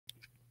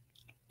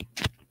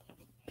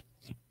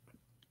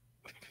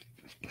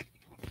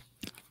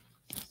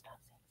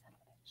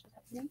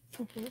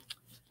Mm-hmm.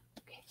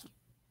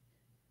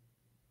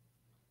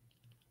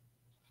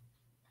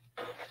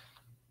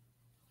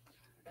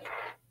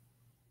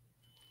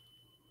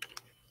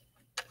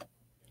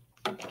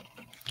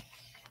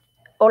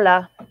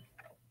 Hola.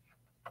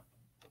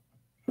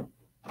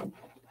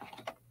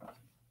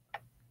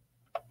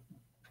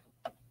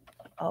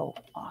 Oh,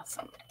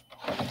 awesome.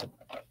 I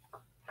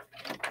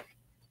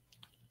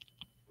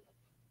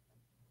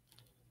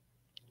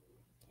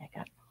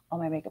got all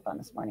my makeup on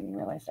this morning and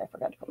realized I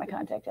forgot to put my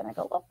contact in. I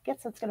go, well,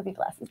 guess it's going to be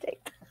glasses day.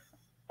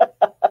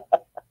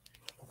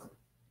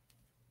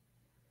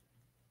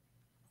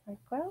 Like,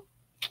 well.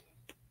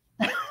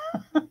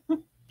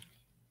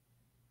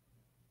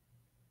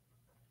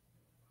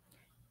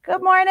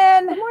 Good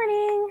morning. Good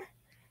morning.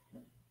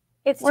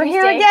 We're Tuesday.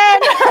 Here again.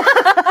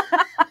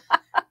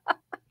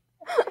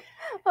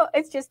 Oh,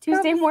 it's just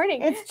Tuesday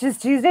morning. It's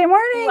just Tuesday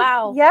morning.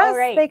 Wow. Yes, all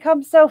right. They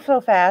come so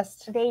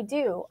fast. They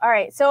do. All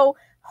right. So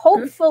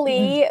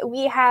hopefully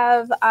we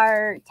have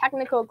our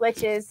technical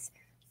glitches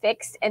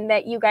fixed and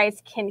that you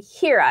guys can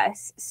hear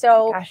us.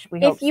 So gosh,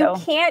 if you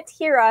can't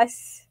hear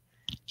us,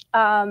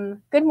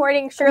 good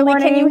morning, Shirley. Good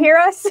morning. Can you hear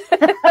us?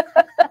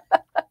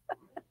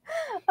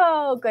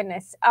 Oh,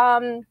 goodness.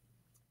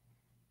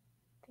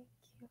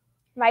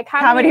 My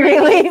comedy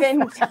relief.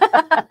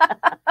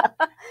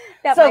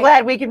 So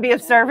glad we can be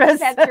of service.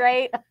 That's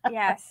right.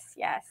 Yes,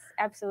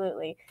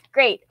 absolutely.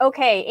 Great.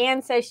 Okay.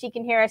 Anne says she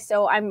can hear us,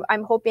 so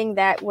I'm hoping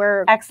that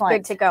we're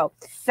good to go.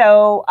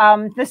 So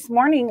this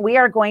morning we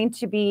are going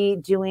to be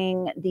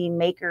doing the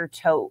Maker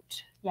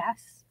Tote.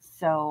 Yes.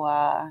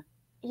 So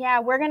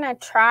yeah, we're gonna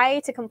try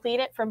to complete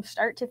it from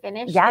start to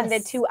finish in the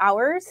 2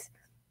 hours.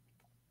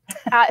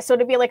 So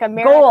to be like a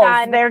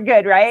marathon. Goals. They're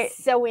good, right?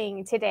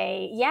 Sewing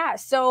today. Yeah.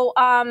 So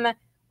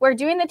we're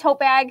doing the tote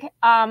bag.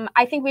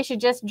 I think we should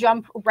just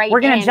jump right in.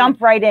 We're going to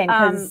jump right in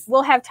because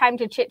we'll have time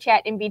to chit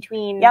chat in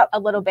between a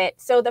little bit.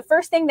 So the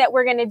first thing that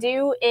we're going to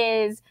do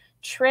is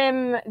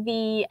trim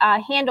the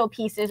handle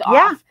pieces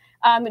off.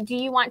 Do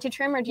you want to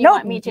trim or do you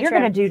want me to trim? You're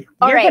going to do.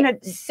 All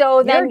right.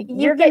 So then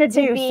you're going to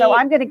do. So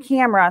I'm going to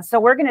camera. So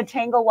we're going to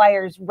tangle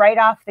wires right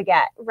off the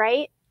get.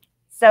 Right.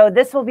 So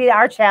this will be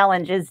our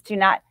challenge: is to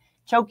not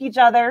choke each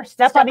other,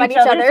 step on each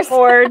other's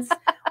cords,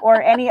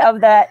 or any of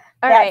that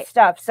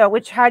stuff. So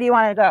how do you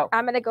want to go?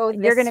 I'm going to go this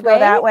way. You're going to go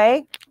that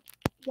way?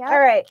 Yeah. All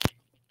right.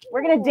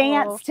 We're going to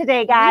dance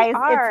today, guys.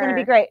 It's going to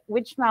be great.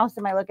 Which mouse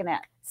am I looking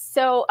at?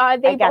 So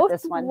they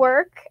both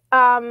work.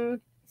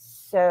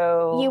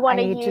 So you want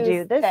to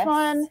do this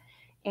one,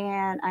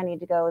 and I need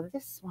to go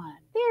this one.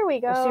 There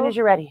we go. As soon as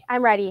you're ready.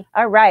 I'm ready.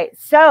 All right.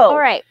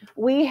 So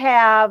we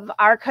have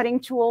our cutting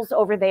tools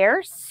over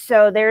there.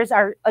 So there's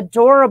our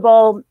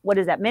adorable, what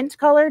is that, mint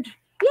colored?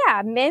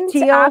 Yeah, mint,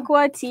 teal,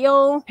 aqua,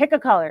 teal. Pick a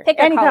color. Pick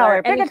any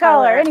color. Pick a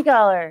color. Any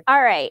color.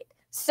 All right.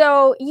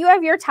 So you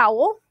have your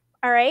towel.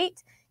 All right.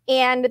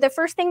 And the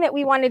first thing that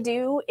we want to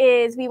do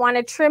is we want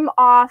to trim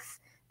off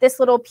this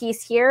little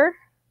piece here.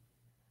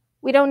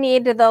 We don't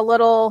need the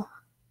little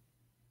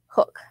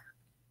hook.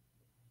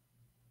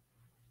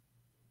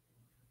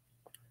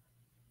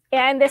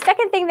 And the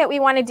second thing that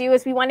we want to do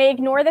is we want to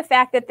ignore the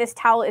fact that this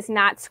towel is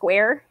not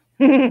square.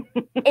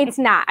 It's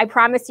not. I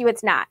promise you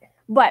it's not.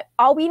 But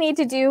all we need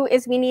to do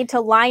is we need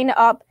to line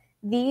up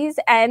these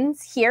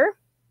ends here.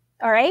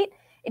 All right.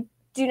 It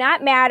do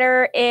not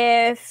matter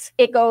if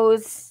it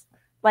goes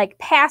like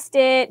past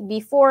it,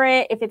 before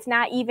it, if it's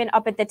not even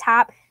up at the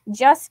top,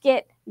 just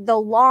get the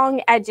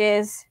long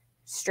edges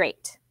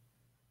straight.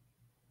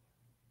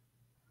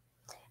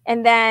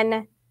 And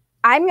then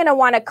I'm going to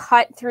want to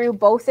cut through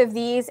both of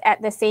these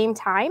at the same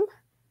time.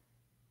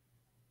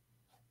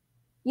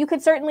 You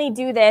could certainly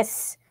do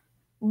this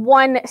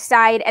one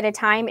side at a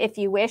time if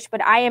you wish,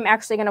 but I am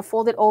actually going to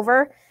fold it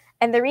over.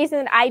 And the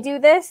reason I do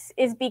this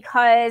is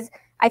because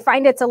I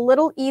find it's a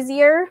little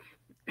easier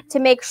to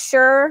make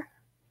sure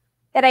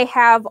that I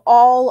have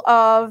all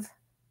of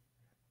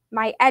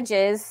my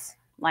edges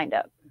lined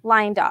up.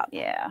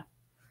 Yeah.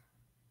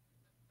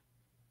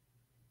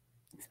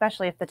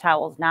 Especially if the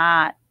towel's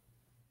not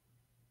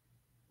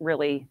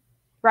really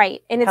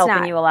right, and it's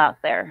helping you out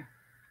there.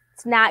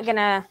 It's not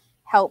gonna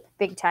help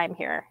big time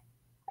here.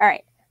 All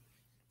right.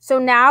 So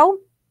now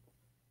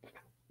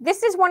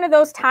this is one of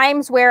those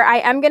times where I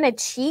am gonna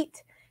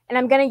cheat and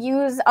I'm gonna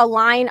use a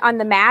line on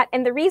the mat.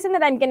 And the reason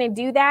that I'm gonna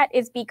do that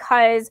is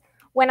because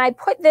when I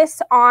put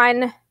this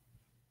on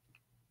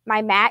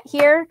my mat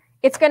here,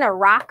 it's gonna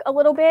rock a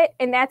little bit,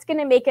 and that's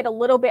gonna make it a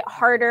little bit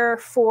harder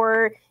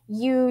for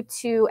you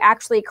to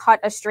actually cut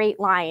a straight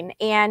line.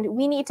 And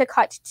we need to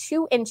cut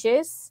 2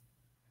 inches.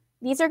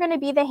 These are gonna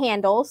be the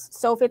handles.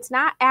 So if it's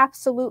not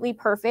absolutely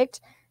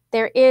perfect,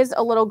 there is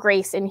a little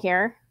grace in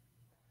here.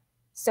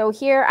 So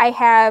here I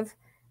have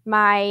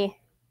my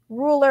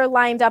ruler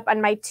lined up on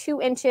my 2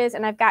 inches,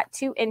 and I've got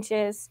 2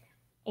 inches,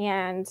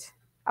 and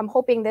I'm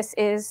hoping this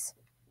is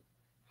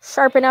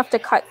sharp enough to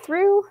cut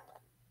through.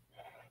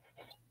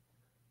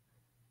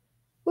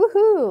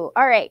 Woohoo!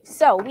 All right,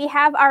 so we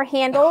have our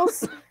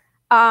handles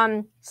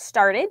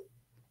started.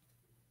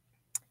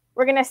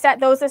 We're gonna set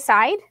those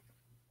aside.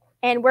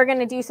 and we're going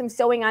to do some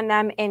sewing on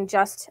them in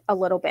just a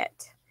little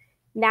bit.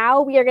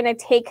 Now we are going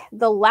to take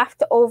the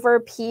leftover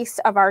piece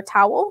of our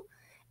towel,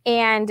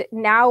 and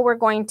now we're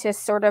going to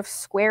sort of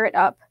square it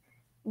up.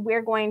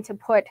 We're going to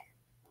put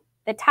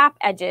the top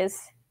edges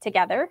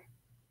together.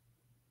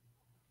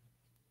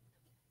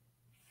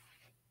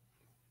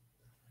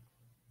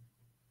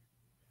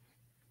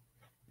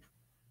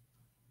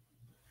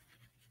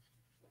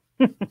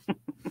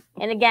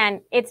 And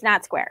again, it's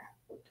not square.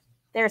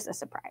 There's a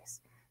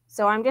surprise.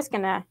 So I'm just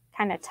going to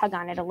kind of tug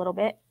on it a little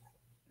bit.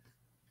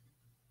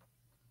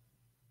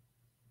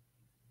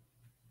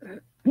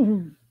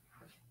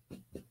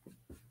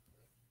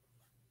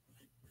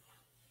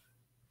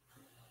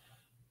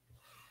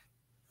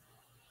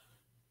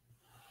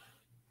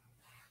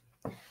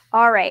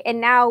 All right,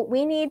 and now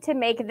we need to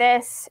make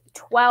this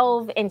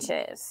 12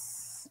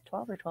 inches.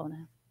 12 or 12 and a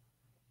half?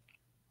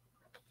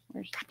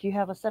 Do you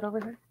have a set over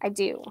here? I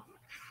do.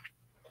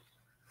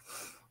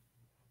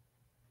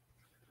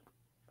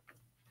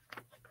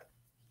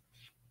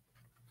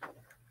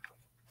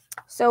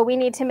 So we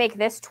need to make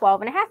this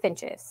 12 and a half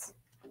inches.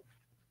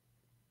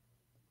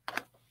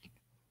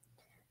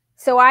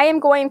 So I am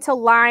going to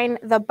line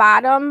the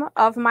bottom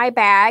of my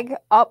bag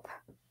up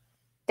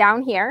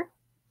down here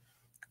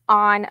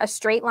on a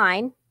straight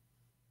line.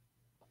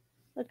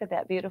 Look at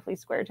that beautifully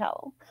square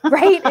towel.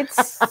 Right?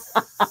 It's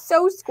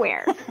so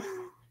square.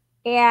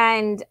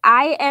 And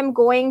I am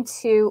going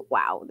to,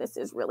 wow, this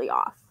is really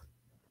off.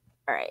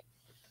 All right.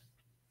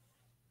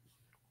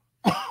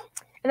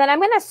 And then I'm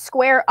going to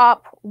square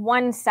up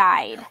one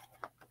side.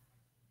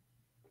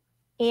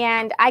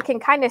 And I can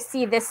kind of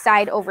see this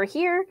side over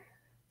here.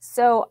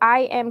 So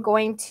I am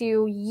going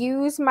to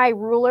use my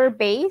ruler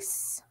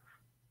base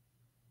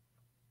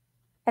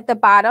at the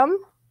bottom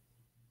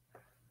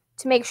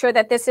to make sure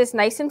that this is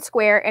nice and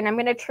square. And I'm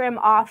going to trim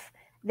off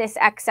this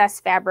excess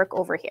fabric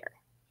over here.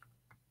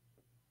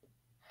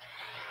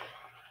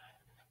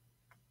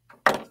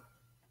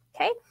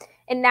 Okay.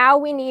 And now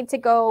we need to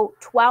go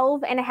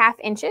 12 and a half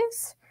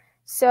inches.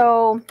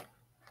 So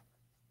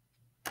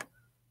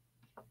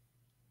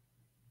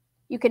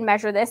you can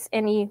measure this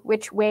any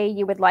which way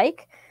you would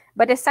like.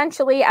 But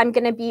essentially, I'm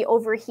going to be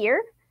over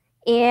here,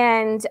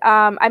 and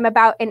I'm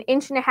about 1.5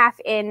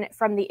 inches in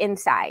from the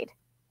inside.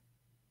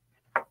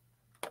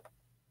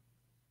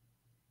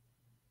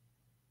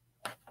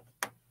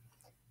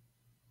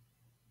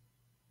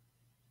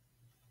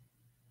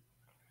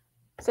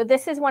 So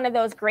this is one of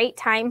those great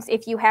times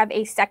if you have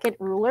a second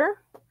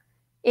ruler.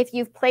 If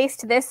you've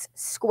placed this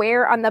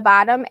square on the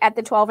bottom at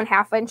the 12 and a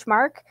half inch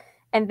mark,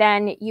 and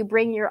then you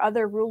bring your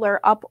other ruler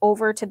up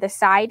over to the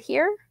side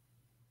here,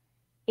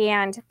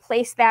 and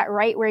place that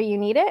right where you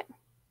need it.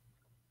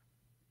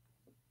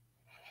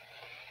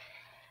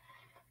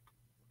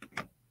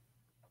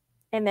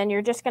 And then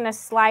you're just going to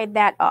slide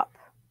that up.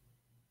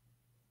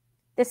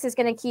 This is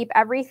going to keep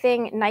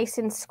everything nice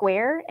and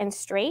square and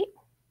straight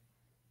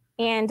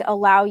and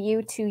allow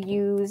you to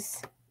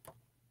use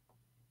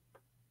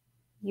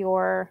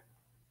your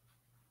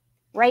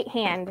right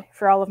hand,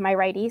 for all of my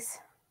righties,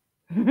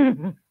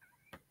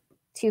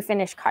 to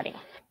finish cutting.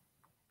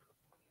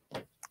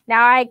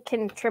 Now I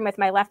can trim with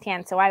my left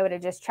hand, so I would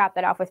have just chopped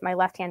that off with my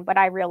left hand, but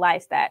I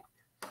realized that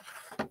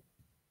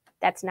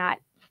that's not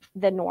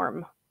the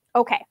norm.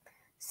 Okay,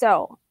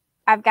 so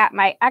I've got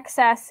my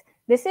excess.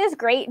 This is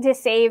great to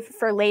save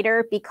for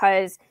later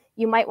because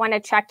you might want to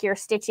check your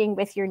stitching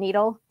with your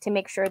needle to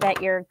make sure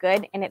that you're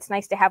good, and it's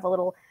nice to have a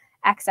little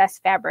excess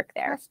fabric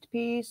there. Last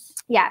piece.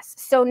 Yes,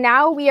 so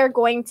now we are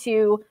going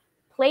to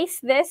place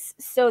this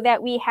so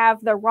that we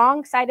have the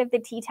wrong side of the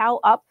tea towel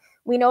up.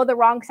 We know the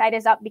wrong side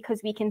is up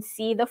because we can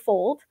see the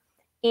fold.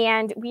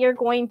 And we are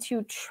going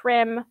to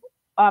trim,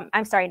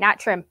 I'm sorry, not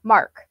trim,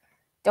 mark.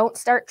 Don't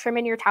start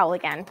trimming your towel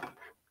again.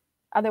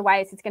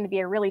 Otherwise, it's going to be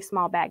a really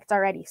small bag. It's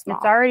already small.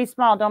 It's already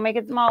small. Don't make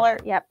it smaller.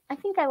 Yep. I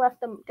think I left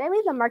them. Did I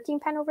leave the marking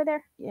pen over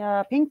there?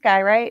 Yeah, pink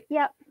guy, right?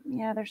 Yep.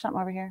 Yeah, there's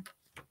something over here.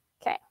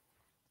 Okay.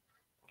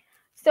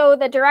 So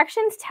the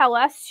directions tell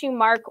us to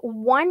mark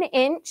 1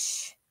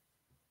 inch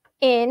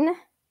in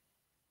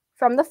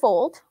from the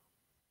fold.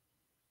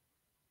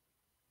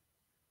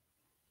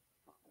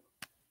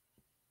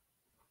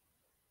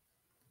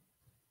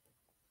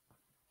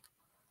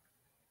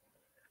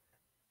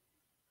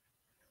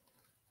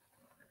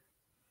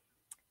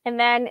 And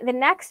then the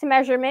next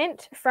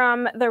measurement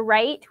from the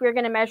right, we're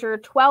going to measure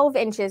 12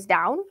 inches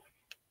down.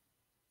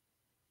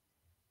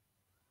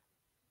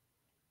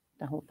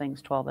 The whole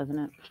thing's 12, isn't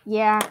it?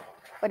 Yeah,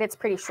 but it's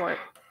pretty short.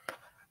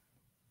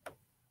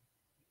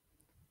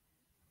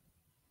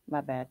 My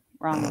bad.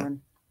 Wrong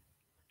one.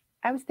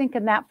 I was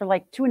thinking that for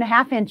like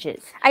 2.5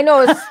 inches. I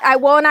know.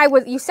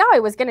 You saw I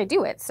was going to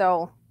do it,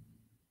 so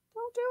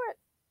don't do it.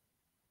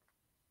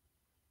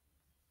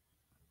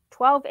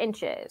 12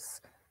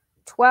 inches.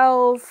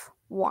 12,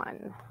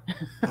 1.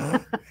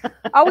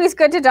 Always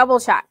good to double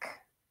check,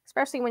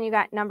 especially when you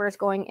got numbers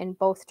going in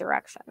both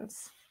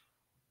directions.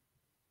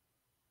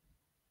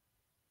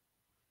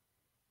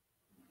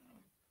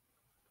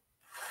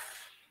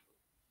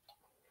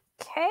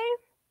 Okay.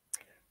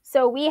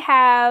 So we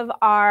have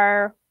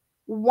our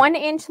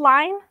 1-inch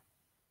line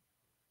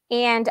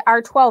and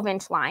our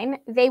 12-inch line.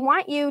 They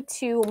want you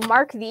to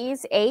mark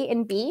these A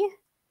and B.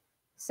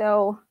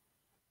 So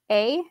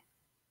A,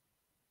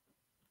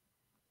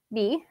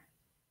 B.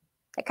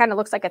 It kind of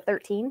looks like a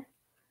 13.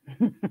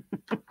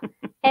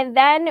 And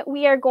then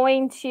we are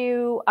going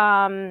to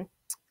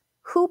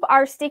hoop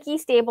our sticky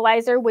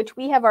stabilizer, which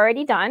we have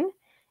already done.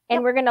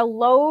 And we're going to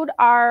load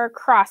our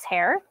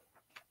crosshair,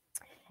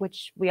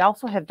 which we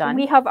also have done.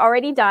 We have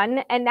already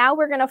done. And now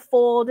we're going to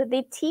fold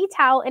the tea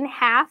towel in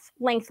half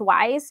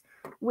lengthwise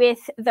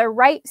with the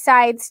right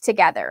sides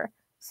together.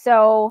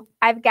 So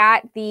I've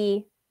got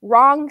the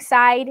wrong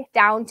side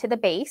down to the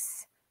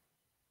base.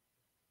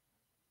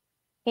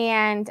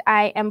 And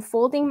I am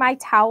folding my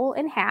towel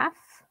in half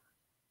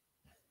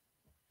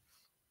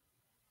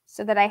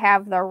so that I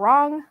have the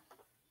wrong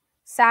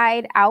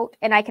side out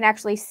and I can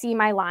actually see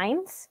my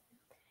lines.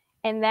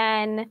 And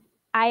then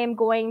I am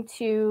going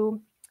to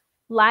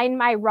line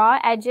my raw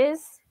edges,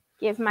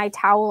 give my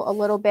towel a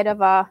little bit of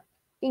a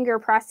finger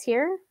press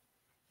here.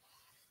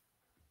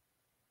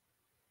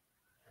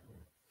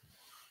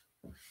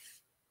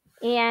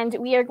 And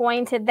we are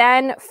going to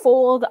then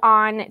fold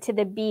on to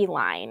the B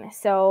line.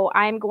 So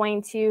I'm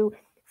going to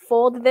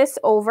fold this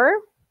over.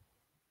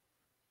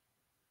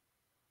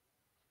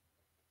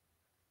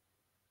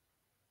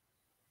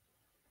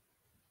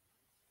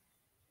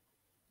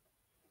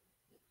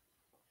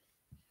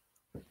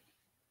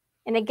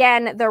 And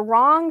again, the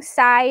wrong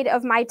side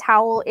of my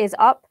towel is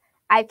up.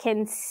 I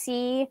can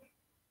see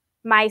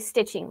my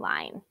stitching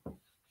line.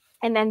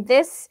 And then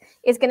this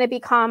is going to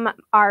become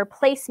our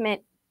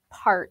placement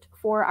part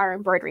for our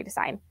embroidery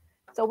design.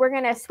 So we're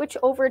going to switch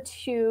over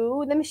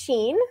to the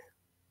machine.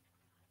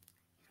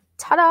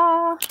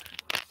 Ta-da!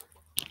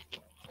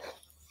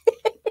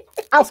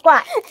 I'll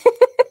squat.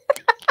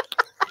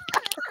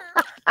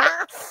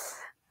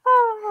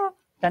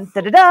 Dun,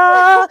 da, da,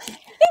 da.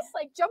 It's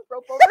like jump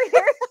rope over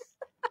here.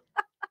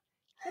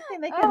 Good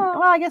thing they can,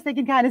 well, I guess they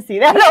can kind of see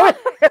that.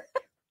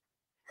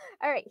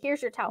 All right,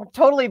 here's your towel. We're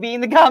totally being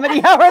the comedy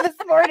hour this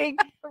morning.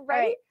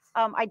 Right.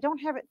 I don't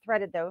have it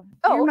threaded though.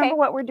 Oh, do you remember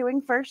what we're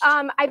doing first?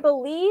 I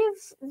believe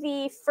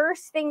the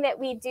first thing that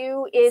we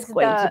do is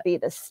going to be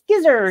the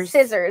scissors.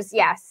 Scissors,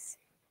 yes.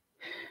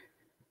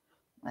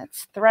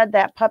 Let's thread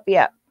that puppy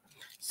up.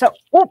 So,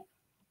 oh,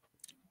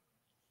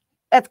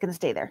 that's going to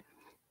stay there.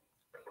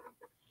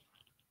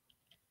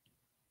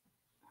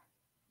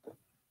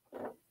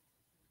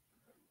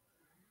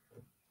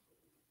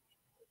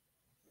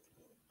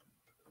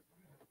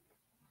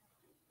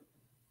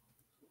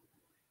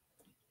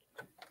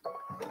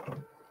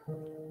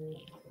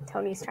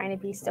 Tony's trying to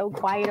be so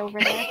quiet over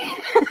there.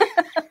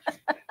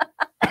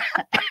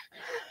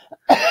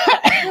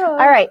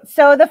 All right.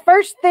 So the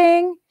first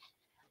thing,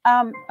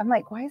 I'm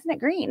like, why isn't it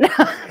green?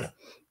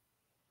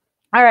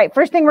 All right.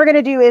 First thing we're going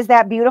to do is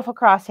that beautiful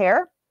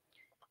crosshair.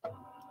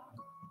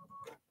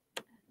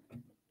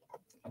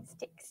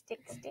 Stick, stick,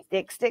 stick.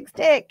 Stick, stick,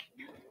 stick.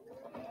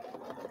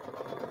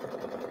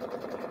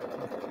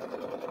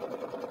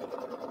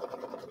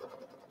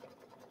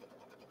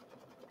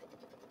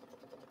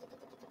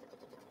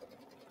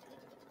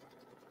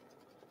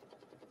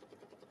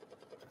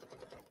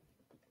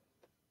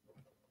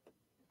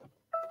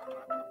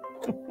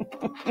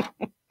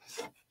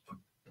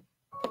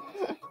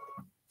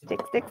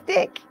 Stick, stick,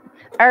 stick.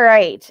 All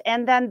right.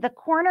 And then the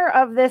corner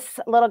of this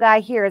little guy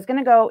here is going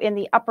to go in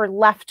the upper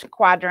left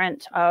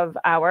quadrant of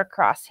our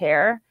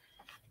crosshair.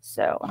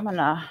 So I'm going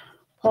to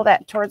pull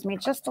that towards me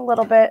just a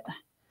little bit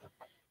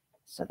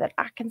so that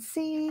I can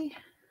see.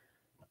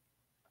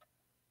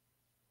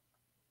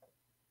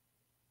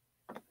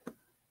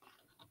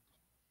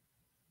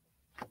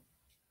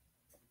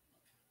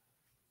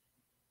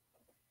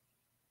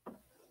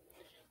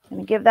 I'm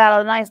going to give that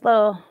a nice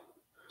little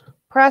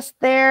press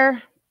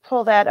there.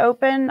 Pull that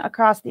open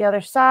across the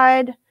other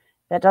side.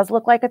 That does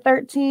look like a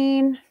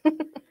 13. A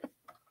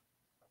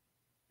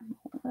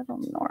little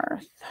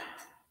north.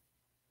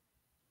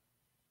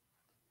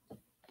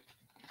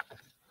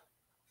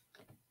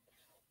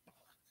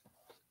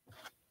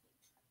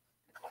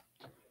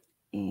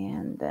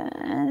 And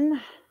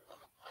then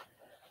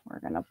we're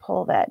going to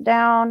pull that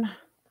down.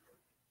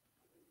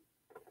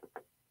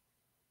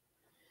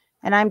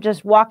 And I'm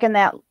just walking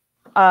that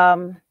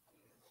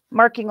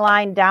marking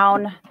line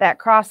down that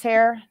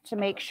crosshair to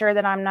make sure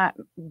that I'm not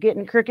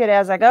getting crooked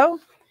as I go.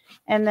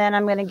 And then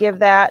I'm going to give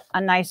that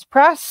a nice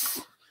press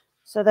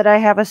so that I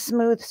have a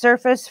smooth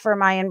surface for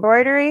my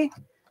embroidery.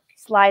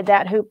 Slide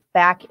that hoop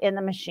back in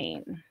the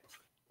machine.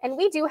 And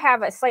we do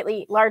have a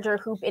slightly larger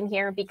hoop in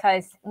here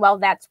because, well,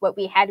 that's what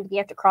we had. We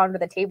have to crawl under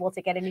the table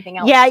to get anything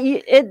else. Yeah,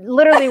 it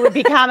literally would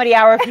be comedy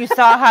hour if you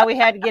saw how we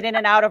had to get in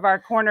and out of our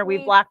corner.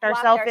 We've blocked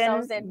ourselves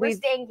in. We're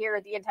staying here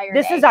the entire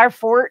day. This is our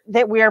fort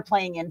that we are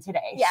playing in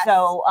today. Yes.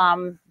 So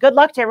good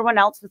luck to everyone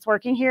else that's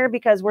working here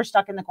because we're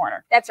stuck in the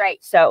corner. That's right.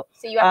 So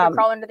you have to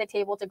crawl under the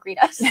table to greet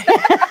us.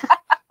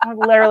 I'm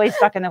literally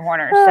stuck in the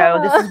corner. So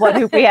this is what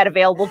hoop we had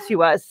available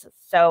to us.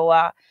 So,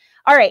 all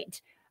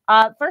right.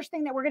 First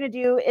thing that we're going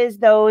to do is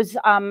those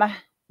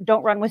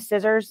don't run with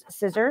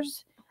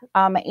scissors.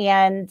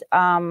 And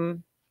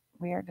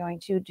we are going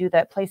to do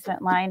that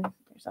placement line.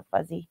 There's a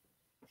fuzzy.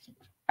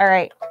 All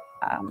right.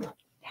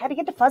 How to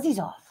get the fuzzies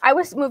off? I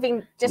was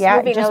moving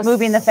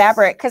moving the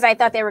fabric because I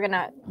thought they were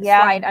gonna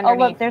slide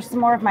underneath. Oh look, there's some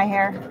more of my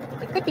hair.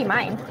 It could be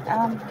mine.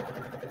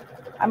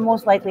 I'm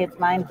most likely it's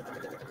mine.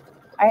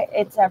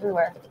 It's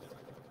everywhere.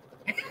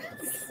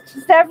 It's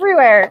just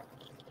everywhere.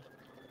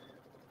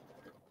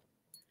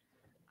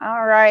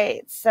 All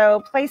right,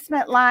 so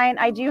placement line.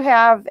 I do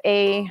have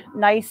a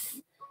nice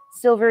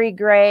silvery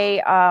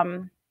gray.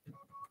 Can't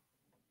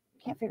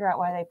figure out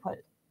why they put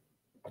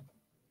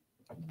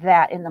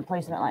that in the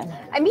placement line.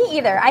 Me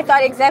either. I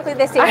thought exactly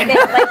the same thing.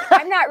 Like,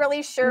 I'm not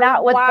really sure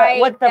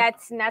what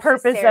that's necessary.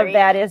 Purpose of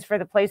that is for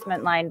the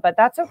placement line, but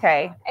that's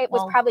okay. It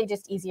was probably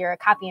just easier, a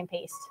copy and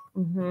paste.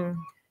 Mm-hmm.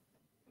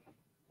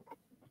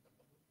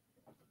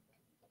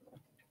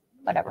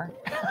 Whatever.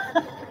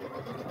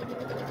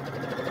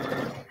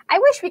 I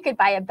wish we could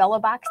buy a Bella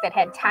box that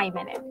had time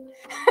in it.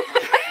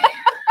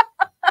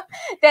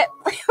 That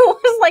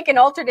was like an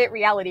alternate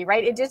reality,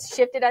 right? It just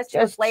shifted us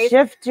to a place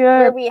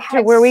where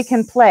we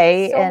can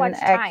play and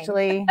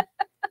actually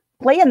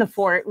play in the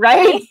fort,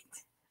 right?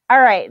 All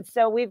right,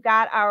 so we've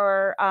got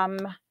our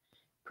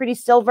pretty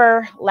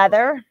silver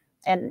leather,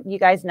 and you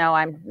guys know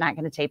I'm not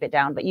going to tape it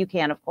down, but you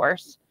can, of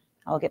course.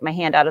 I'll get my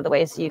hand out of the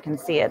way so you can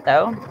see it,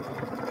 though.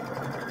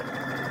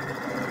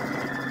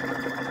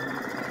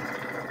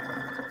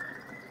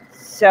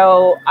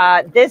 So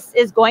this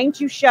is going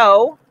to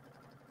show.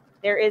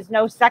 There is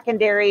no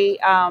secondary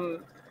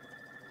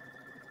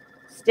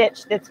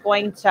stitch that's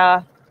going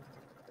to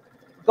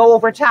go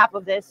over top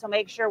of this. So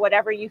make sure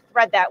whatever you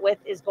thread that with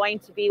is going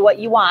to be what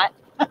you want.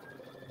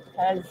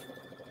 Because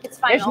it's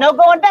final. There's no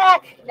going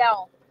back.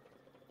 No.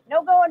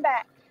 No going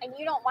back. And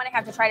you don't want to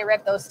have to try to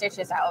rip those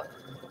stitches out.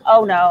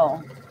 Oh,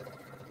 no.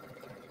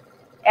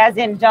 As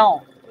in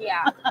don't.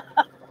 Yeah.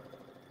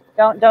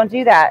 Don't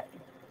do that.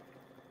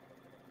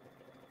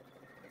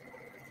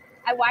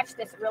 I watched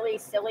this really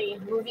silly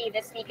movie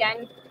this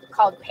weekend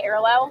called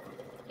Parallel.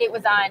 It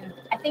was on,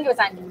 I think it was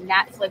on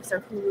Netflix or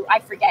Hulu, I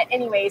forget.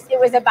 Anyways, it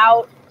was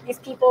about these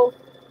people,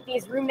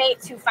 these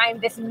roommates who find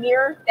this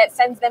mirror that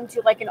sends them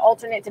to like an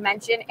alternate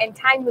dimension, and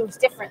time moves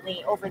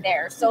differently over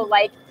there. So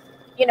like,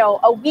 you know,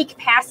 a week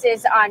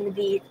passes on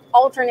the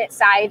alternate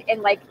side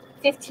and like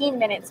 15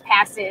 minutes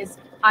passes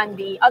on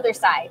the other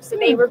side. So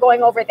they were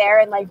going over there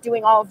and like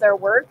doing all of their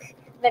work,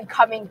 then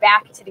coming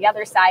back to the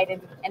other side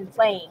and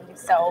playing.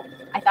 So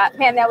I thought,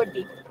 man, that would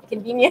be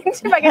convenient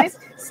if I could just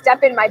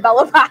step in my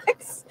Bella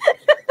box.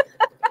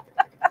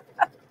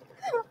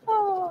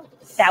 Oh.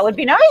 That would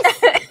be nice.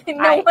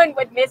 No one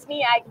would miss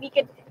me. We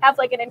could have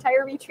like an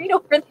entire retreat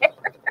over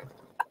there.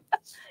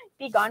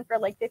 Be gone for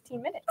like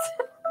 15 minutes.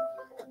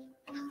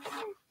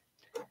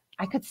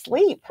 I could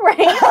sleep.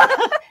 Right.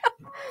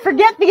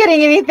 Forget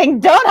getting anything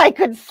done. I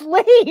could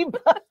sleep.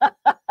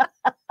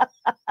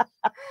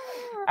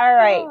 All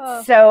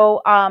right,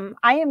 so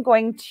I am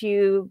going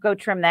to go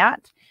trim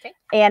that. Okay.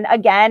 And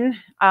again,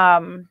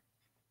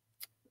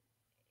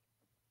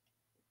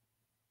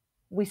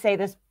 we say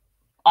this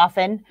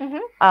often,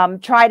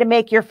 try to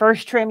make your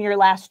first trim your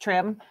last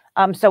trim,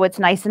 so it's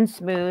nice and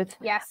smooth.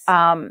 Yes.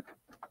 I'll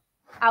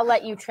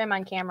let you trim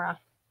on camera.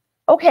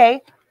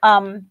 Okay.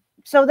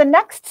 So the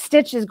next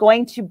stitch is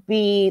going to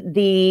be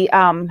the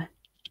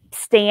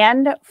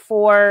stand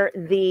for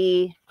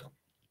the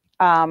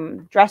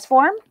dress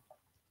form,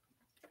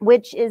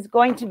 which is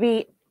going to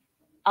be,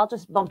 I'll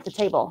just bump the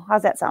table.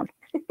 How's that sound?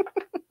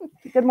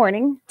 Good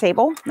morning,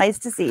 table. Nice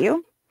to see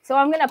you. So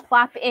I'm going to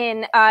plop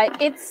in,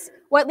 it's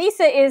what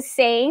Lisa is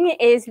saying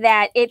is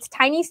that it's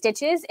tiny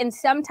stitches, and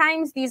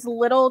sometimes these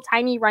little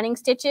tiny running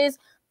stitches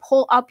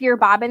pull up your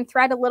bobbin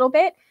thread a little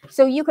bit.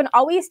 So you can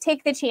always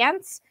take the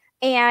chance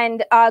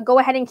and go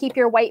ahead and keep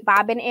your white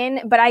bobbin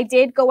in. But I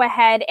did go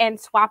ahead and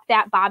swap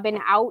that bobbin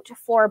out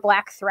for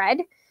black thread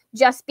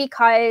just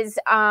because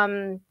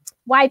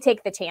why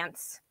take the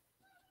chance?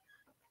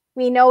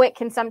 We know it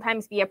can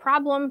sometimes be a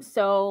problem,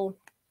 so.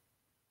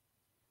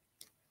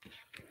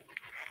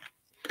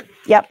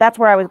 Yep, that's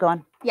where I was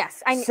going.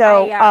 Yes,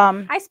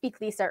 I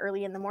speak Lisa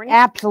early in the morning.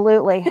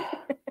 Absolutely.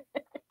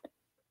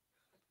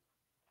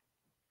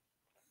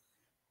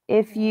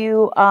 If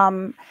you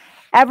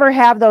ever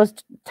have those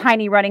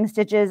tiny running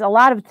stitches, a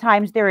lot of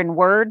times they're in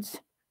words,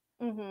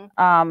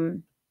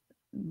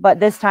 but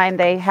this time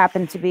they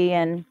happen to be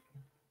in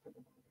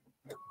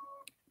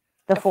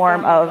the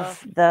form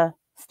of the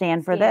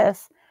stand for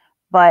this.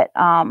 But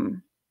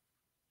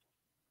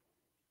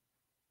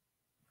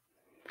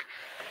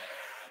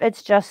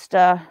it's just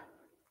a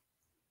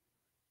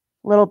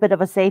little bit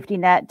of a safety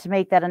net to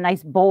make that a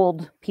nice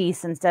bold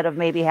piece instead of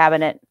maybe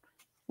having it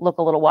look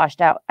a little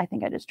washed out. I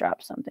think I just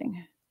dropped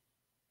something.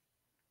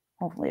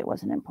 Hopefully it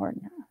wasn't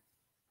important.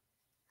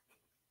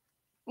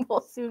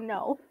 We'll soon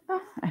know.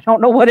 I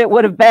don't know what it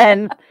would have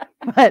been,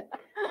 but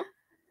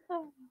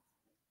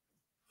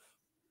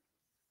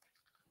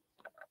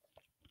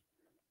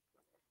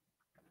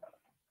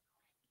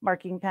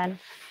marking pen.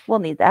 We'll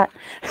need that.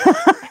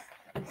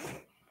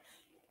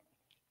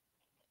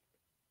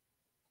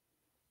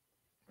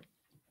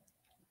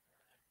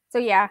 So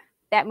yeah,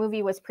 that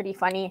movie was pretty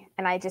funny,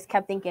 and I just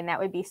kept thinking that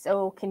would be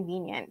so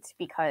convenient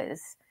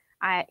because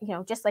I,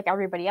 just like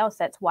everybody else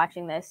that's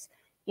watching this,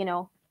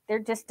 there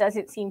just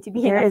doesn't seem to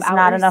be There enough is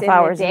not enough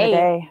hours in the day.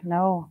 day.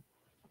 No,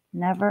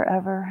 never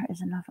ever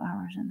is enough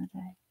hours in the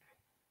day.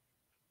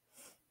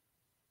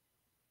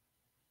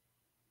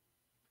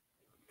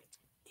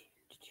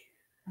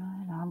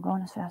 No, I'm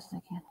going as fast as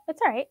I can.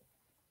 That's all right.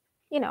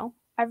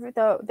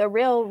 The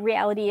real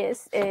reality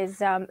is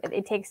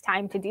it takes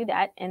time to do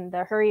that, and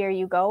the hurrier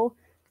you go,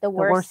 the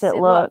worse it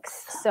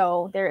looks.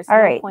 So there's all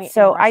no right. point.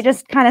 So I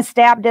just kind of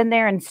stabbed in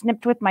there and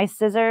snipped with my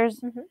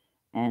scissors,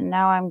 and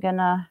now I'm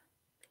gonna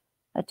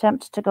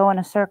attempt to go in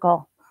a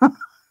circle.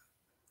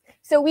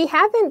 So we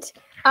haven't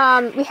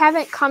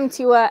come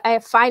to a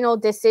final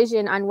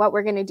decision on what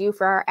we're gonna do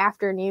for our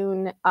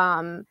afternoon.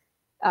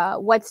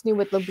 What's new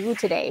with LeBlue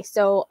today.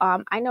 So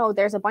I know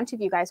there's a bunch of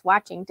you guys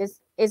watching.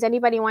 Is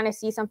anybody want to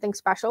see something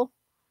special?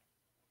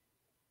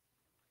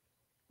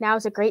 Now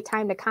is a great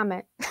time to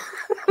comment.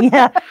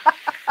 Yeah.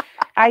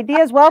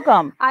 Ideas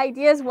welcome.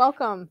 Ideas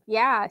welcome.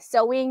 Yeah.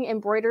 Sewing,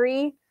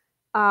 embroidery,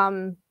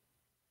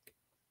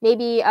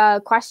 maybe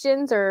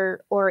questions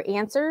or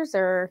answers,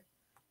 or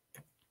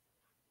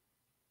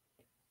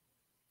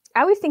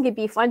I always think it'd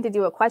be fun to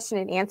do a question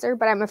and answer,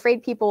 but I'm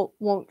afraid people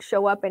won't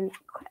show up and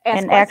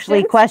ask questions.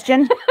 Actually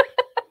question.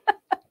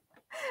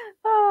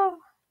 Oh.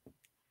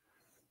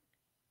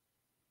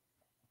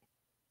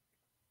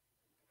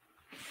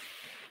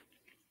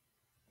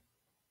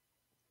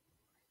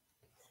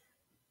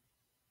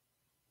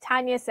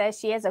 Tanya says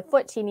she has a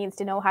foot she needs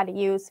to know how to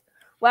use.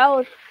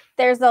 Well,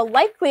 there's a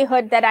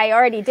likelihood that I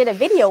already did a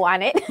video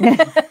on it.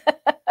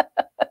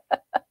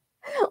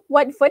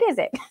 What foot is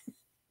it?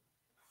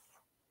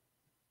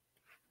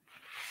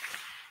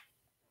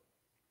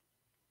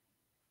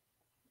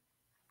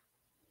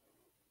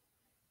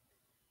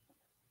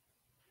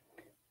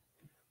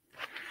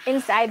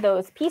 Inside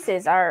those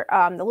pieces are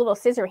the little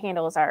scissor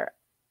handles are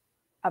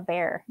a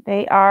bear.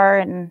 They are,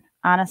 and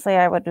honestly,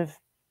 I would have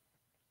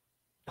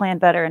planned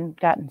better and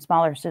gotten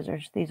smaller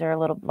scissors. These are a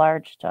little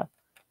large to.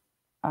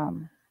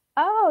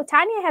 Oh,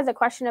 Tanya has a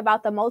question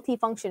about the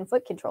multifunction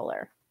foot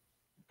controller.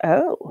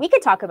 Oh, we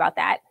could talk about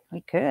that.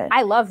 We could.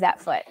 I love that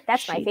foot.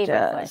 That's my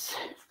favorite foot.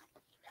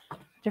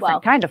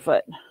 Different kind of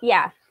foot.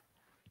 Yeah.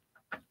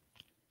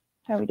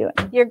 How are we doing?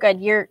 You're good.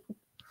 There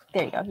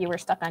you go. You were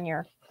stuck on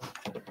your.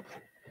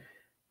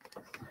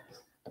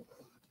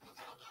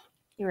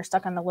 You were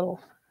stuck on the little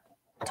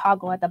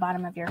toggle at the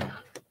bottom of your.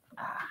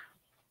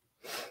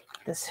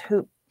 This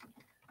hoop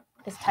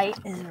is tight.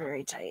 Is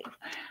very tight.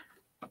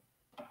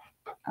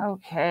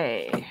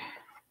 Okay.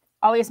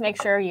 Always make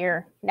sure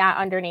you're not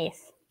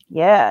underneath.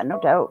 Yeah, no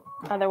doubt.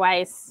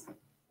 Otherwise,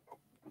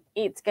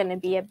 it's going to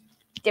be a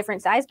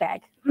different size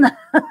bag.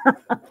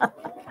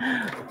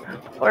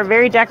 Or a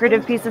very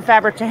decorative piece of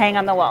fabric to hang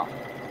on the wall.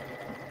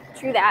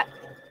 True that.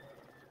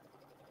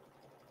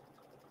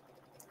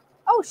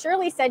 Oh,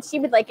 Shirley said she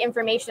would like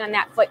information on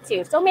that foot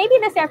too. So maybe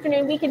this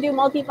afternoon we can do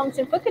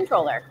multifunction foot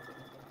controller.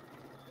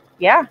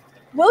 Yeah.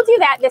 We'll do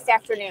that this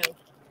afternoon.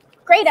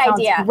 Great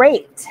idea.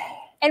 Great.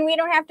 And we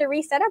don't have to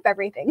reset up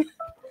everything.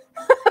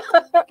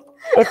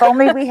 If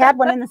only we had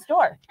one in the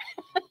store.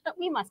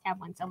 We must have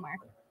one somewhere.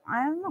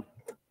 I don't know.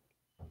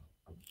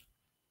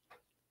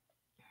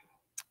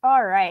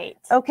 All right.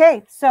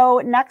 Okay, so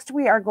next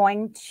we are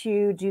going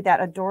to do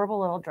that adorable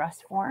little dress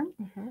form.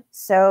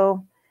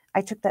 So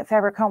I took that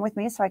fabric home with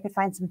me so I could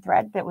find some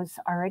thread that was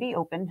already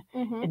opened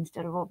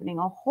instead of opening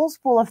a whole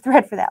spool of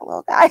thread for that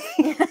little guy.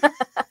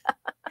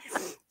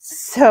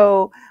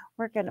 So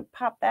we're going to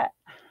pop that.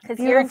 Because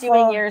you're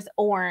doing yours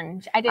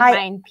orange. I did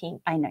mine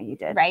pink. I know you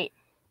did. Right?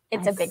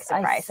 It's a big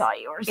surprise. I saw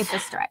yours. It's a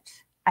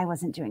stretch. I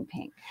wasn't doing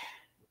pink.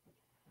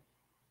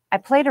 I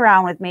played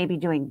around with maybe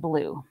doing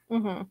blue,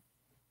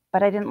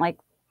 but I didn't like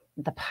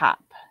the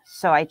pop.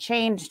 So I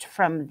changed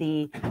from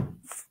the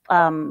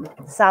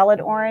solid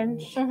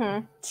orange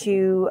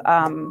to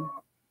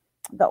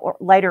the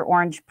lighter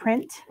orange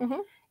print.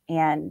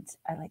 And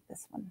I like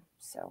this one.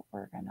 So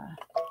we're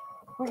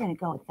gonna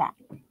go with that.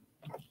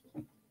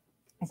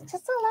 It's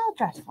just a little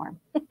dress form.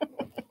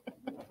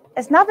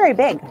 It's not very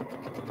big.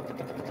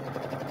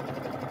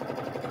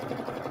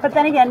 But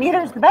then again, neither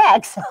is the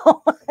bag, so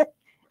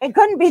it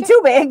couldn't be too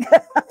big.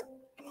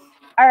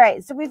 All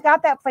right, so we've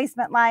got that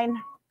placement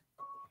line.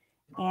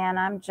 And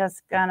I'm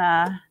just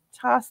gonna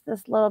toss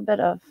this little bit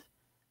of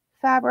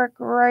fabric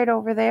right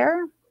over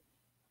there.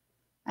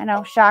 I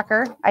know,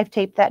 shocker. I've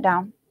taped that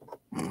down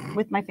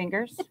with my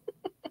fingers.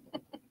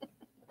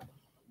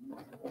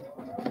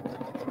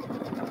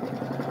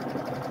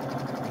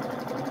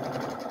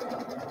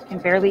 Can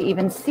barely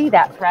even see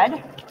that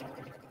thread.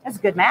 That's a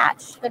good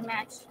match. Good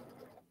match.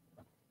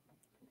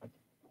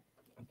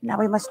 Now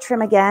we must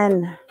trim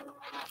again.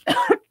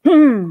 Yeah,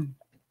 I'm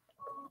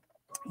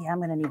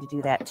going to need to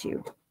do that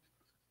too.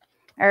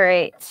 All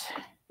right.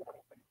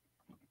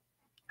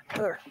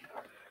 Ugh,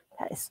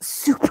 that is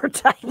super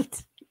tight.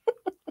 It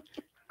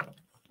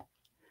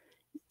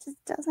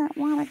just doesn't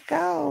want to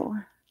go.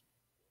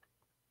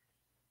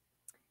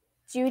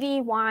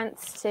 Judy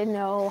wants to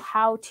know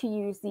how to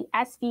use the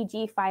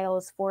SVG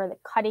files for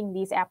cutting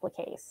these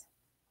appliques.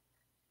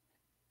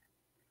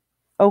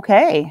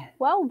 Okay.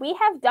 Well, we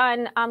have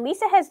done,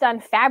 Lisa has done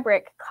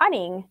fabric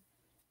cutting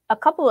a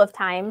couple of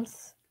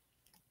times.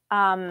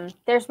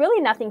 There's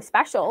really nothing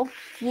special.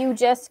 You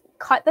just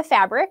cut the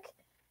fabric.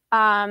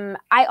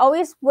 I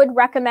always would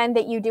recommend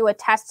that you do a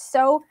test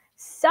sew.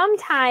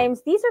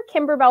 Sometimes these are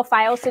Kimberbell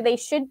files, so they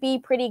should be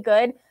pretty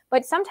good,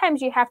 but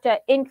sometimes you have to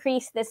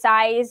increase the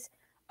size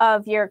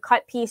of your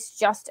cut piece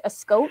just a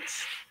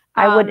scotch.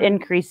 I would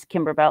increase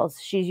Kimberbell's.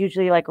 She's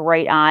usually like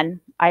right on.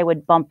 I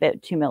would bump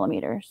it 2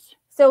 millimeters.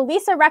 So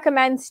Lisa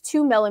recommends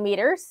 2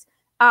 millimeters.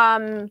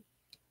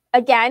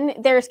 Again,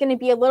 there's going to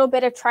be a little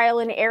bit of trial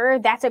and error.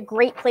 That's a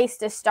great place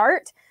to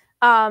start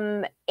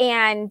and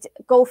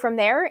go from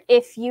there.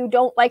 If you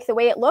don't like the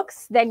way it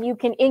looks, then you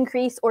can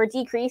increase or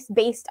decrease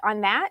based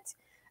on that.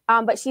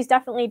 But she's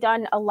definitely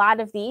done a lot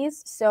of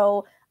these.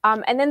 So,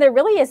 and then there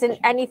really isn't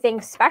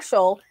anything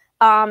special.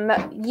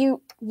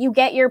 You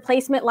get your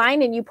placement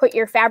line and you put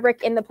your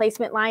fabric in the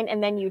placement line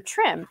and then you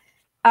trim.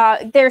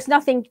 There's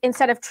nothing,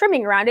 instead of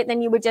trimming around it,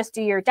 then you would just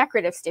do your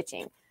decorative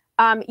stitching.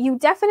 You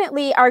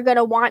definitely are going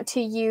to want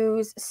to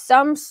use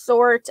some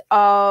sort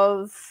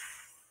of,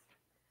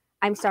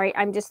 I'm sorry,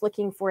 I'm just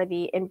looking for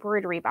the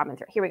embroidery bobbin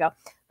thread. Here we go.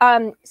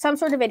 Some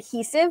sort of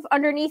adhesive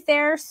underneath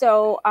there.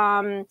 So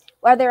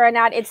whether or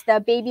not it's the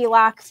Baby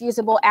Lock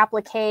fusible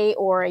applique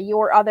or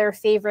your other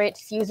favorite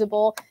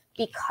fusible,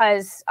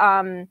 because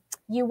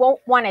you won't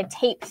want to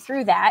tape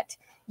through that.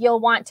 You'll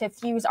want to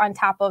fuse on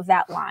top of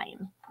that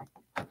line.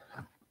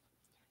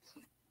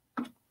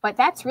 But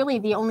that's really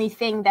the only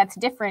thing that's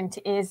different,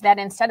 is that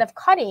instead of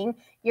cutting,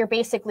 you're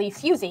basically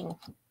fusing.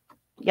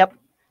 Yep.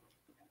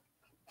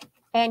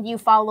 And you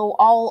follow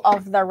all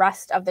of the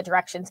rest of the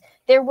directions.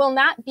 There will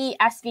not be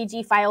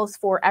SVG files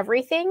for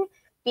everything,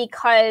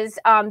 because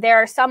there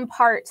are some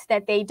parts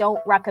that they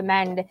don't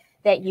recommend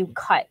that you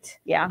cut.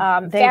 Yeah.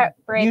 They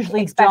fabric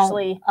usually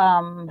especially.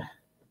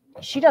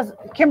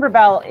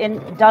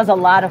 Kimberbell does a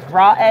lot of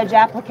raw edge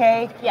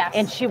applique. Yes.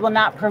 And she will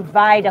not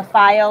provide a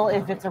file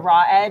if it's a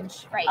raw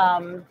edge. Right.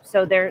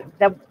 So there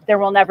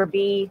will never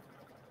be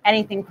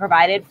anything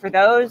provided for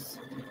those,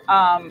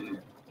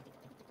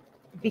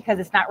 because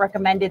it's not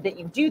recommended that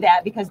you do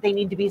that, because they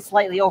need to be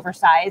slightly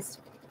oversized.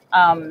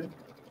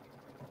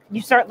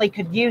 You certainly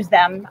could use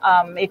them.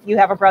 If you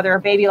have a Brother or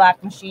Baby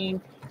Lock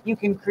machine, you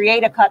can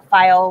create a cut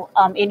file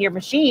in your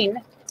machine.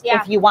 Yeah.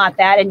 If you want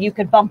that, and you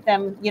could bump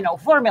them,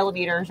 4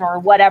 millimeters or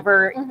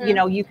whatever,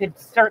 you could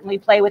certainly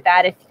play with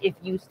that if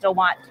you still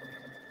want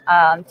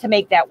to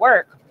make that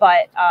work.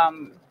 But,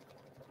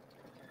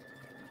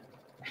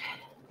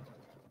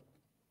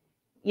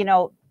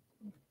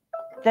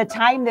 the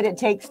time that it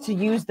takes to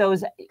use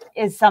those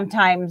is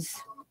sometimes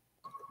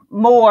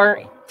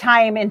more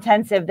time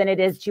intensive than it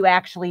is to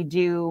actually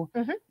do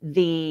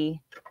the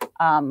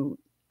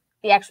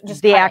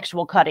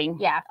actual cutting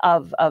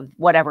of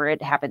whatever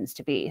it happens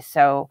to be.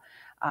 So,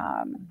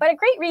 but a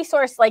great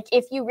resource, like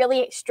if you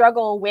really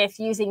struggle with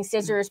using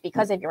scissors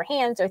because of your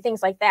hands or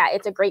things like that,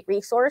 it's a great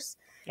resource.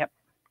 Yep.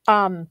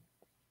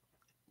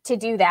 To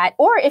do that.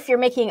 Or if you're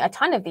making a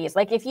ton of these,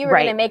 like if you were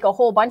going to make a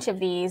whole bunch of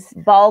these,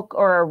 bulk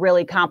or a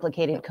really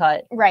complicated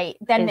cut, right,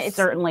 then it's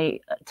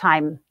certainly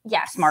time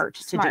smart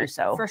to do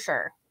so. For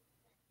sure.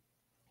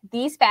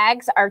 These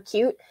bags are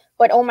cute,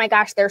 but oh my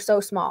gosh, they're so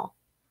small.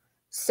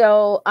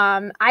 So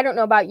I don't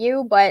know about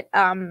you, but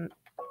I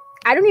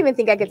don't even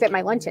think I could fit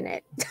my lunch in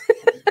it.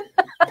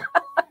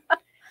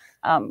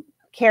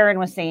 Karen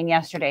was saying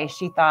yesterday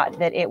she thought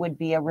that it would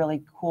be a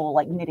really cool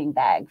knitting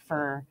bag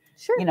for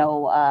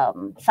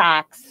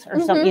socks or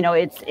something.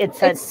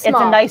 It's a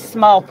nice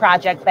small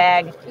project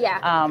bag.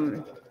 Yeah.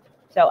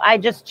 So I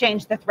just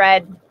changed the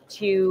thread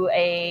to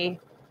a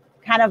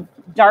kind of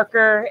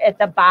darker at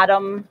the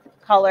bottom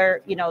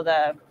color.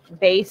 The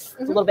base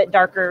a little bit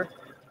darker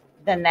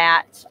than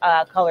that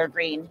color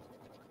green.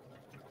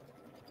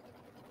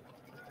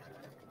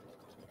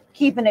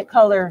 Keeping it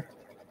color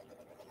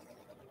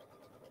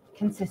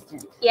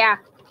consistent. Yeah.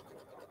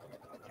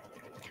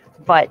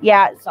 But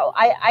yeah, so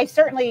I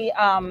certainly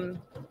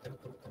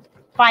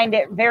find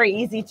it very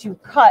easy to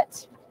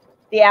cut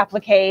the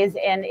appliques.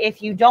 And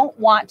if you don't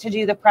want to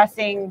do the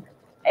pressing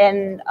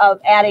and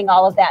adding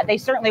all of that, they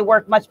certainly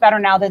work much better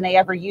now than they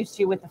ever used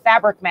to with the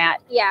fabric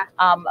mat. Yeah.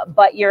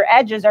 But your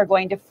edges are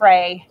going to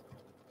fray.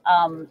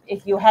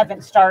 If you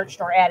haven't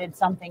starched or added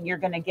something, you're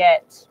going to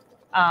get,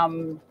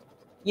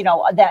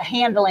 that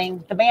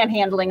handling, the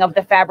manhandling of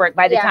the fabric.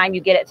 By the time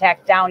you get it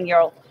tacked down,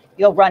 you'll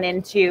run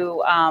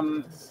into,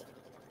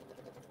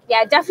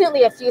 yeah,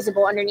 definitely a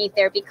fusible underneath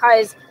there,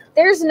 because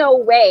there's no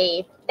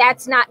way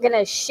that's not going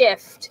to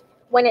shift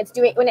when it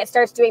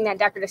starts doing that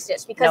decorative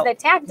stitch, because the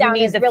tack down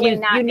is really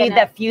not. You need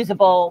that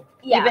fusible,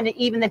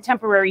 even the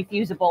temporary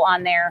fusible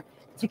on there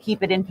to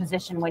keep it in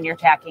position when you're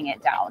tacking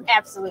it down.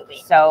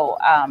 Absolutely. So,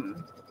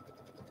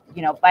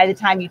 by the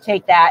time you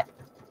take that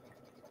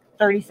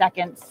 30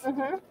 seconds,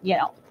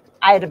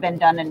 I'd have been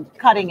done and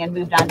cutting and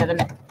moved on to the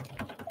next.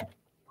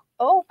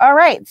 Oh, all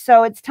right.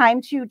 So it's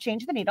time to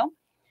change the needle.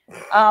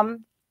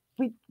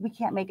 We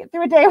can't make it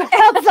through a day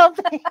without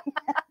something.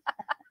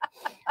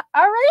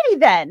 Alrighty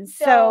then.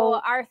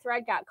 So our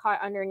thread got caught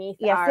underneath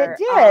our it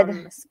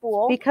did.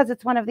 spool. Because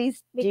it's one of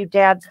these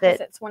doodads that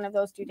it's one of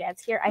those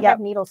doodads. Here, I have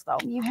needles though.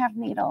 You have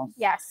needles.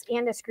 Yes,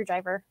 and a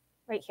screwdriver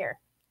right here.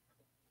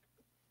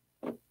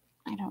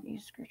 I don't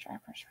use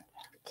screwdrivers for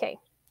that. Okay.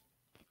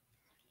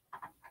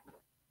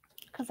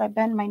 Because I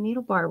bend my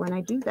needle bar when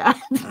I do that.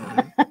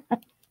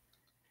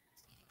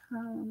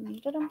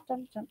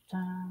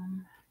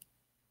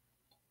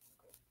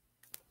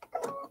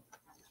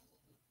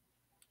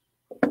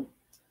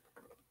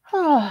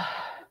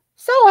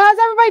 So how's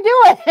everybody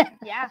doing?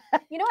 Yeah.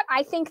 You know what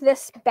I think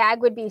this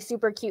bag would be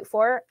super cute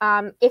for?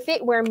 If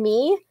it were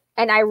me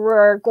and I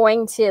were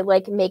going to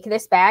like make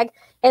this bag,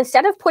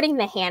 instead of putting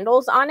the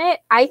handles on it,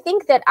 I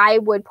think that I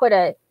would put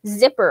a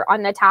zipper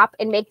on the top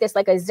and make this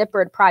like a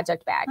zippered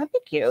project bag. That'd be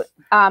cute.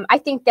 I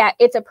think that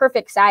it's a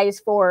perfect size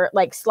for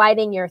like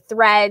sliding your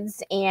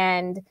threads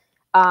and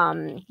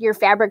your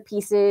fabric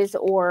pieces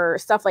or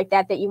stuff like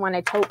that you want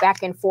to tote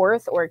back and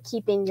forth, or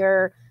keeping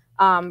your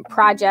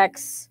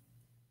projects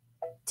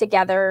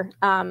together.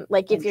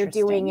 Like if you're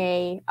doing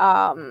a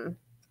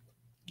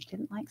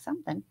didn't like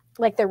something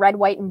like the red,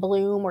 white, and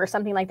bloom or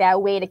something like that, a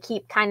way to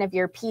keep kind of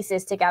your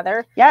pieces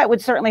together. Yeah, it would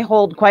certainly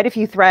hold quite a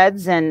few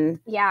threads and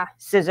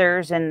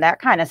scissors and that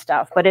kind of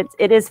stuff, but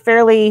it is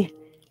fairly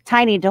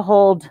tiny to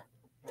hold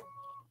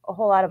a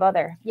whole lot of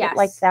other. Yes.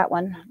 Like that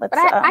one. But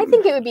I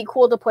think it would be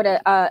cool to put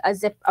a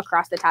zip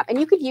across the top, and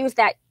you could use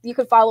that. You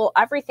could follow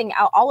everything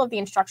out. All of the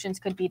instructions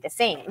could be the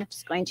same. I'm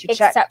just going to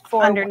check except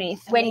for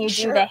underneath when you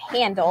do the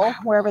handle,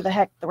 wherever the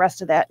heck the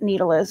rest of that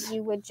needle is.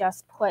 You would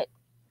just put.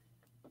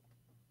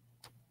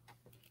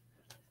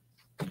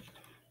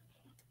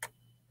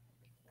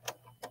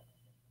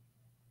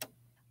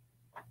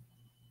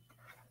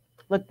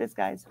 Look, this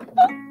guy's.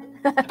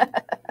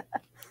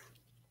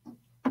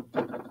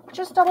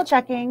 Just double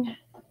checking.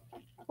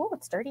 Oh,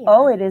 it's dirty.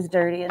 Oh, it is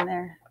dirty in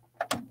there.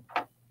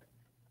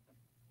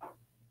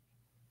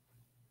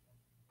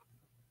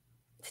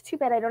 It's too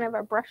bad I don't have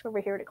a brush over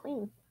here to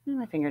clean.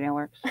 My fingernail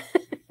works.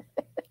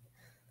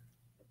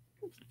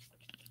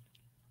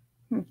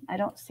 I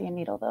don't see a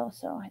needle though,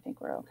 so I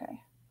think we're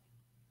okay.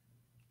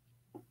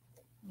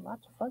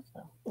 Lots of fuzz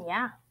though.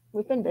 Yeah,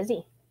 we've been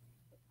busy.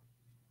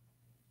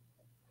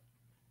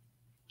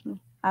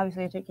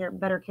 Obviously, I take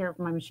better care of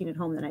my machine at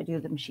home than I do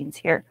the machines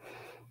here.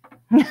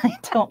 I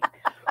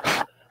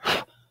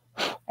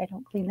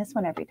don't clean this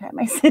one every time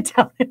I sit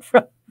down in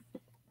front.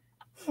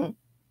 All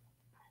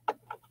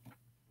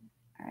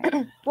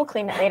right. We'll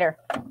clean it later.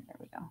 There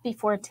we go.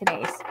 Before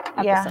today's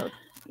episode.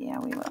 Yeah,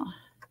 we will.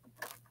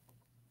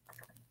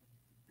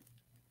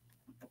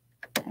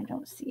 I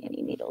don't see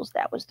any needles.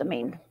 That was the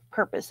main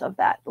purpose of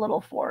that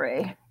little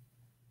foray.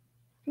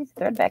 Piece of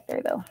thread back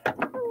there, though.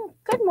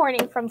 Good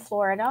morning from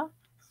Florida.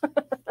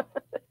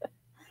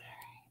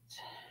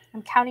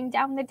 I'm counting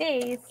down the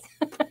days.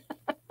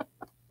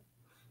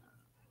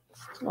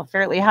 A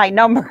fairly high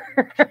number.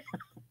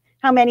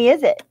 How many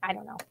is it? I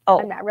don't know.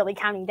 Oh. I'm not really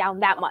counting down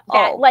that much.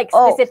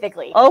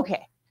 Specifically.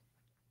 Okay.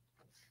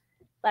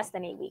 Less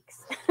than 8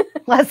 weeks.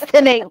 Less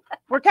than 8.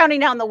 We're counting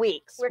down the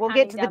weeks. We'll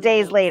get to the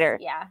days later.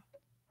 Yeah.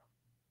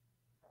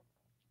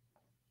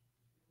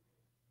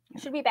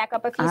 Should we back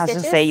up a few stitches? I was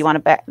going to say, you want to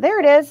back. There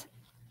it is.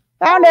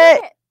 Found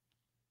it.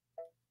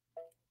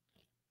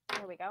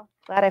 There we go.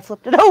 Glad I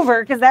flipped it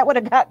over because that would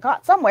have got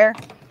caught somewhere.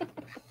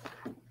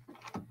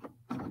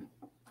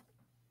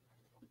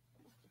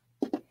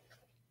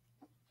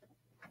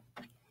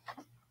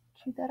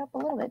 Chewed that up a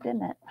little bit,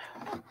 didn't it?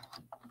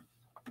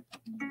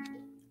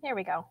 There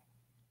we go.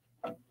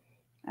 All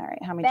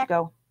right, how many to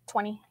go?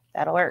 20.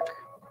 That'll work.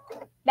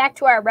 Back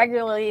to our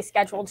regularly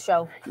scheduled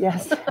show.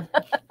 Yes.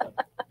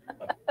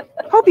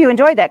 Hope you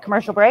enjoyed that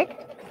commercial break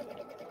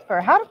for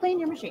how to clean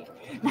your machine.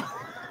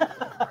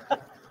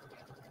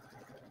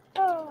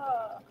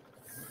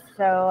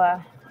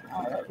 So,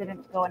 oh, that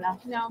didn't go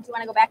enough. No, do you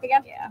want to go back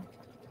again? Yeah.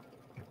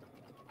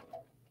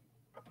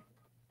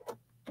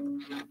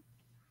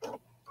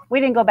 We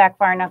didn't go back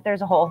far enough.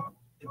 There's a hole.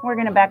 We're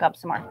going to back up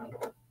some more.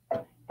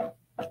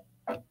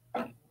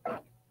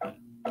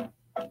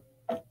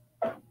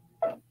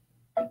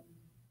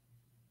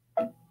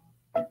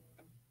 A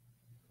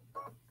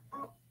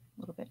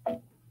little bit.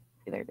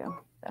 There you go.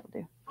 That'll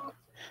do.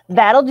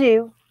 That'll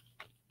do.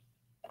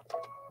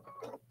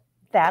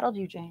 That'll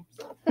do, James.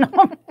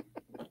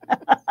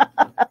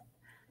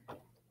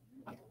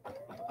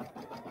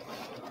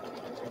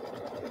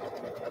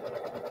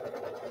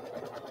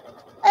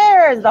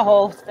 There's the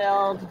hole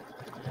filled.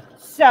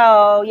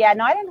 So yeah,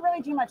 no, I didn't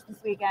really do much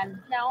this weekend.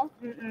 No.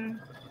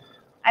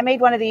 I made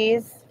one of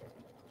these,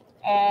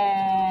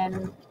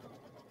 and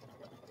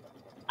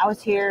I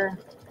was here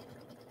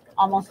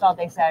almost all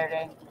day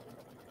Saturday.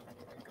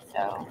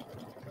 So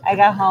I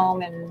got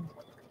home and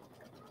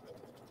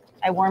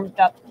I warmed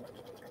up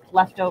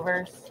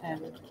leftovers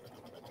and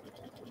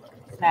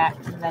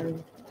snacks, and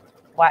then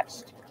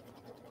watched.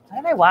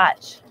 What did I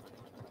watch?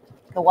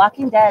 The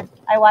Walking Dead.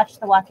 I watched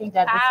The Walking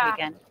Dead this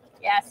weekend.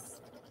 Yes.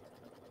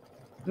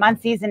 I'm on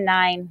season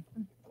 9.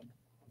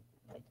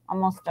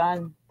 Almost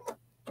done.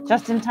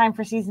 Just in time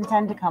for season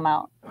 10 to come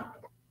out.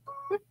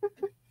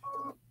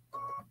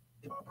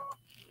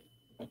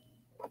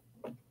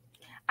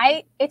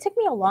 It took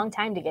me a long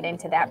time to get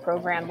into that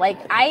program. Like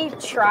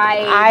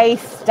I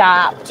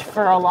stopped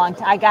for a long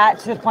time. I got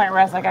to the point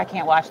where I was like, I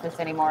can't watch this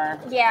anymore.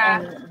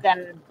 Yeah. And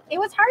then it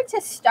was hard to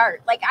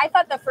start. Like I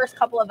thought the first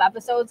couple of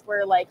episodes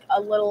were like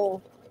a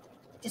little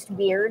just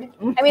weird.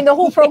 I mean, the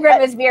whole program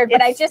is weird,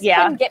 but I just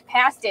couldn't get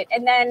past it.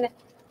 And then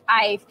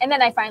I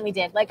finally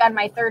did. Like on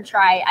my 3rd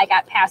try, I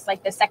got past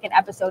like the 2nd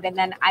episode, and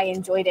then I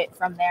enjoyed it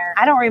from there.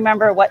 I don't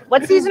remember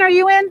what season are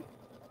you in?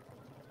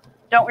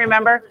 Don't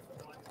remember.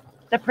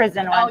 The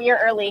prison one. Oh, you're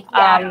early.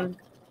 Yeah.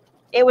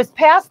 It was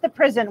past the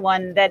prison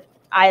one that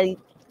I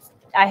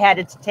had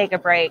to take a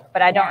break,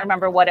 but I don't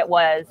remember what it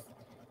was.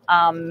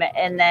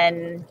 And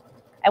then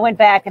I went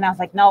back and I was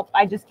like, nope,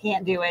 I just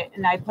can't do it.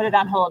 And I put it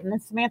on hold. And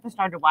then Samantha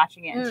started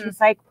watching it. And she's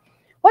like,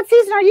 what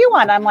season are you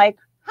on? I'm like,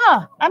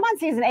 I'm on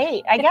season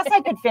 8. I guess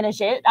I could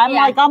finish it. I'm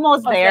like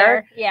almost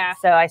there. Yeah.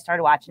 So I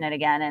started watching it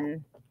again.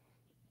 And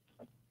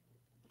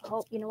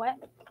oh, you know what?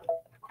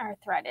 Our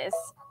thread is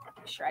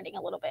shredding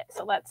a little bit.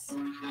 So let's.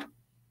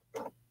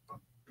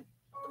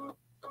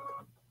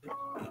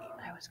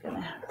 I was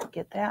gonna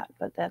get that,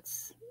 but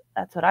that's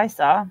what I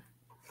saw.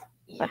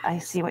 Yeah, but I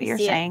see what you're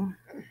saying.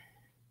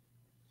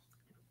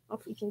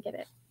 Hope you can get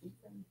it.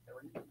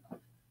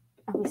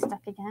 Are we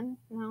stuck again?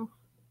 No.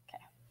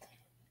 Okay.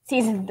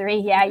 Season 3.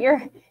 Yeah,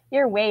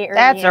 you're way early.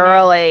 That's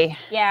early.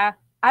 Yeah.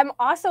 I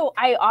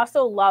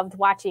also loved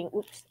watching.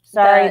 Oops.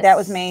 Sorry, that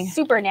was me.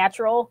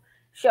 Supernatural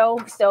show.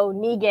 So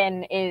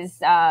Negan is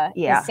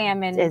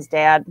Sam and his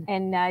dad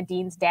and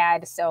Dean's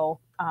dad. So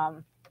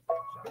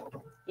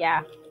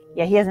yeah.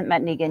 Yeah, he hasn't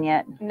met Negan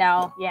yet.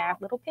 No, yeah,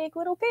 little pig.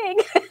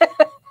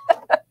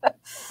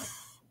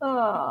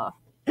 Oh.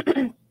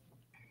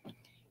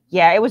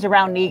 Yeah, it was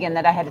around Negan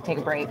that I had to take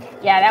a break.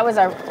 Yeah,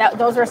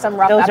 those were some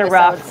rough episodes. Those are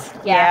rough.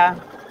 Yeah.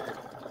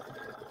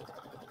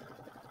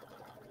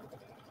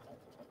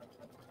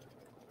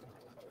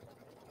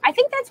 I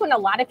think that's when a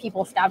lot of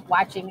people stopped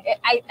watching.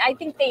 I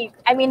think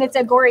it's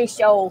a gory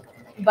show,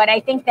 but I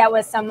think that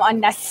was some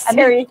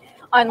unnecessary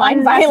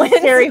online violence.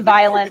 Unnecessary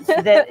violence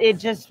that it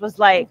just was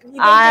like, they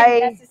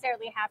didn't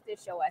necessarily have to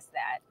show us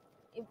that.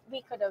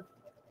 We could have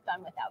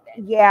done without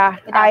it. Yeah,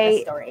 without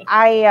the story.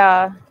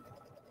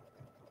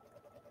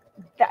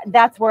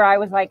 That's where I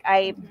was like,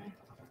 I'm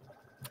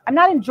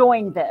not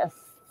enjoying this.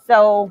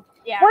 So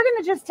we're going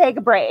to just take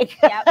a break.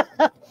 Yep.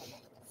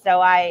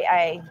 So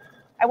I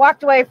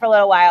walked away for a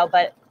little while,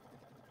 but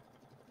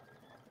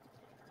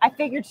I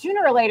figured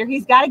sooner or later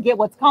he's got to get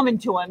what's coming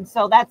to him.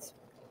 So that's,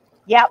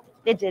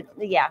 it did.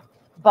 Yeah.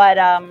 But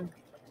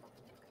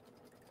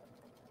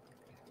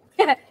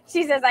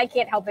she says, I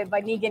can't help it,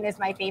 but Negan is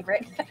my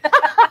favorite.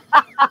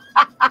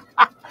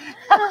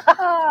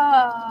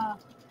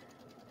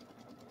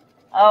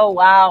 Oh,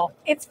 wow.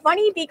 It's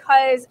funny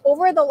because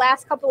over the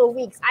last couple of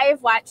weeks, I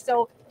have watched.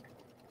 So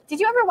did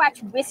you ever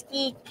watch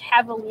Whiskey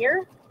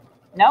Cavalier?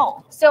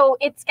 No. So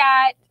it's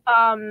got,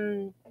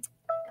 oh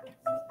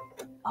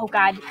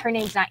God, her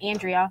name's not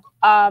Andrea.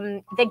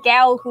 The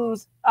gal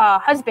whose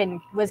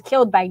husband was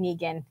killed by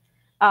Negan.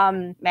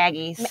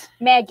 Maggie.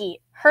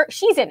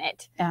 She's in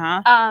it.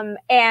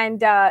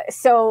 Uh-huh.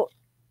 So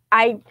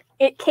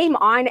it came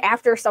on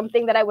after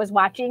something that I was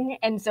watching,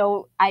 and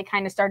so I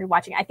kind of started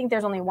watching. I think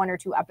there's only 1 or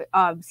 2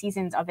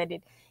 seasons of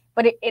it,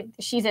 but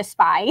she's a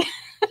spy.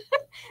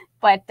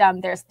 But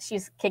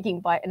she's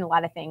kicking butt in a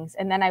lot of things.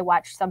 And then I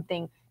watched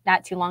something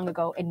not too long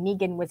ago, and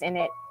Negan was in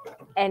it,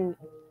 and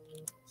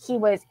he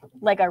was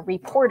like a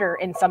reporter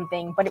in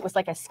something, but it was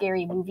like a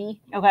scary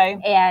movie. Okay.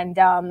 And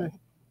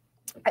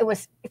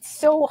it's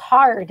so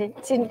hard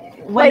to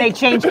when they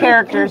change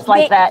characters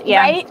like that.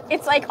 Yeah. Right.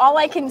 It's like all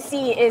I can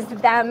see is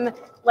them,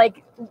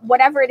 like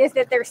whatever it is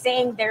that they're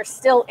saying, they're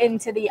still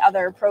into the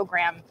other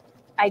program.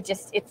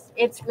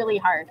 It's really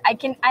hard. I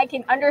can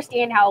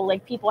understand how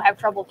like people have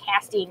trouble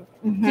casting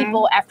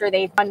people after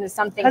they've done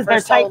something for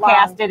so long.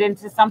 Because they're typecasted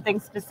into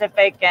something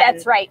specific. And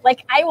that's right.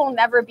 Like I will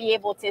never be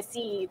able to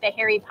see the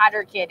Harry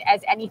Potter kid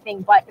as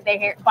anything but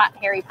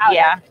Harry Potter.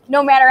 Yeah.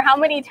 No matter how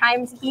many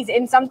times he's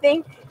in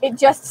something, it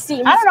just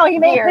seems. I don't know. He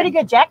made a weird. pretty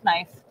good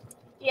Jackknife.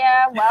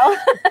 Yeah. Well.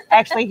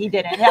 Actually, he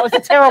didn't. That was a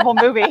terrible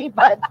movie,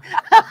 but.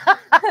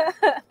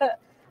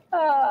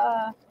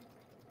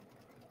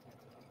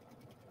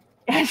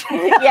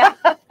 Yeah.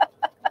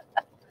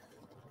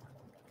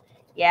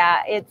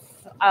 Yeah, it's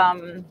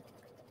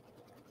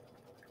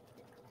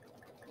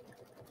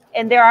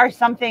and there are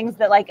some things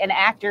that like an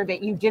actor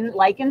that you didn't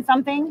like in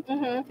something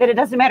that it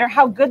doesn't matter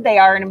how good they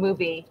are in a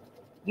movie.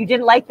 You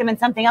didn't like them in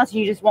something else,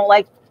 you just won't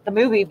like the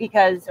movie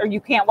or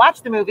you can't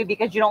watch the movie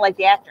because you don't like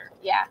the actor.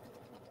 Yeah.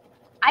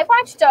 I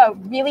watched a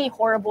really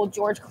horrible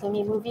George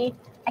Clooney movie.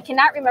 I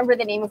cannot remember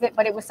the name of it,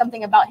 but it was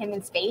something about him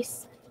in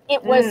space.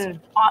 It was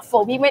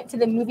awful. We went to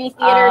the movie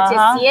theater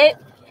to see it,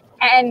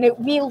 and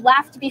we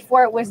left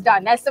before it was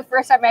done. That's the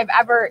first time I've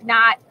ever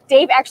not.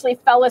 Dave actually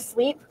fell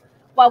asleep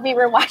while we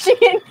were watching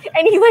it,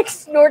 and he like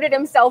snorted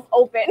himself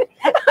open.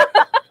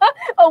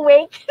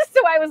 awake.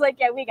 So I was like,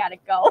 yeah, we gotta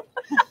go.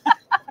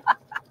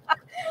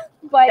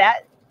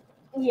 But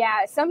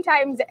yeah,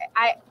 sometimes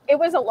it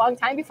was a long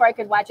time before I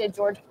could watch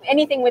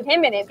anything with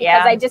him in it,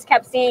 because I just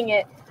kept seeing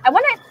it. I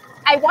want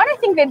to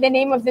think that the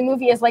name of the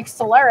movie is like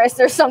Solaris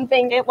or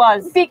something. It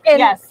was.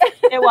 Yes,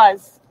 it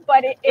was.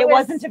 But it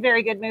wasn't a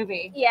very good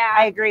movie. Yeah.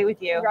 I agree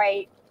with you.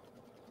 Right.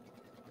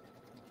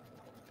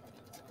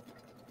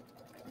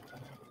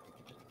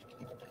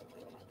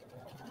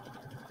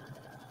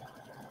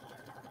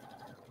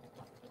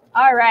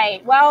 All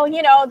right. Well,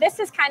 you know, this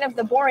is kind of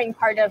the boring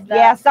part of the...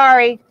 Yeah,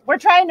 sorry. We're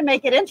trying to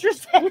make it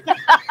interesting.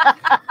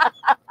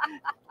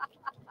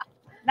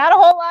 Not a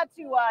whole lot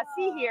to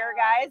see here,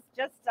 guys.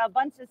 Just a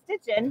bunch of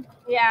stitching.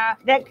 Yeah.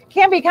 That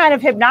can be kind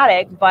of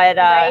hypnotic, but,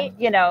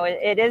 you know,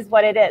 it is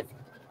what it is.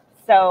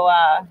 So,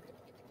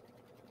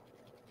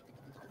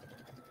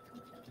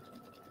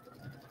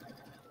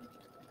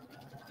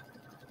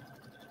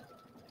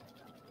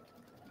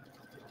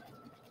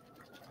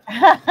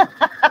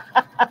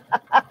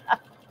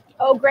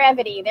 Oh,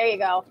 Gravity. There you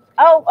go.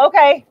 Oh,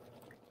 okay.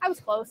 I was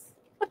close.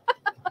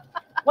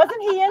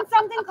 Wasn't he in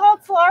something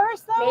called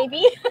Solaris, though?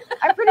 Maybe.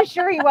 I'm pretty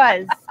sure he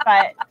was,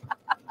 but...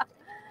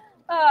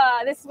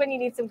 This is when you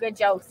need some good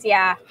jokes.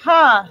 Yeah.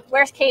 Huh.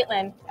 Where's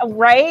Caitlin?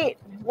 Right?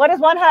 What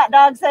does one hot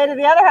dog say to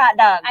the other hot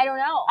dog? I don't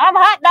know. I'm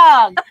a hot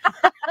dog.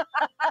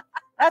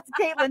 That's a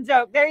Caitlin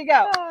joke. There you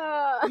go.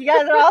 You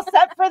guys are all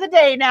set for the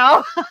day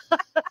now.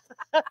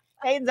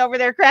 Hayden's over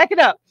there cracking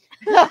up.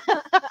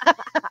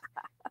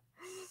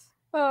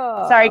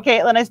 Sorry,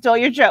 Caitlin, I stole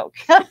your joke.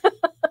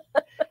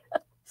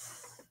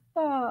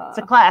 It's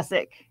a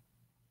classic.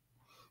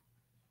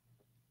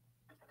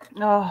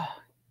 Oh.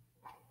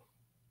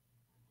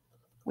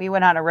 We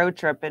went on a road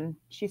trip and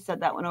she said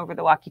that one over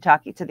the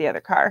walkie-talkie to the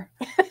other car.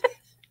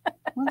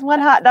 What does one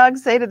hot dog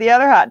say to the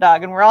other hot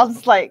dog? And we're all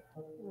just like,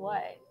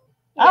 what?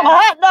 I'm a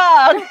hot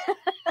dog.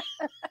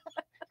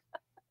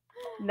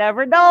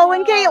 Never dull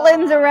when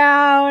Caitlin's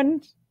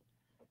around.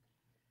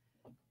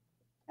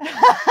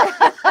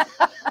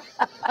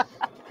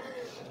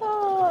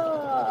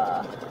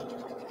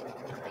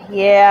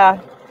 Yeah.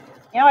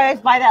 You know, I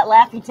always buy that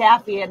Laffy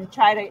Taffy and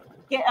try to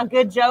get a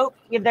good joke.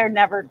 They're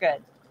never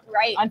good.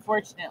 Right.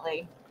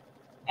 Unfortunately.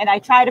 And I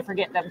try to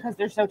forget them because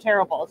they're so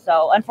terrible.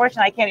 So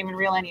unfortunately, I can't even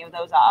reel any of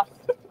those off.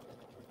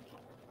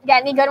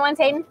 Got any good ones,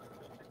 Hayden?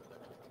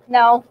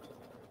 No.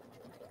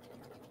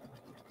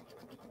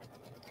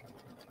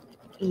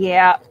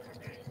 Yeah.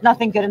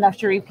 Nothing good enough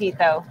to repeat,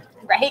 though.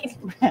 Right.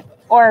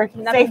 Or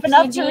nothing safe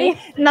enough to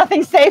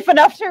nothing safe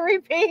enough to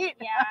repeat.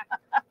 Yeah.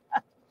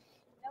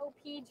 No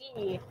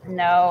PG.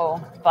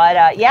 No.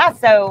 But yeah,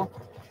 so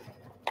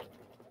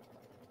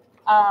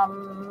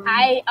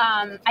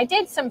I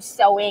did some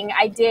sewing.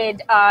 I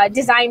did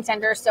design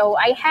center. So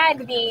I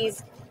had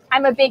these.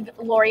 I'm a big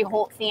Lori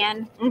Holt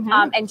fan,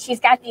 and she's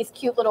got these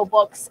cute little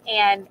books,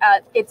 and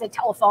it's a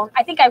telephone.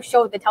 I think I've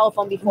showed the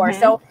telephone before.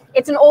 So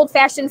it's an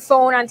old-fashioned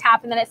phone on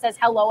top, and then it says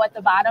hello at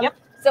the bottom. Yep.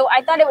 So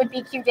I thought it would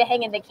be cute to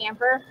hang in the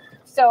camper.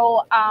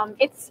 So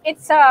it's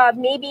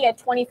maybe a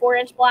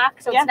 24-inch block,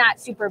 so it's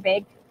not super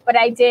big. But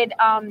I did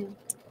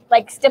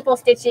like stipple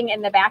stitching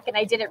in the back, and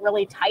I did it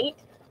really tight.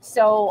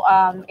 So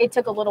it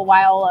took a little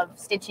while of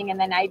stitching, and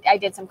then I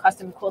did some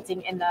custom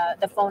quilting in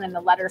the phone and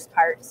the letters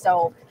part.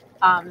 So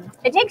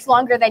it takes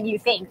longer than you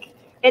think.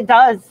 It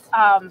does.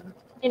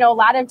 You know, a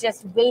lot of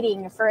just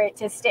waiting for it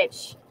to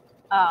stitch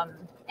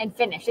and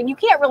finish. And you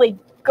can't really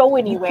go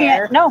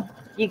anywhere. No,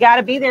 you got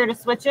to be there to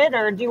switch it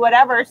or do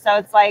whatever. So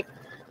it's like,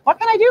 what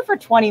can I do for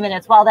 20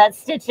 minutes while that's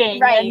stitching?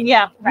 Right. And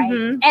yeah. Right.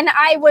 And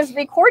I was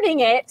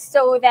recording it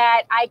so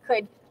that I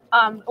could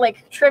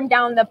like trim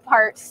down the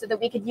parts so that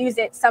we could use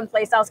it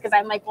someplace else. Cause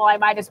I'm like, well, I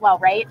might as well.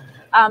 Right.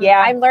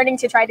 I'm learning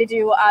to try to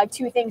do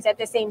two things at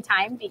the same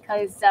time,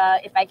 because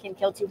if I can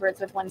kill two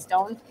birds with one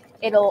stone,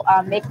 it'll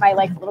make my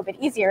life a little bit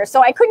easier.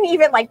 So I couldn't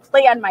even like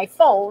play on my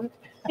phone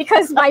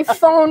because my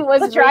phone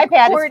was what your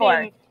iPad is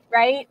for.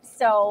 Right.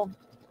 So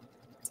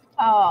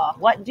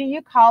what do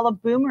you call a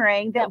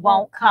boomerang that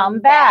won't come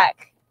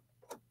back?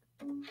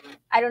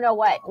 I don't know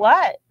what.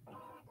 What?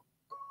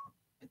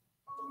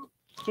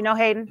 Do you know,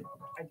 Hayden?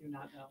 I do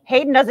not know.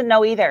 Hayden doesn't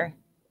know either.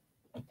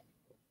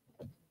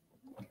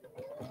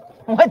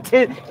 What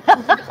did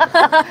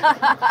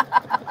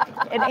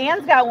and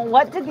Anne's got one.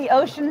 What did the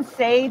ocean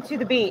say to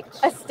the beach?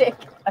 A stick.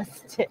 A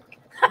stick.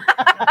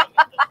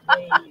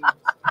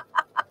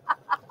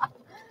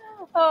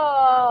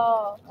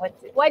 Oh,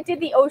 what did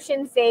the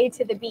ocean say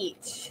to the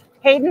beach?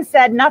 Hayden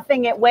said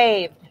nothing. It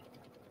waved.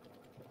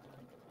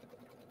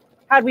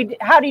 How'd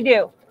he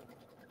do?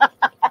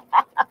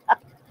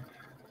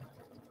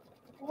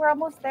 We're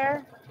almost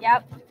there.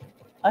 Yep.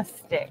 A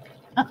stick.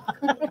 Did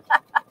you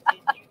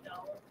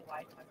know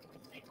why touching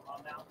snake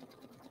alone now?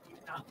 You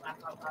cannot laugh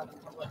out loud in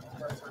public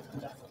for a person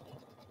does.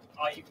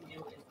 All you can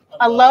do is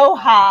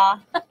aloha.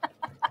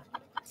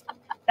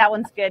 That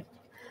one's good.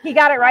 He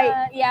got it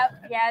right. Yeah,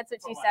 that's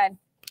what she said.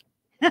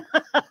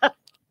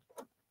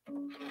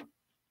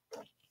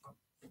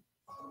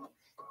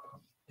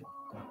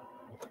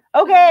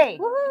 Okay.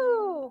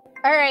 Woohoo!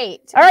 All right.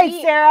 All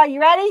right, Sarah,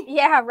 you ready?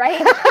 Yeah,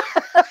 right.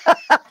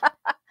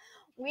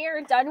 We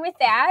are done with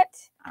that.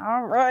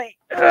 All right.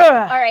 All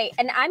right,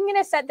 and I'm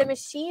gonna set the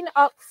machine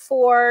up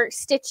for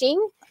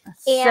stitching,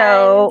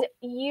 So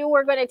and you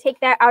are gonna take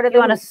that out of you the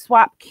want to loop.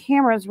 swap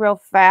cameras real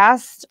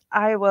fast.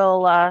 I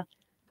will.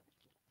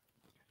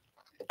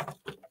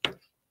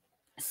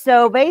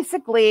 So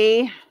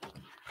basically,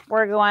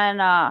 we're going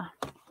to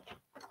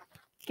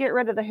get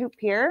rid of the hoop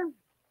here.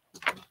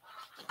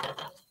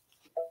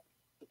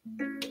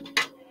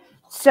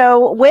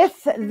 So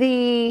with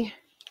the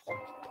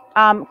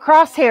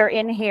crosshair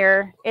in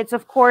here, it's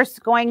of course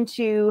going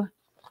to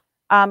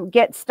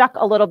get stuck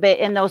a little bit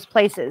in those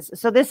places.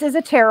 So this is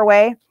a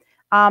tearaway,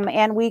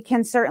 and we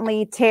can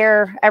certainly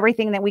tear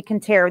everything that we can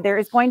tear. There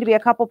is going to be a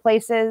couple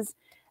places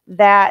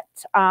that,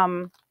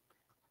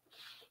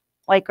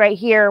 like right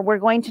here, we're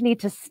going to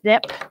need to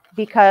snip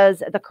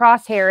because the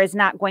crosshair is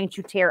not going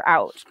to tear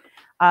out.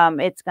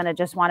 It's going to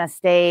just want to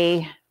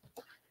stay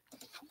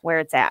where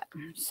it's at.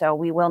 So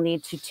we will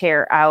need to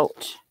tear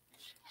out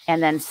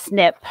and then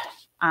snip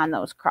on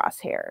those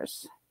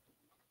crosshairs.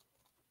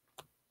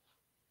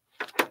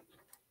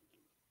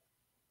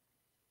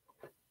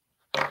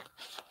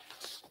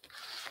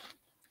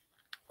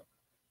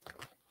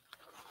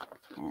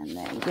 And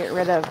then get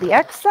rid of the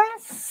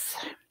excess.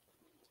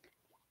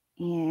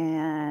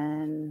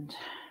 And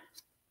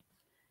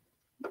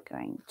I'm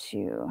going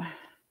to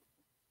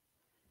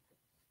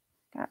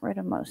get rid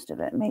of most of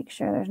it. Make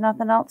sure there's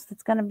nothing else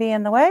that's going to be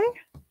in the way.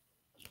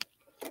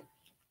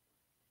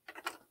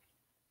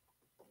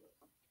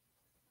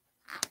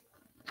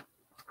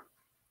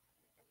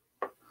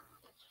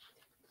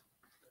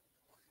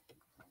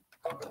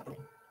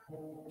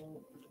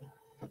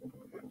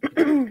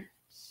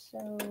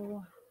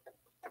 So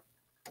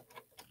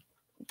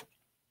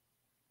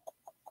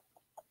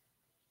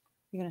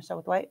you're going to sew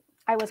with white?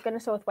 I was going to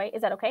sew with white.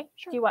 Is that okay?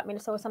 Sure. Do you want me to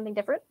sew with something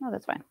different? No,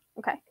 that's fine.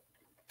 Okay.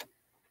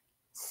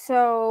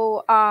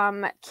 So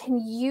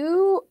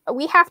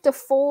we have to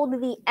fold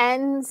the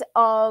ends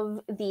of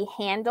the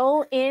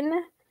handle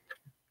in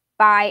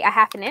by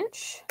 1/2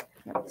 inch.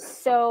 Yep.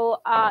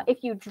 So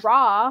if you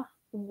draw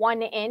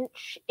 1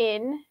 inch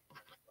in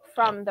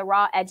from the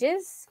raw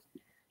edges,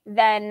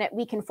 then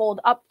we can fold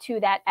up to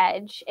that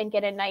edge and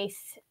get a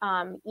nice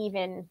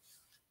even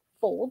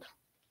fold.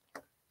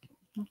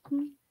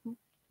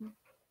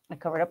 I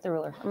covered up the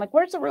ruler. I'm like,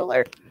 where's the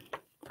ruler?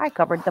 I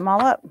covered them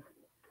all up.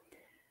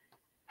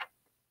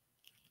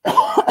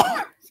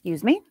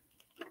 Excuse me.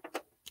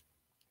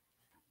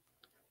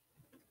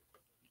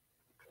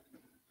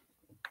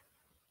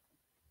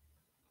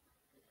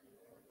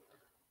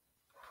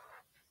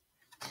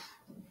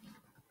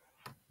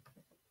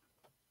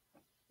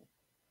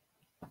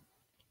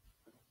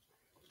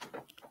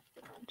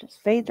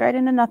 Just fades right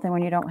into nothing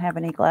when you don't have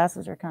any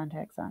glasses or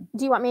contacts on.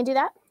 Do you want me to do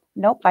that?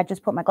 Nope, I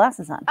just put my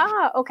glasses on.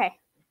 Ah, okay.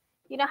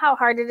 You know how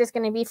hard it is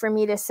going to be for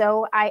me to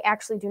sew? I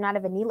actually do not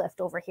have a knee lift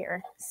over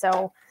here.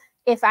 So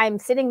if I'm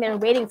sitting there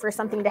waiting for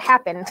something to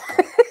happen,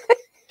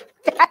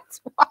 that's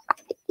why.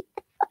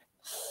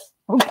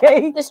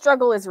 Okay. The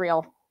struggle is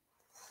real.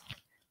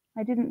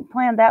 I didn't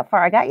plan that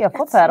far. I got you a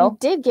foot pedal. You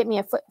did get me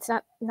a foot. It's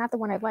not the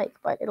one I like,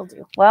 but it'll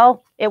do.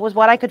 Well, it was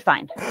what I could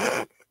find.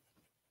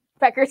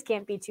 Beggars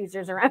can't be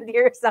choosers around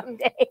here some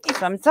days.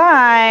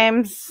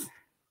 Sometimes.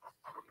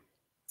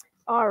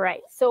 All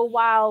right. So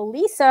while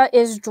Lisa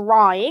is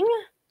drawing,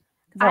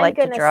 I'm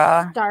going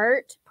to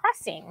start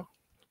pressing.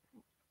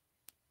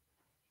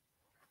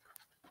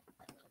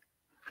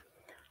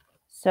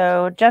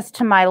 So just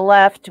to my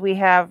left, we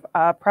have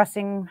a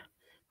pressing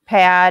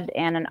pad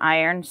and an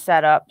iron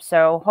set up.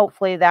 So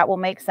hopefully that will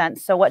make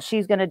sense. So what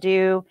she's going to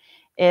do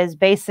is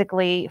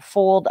basically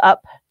fold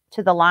up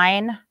to the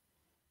line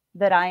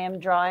that I am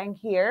drawing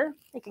here.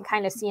 You can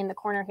kind of see in the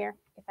corner here.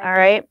 If I All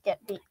right. Get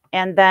the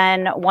And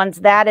then once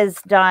that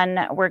is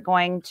done, we're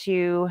going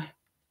to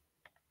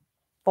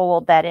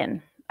fold that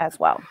in as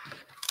well.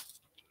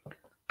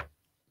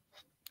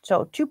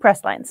 So 2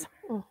 press lines.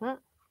 Mm-hmm.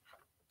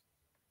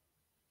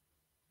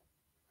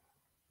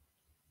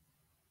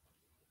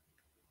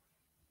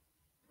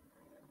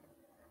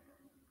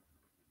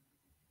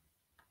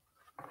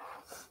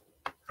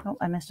 Oh,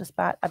 I missed a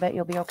spot. I bet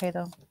you'll be okay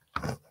though.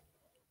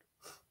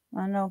 I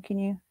don't know. Can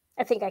you?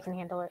 I think I can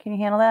handle it. Can you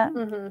handle that?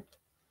 Mm-hmm.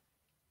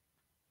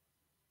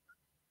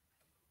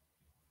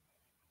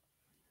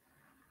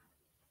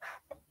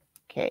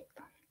 Okay.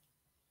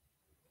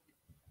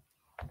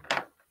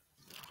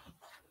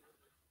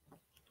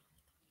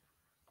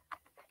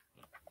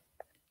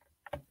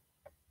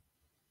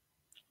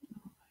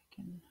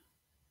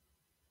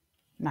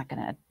 I'm not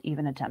going to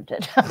even attempt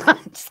it. I'm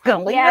just going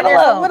to leave it alone.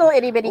 There's a little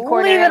itty bitty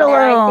corner Leave it in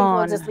there. I think alone.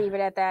 we'll just leave it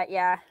at that.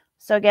 Yeah.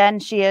 So again,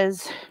 she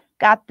has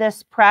got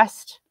this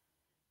pressed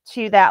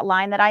to that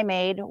line that I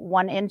made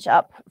 1 inch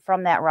up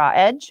from that raw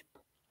edge.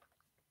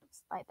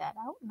 Slide that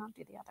out and I'll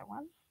do the other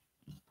one.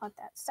 Let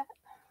that set.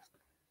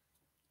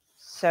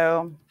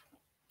 So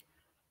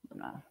I'm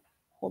going to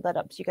hold that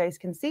up so you guys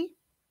can see.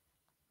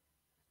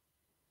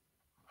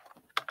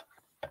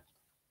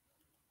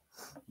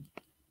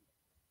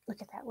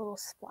 Look at that little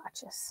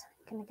splotches.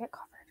 Can it get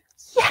covered?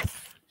 Yes.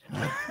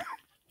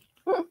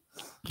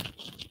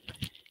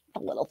 The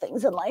little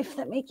things in life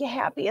that make you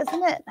happy,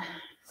 isn't it?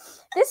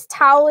 This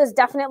towel is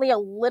definitely a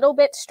little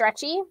bit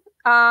stretchy.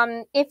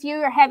 If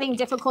you're having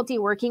difficulty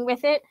working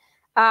with it,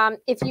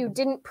 if you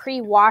didn't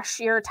pre-wash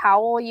your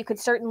towel, you could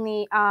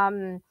certainly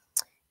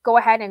go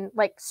ahead and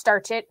like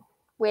starch it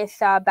with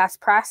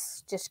Best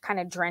Press. Just kind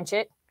of drench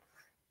it.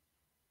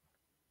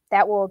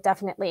 That will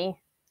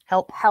definitely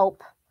help.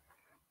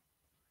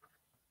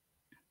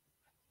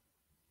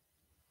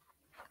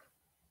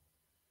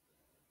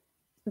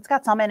 It's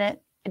got some in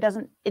it. It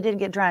didn't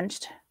get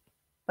drenched,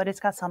 but it's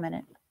got some in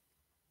it.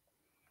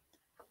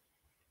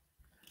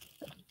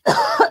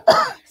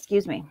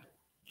 Excuse me.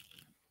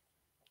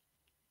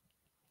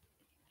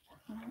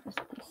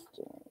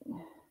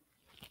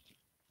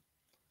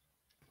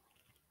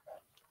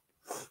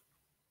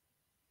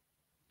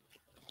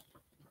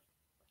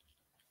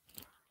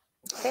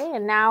 Okay,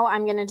 and now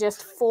I'm going to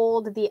just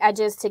fold the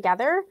edges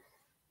together.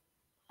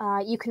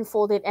 You can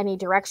fold it any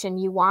direction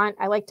you want.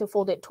 I like to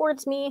fold it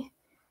towards me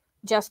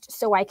just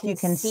so I can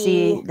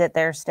see that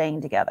they're staying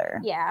together.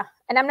 Yeah,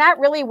 and I'm not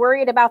really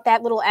worried about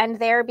that little end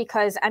there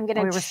because I'm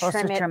going to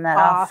trim that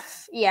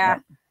off. Yeah.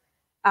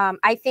 Yep.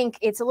 I think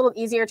it's a little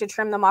easier to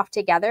trim them off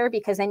together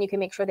because then you can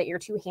make sure that your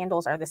two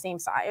handles are the same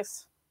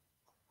size.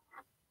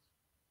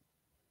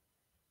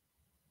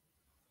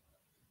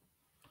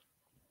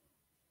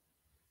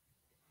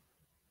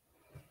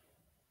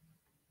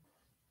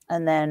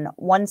 And then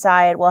one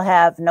side will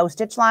have no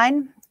stitch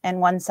line and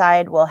one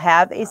side will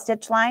have a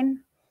stitch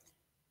line.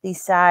 The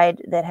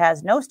side that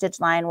has no stitch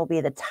line will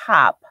be the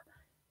top.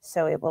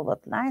 So it will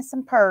look nice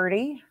and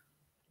pretty.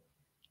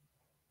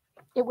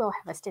 It will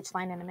have a stitch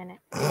line in a minute.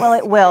 Well,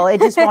 it will. It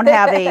just won't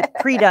have a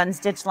pre-done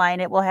stitch line.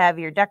 It will have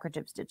your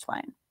decorative stitch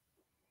line.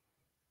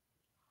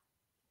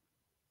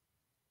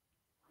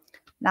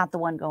 Not the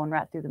one going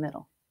right through the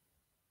middle.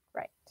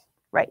 Right.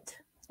 Right.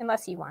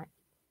 Unless you want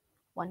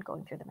one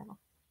going through the middle.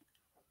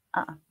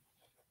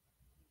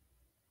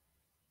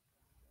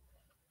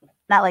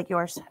 Not like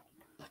yours.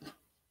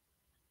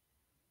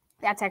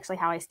 That's actually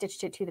how I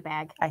stitched it to the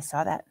bag. I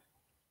saw that.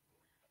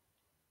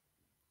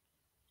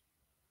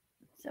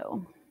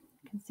 So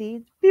you can see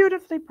it's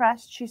beautifully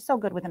pressed. She's so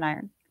good with an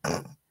iron.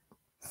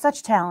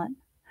 Such talent.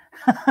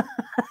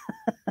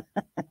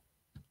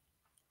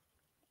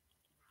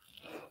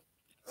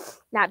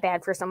 Not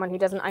bad for someone who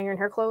doesn't iron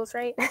her clothes,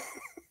 right?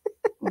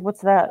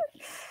 What's that?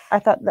 I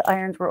thought the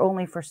irons were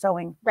only for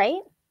sewing.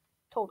 Right?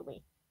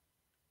 Totally.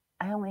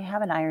 I only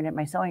have an iron in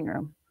my sewing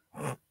room.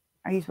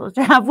 Are you supposed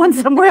to have one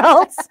somewhere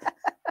else?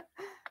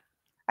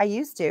 I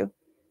used to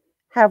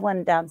have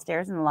one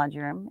downstairs in the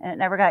laundry room and it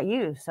never got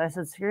used. So I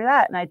said, screw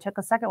that. And I took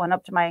a second one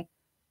up to my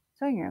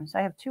sewing room. So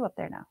I have two up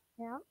there now.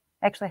 Yeah.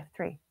 Actually, I have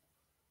three.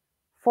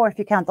 4 if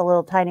you count the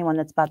little tiny one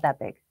that's about that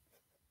big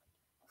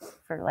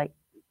for like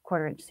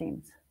 1/4 inch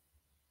seams.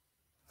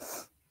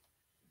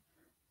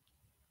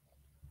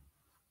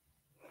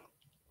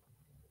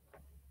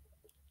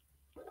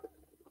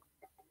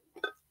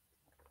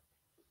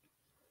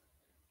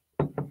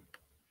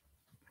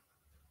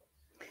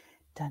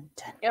 Dun,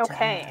 dun,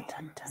 Okay.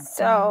 dun, dun,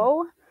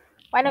 So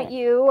why don't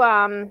you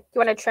want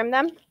to trim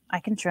them? I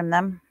can trim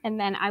them. And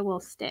then I will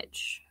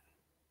stitch.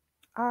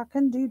 I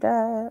can do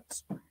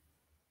that.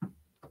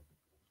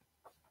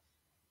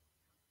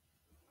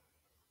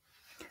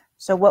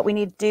 So what we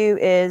need to do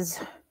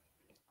is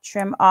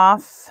trim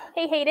off.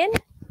 Hey, Hayden.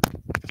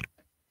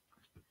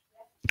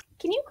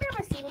 Can you grab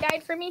a seam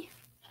guide for me?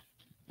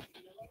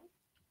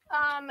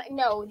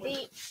 No,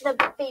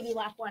 the baby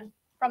lap one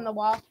from the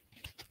wall.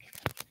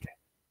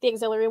 The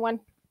auxiliary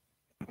one.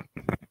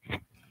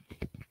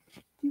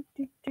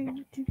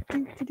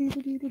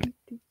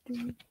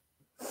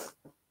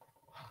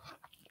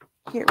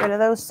 Get rid of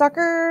those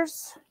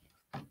suckers.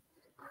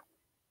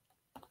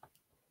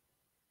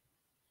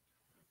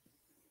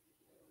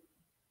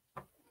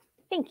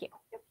 Thank you.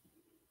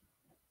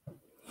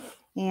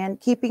 And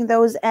keeping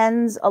those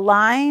ends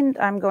aligned,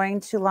 I'm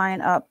going to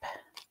line up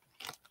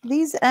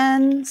these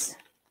ends.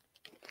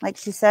 Like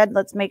she said,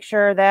 let's make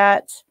sure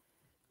that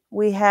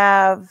we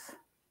have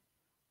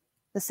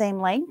the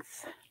same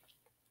length.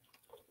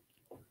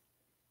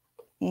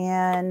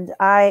 And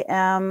I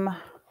am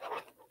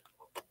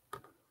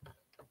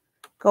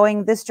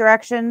going this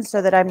direction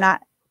so that I'm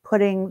not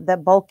putting the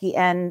bulky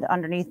end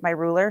underneath my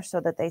ruler so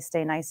that they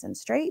stay nice and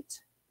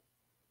straight.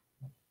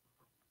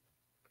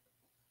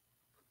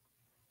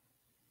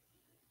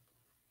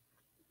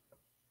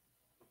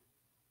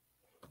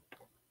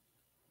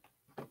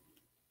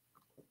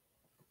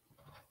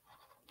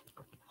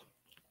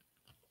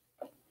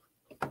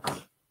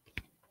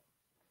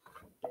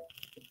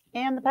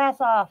 And the pass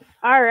off.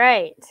 All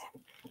right.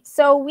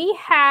 So we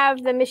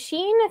have the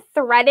machine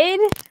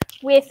threaded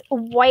with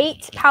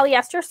white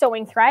polyester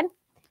sewing thread.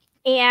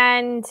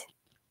 And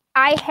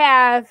I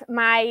have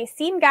my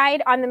seam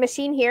guide on the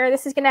machine here.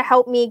 This is going to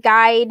help me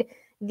guide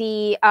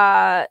the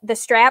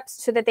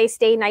straps so that they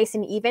stay nice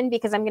and even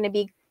because I'm going to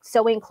be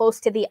sewing close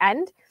to the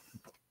end.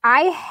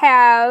 I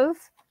have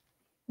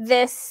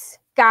this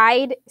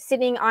guide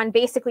sitting on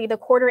basically the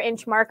 1/4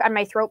 inch mark on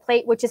my throat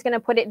plate, which is going to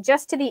put it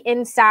just to the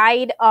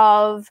inside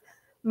of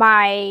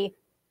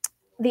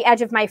the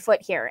edge of my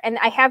foot here. And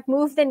I have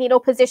moved the needle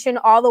position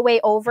all the way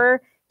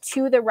over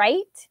to the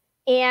right,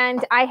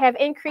 and I have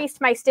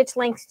increased my stitch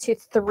length to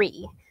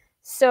 3.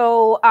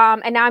 So,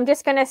 and now I'm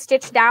just going to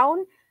stitch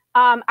down.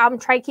 I'm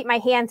trying to keep my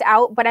hands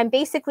out, but I'm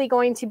basically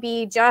going to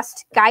be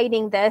just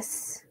guiding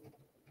this.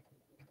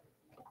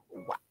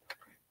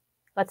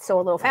 Let's sew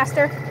a little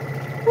faster.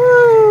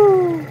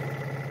 Woo!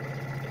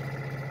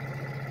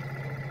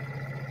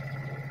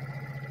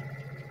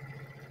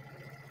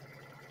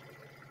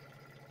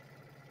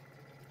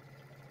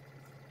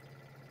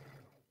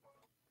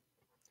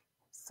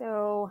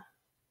 So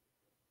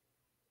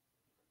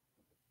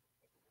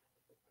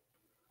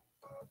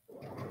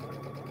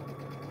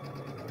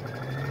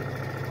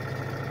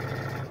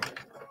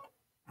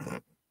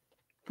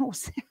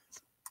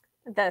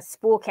the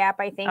spool cap,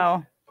 I think.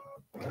 Oh.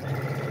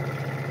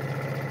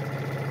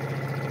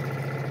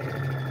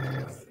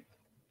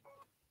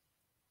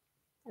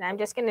 And I'm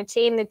just going to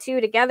chain the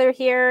 2 together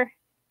here.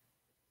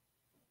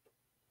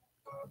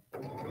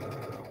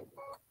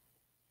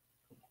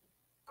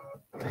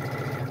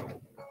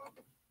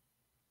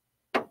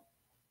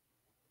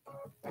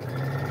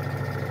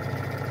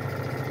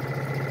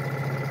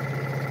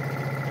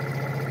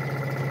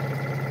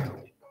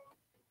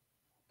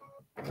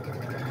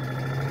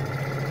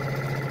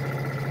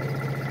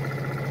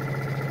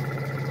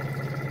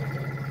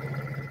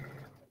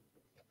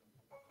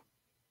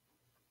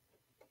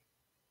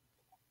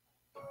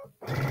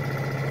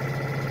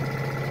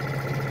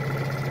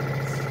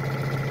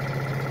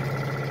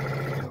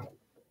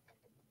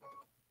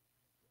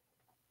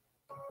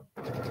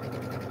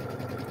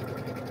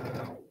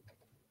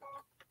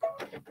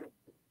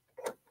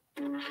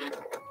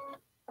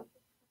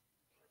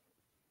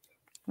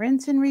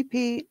 Rinse and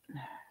repeat.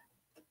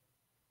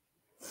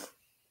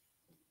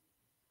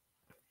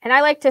 And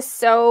I like to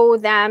sew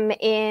them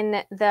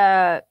in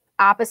the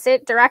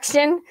opposite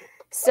direction.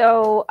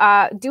 So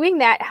doing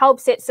that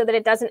helps it so that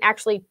it doesn't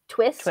actually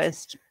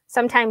twist.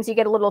 Sometimes you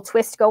get a little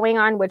twist going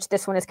on, which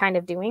this one is kind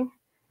of doing.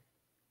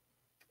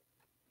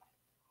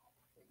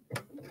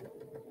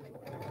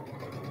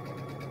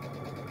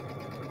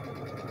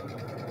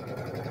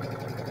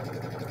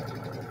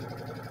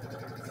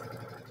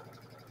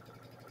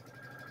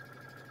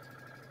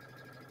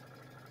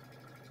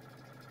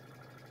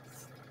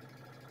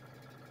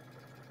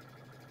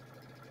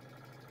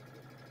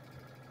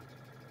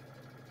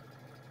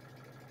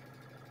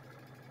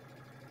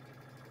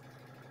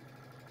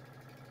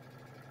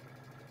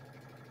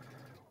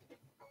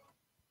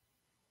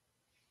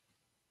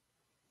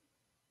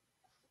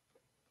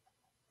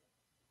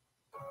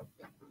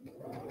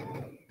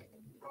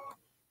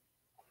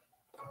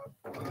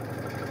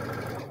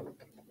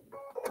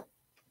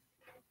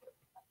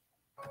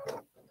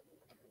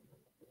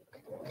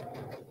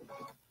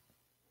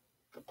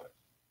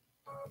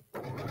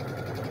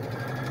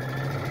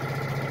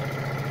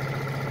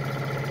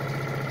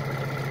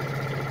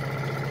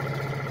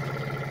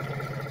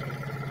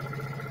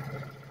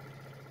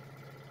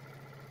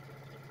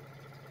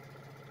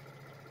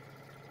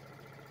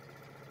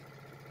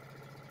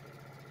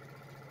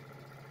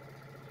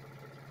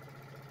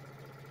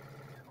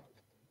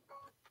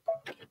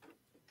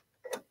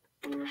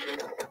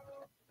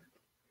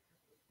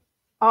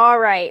 All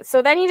right,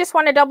 so then you just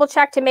want to double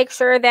check to make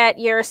sure that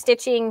your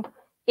stitching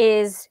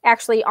is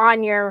actually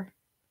on your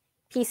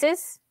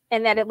pieces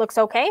and that it looks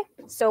okay.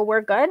 So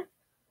we're good.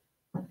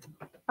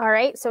 All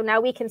right, so now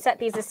we can set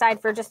these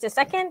aside for just a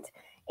second,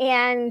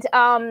 and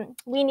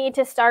we need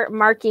to start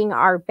marking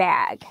our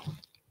bag.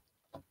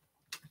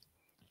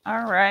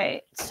 All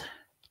right.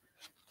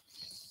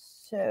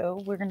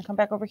 So we're going to come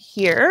back over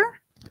here.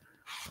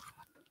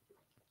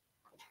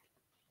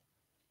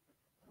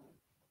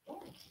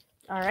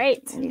 All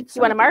right. You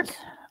want to mark?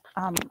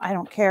 I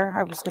don't care.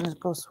 I was going to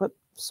go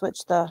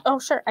switch the... Oh,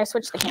 sure. I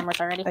switched the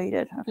cameras already. Oh, you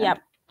did? Okay. Yep.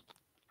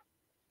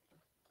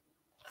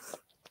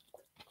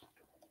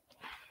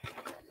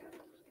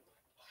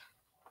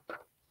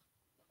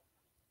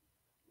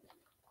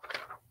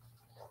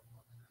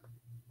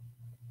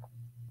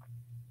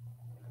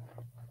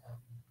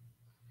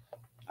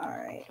 All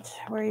right.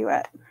 Where are you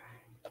at?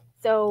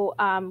 So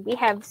we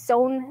have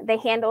sewn the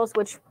handles,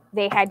 which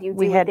they had you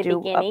do at the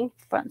beginning. Up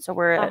front. So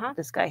we're at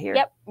this guy here.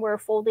 Yep. We're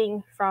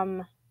folding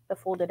from the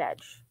folded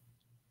edge.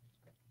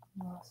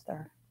 Lost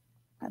our...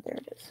 Oh, there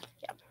it is.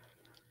 Yep.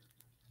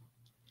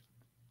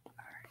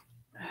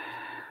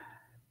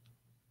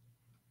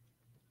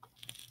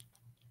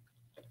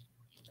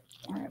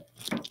 All right.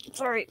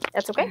 Sorry.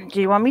 That's okay.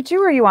 Do you want me to,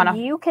 or you want to?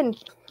 You can...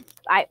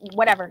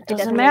 whatever. It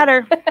doesn't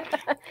matter.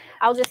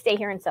 I'll just stay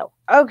here and sew.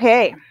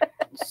 Okay.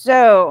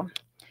 So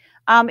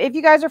if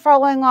you guys are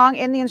following along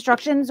in the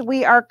instructions,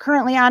 we are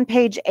currently on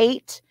page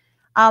 8,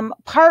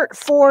 part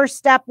 4,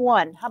 step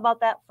 1. How about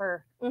that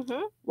for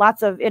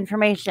lots of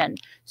information?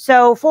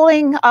 So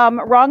folding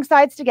wrong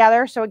sides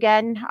together. So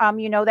again,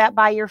 you know that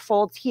by your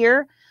folds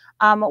here.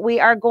 We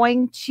are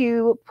going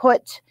to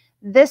put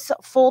this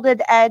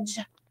folded edge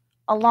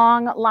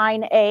along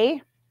line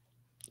A.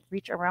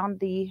 Reach around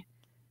the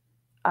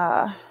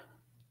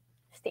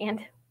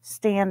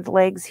stand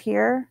legs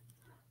here.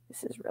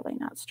 This is really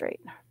not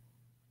straight.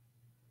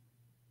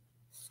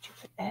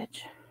 Stupid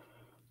edge.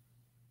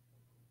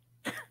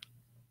 Is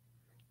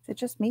it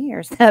just me or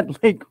is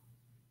that like...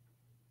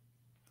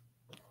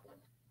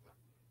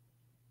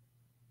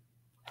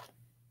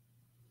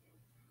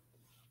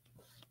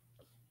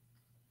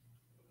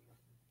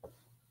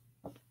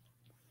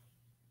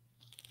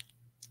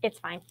 It's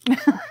fine.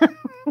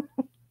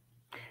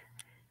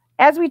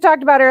 As we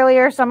talked about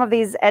earlier, some of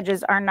these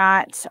edges are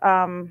not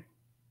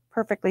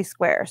perfectly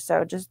square.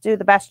 So just do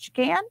the best you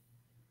can.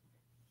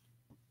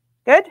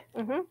 Good?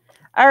 Mm-hmm.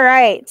 All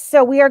right.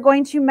 So we are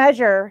going to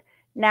measure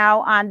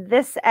now on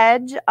this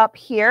edge up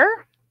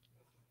here.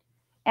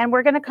 And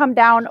we're going to come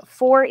down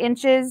 4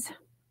 inches.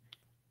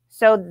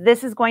 So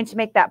this is going to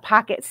make that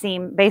pocket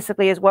seam,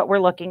 basically, is what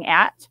we're looking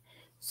at.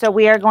 So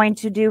we are going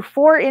to do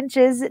 4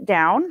 inches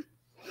down.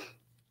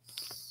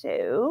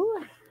 So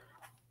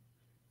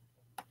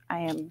I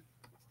am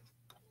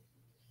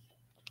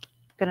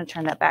going to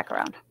turn that back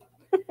around.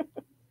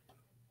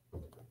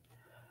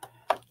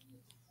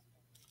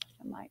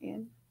 Am I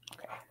in?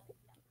 Okay.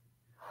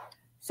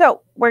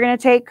 So we're going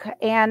to take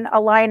and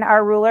align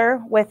our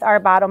ruler with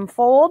our bottom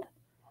fold.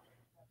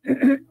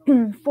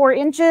 4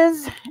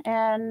 inches,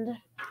 and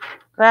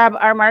grab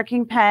our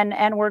marking pen,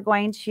 and we're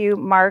going to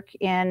mark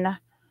in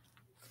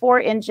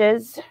 4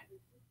 inches.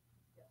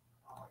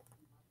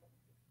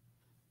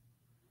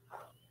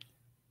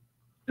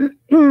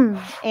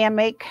 And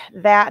make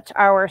that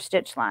our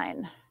stitch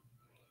line.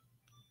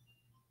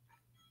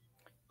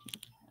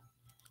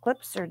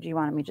 Clips, or do you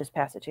want me to just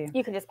pass it to you?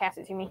 You can just pass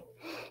it to me.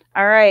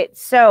 All right,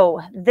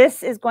 so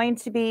this is going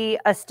to be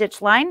a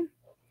stitch line.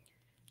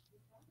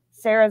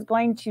 Sarah's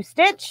going to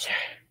stitch.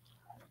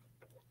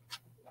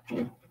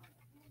 You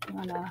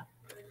want to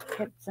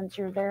hit, since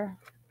you're there,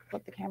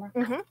 flip the camera?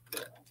 Mm-hmm.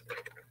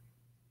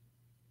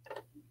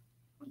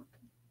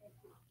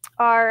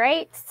 All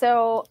right,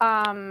 so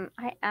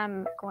I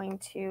am going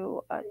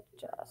to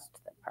adjust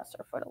the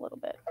presser foot a little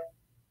bit.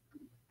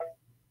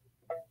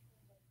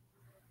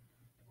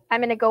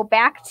 I'm going to go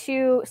back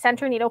to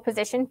center needle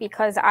position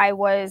because I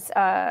was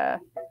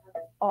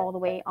all the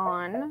way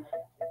on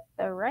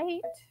the right.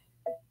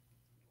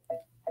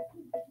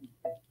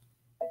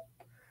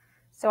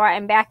 So I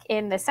am back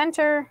in the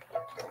center,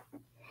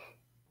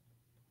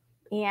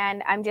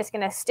 and I'm just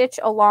going to stitch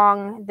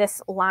along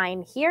this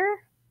line here.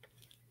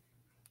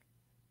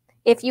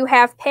 If you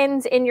have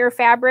pins in your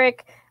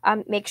fabric,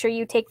 make sure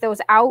you take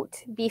those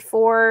out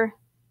before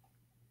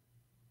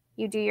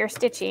you do your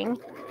stitching.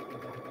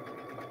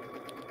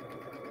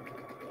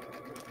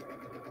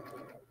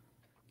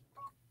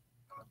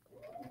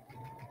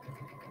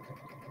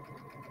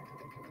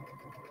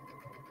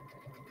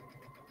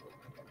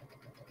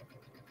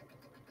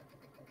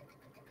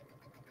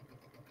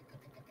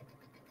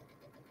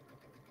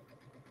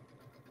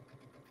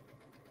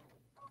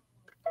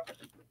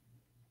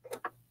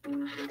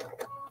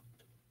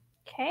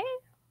 Okay,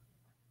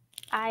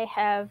 I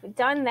have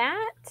done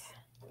that.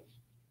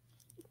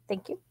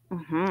 Thank you.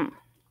 Mm-hmm.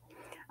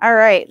 All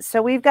right,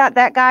 so we've got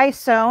that guy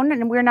sewn,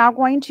 and we're now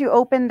going to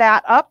open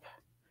that up,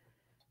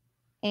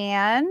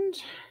 and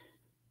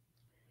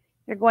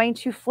you're going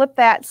to flip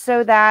that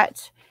so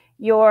that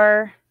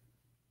your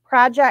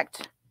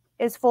project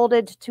is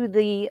folded to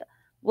the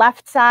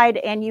left side,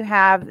 and you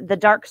have the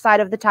dark side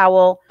of the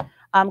towel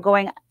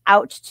going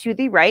out to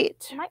the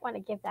right. You might want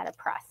to give that a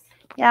press.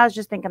 Yeah, I was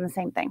just thinking the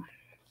same thing.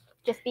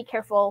 Just be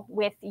careful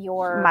with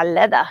your My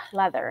leather.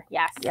 Leather,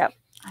 yes. Yep.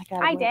 I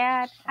got Hi,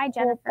 Dad. Hi, a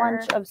Jennifer. whole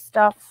bunch of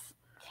stuff.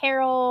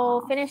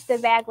 Carol finished the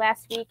bag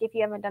last week. If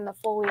you haven't done the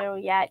folio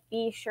yet,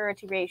 be sure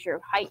to raise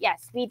your height.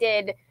 Yes, we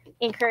did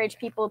encourage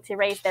people to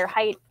raise their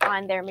height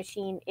on their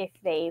machine if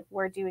they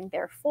were doing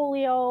their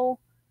folio.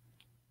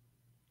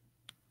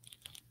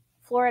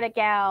 Florida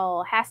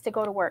gal has to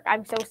go to work.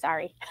 I'm so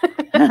sorry.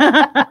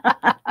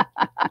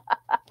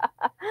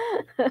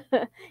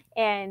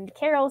 And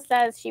Carol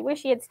says she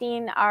wished she had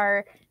seen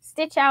our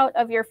stitch out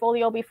of your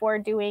folio before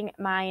doing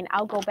mine.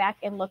 I'll go back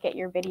and look at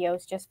your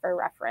videos just for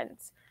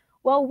reference.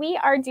 Well, we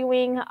are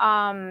doing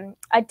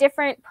a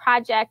different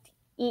project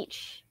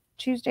each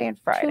Tuesday and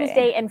Friday.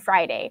 Tuesday and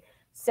Friday.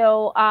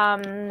 So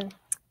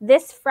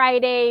this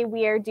Friday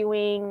we are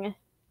doing,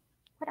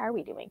 what are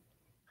we doing?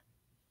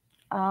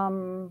 I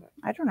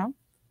don't know.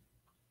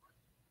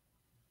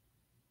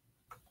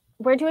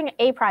 We're doing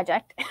a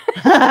project.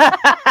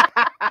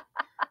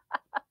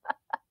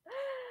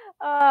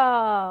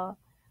 Oh,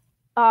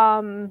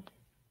 I'm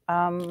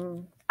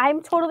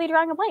totally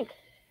drawing a blank.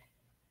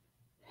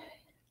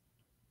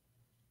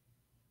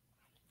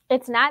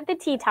 It's not the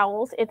tea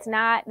towels, it's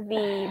not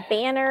the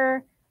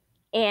banner,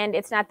 and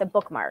it's not the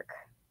bookmark.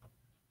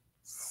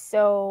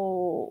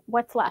 So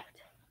what's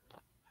left?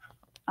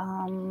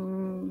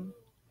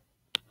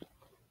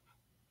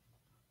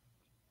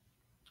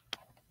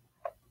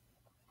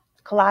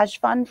 Collage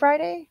Fun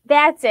Friday?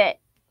 That's it.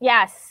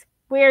 Yes,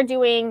 we're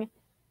doing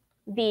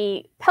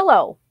the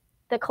pillow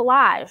the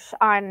collage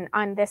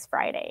on this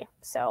Friday.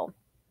 So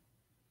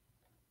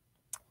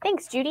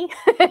thanks, Judy.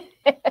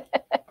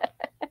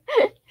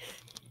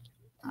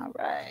 All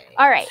right.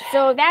 All right,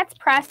 so that's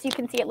pressed. You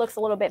can see it looks a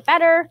little bit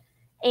better.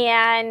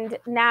 And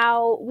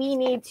now we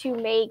need to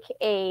make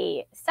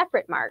a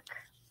separate mark.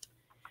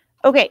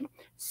 Okay,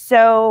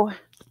 so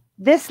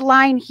this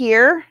line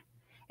here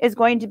is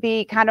going to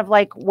be kind of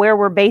like where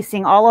we're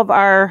basing all of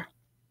our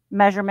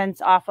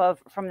measurements off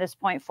of from this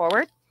point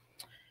forward,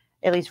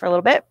 at least for a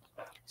little bit.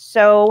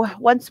 So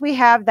once we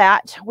have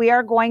that, we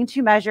are going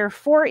to measure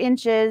 4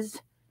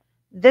 inches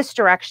this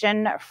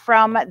direction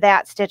from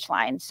that stitch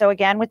line. So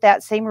again, with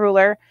that same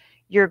ruler,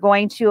 you're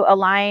going to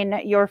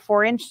align your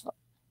 4-inch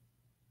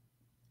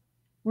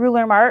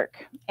ruler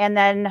mark and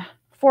then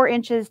 4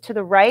 inches to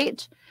the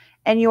right,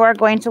 and you are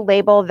going to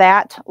label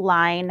that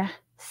line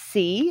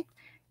C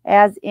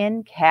as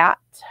in cat.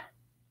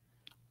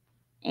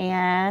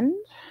 And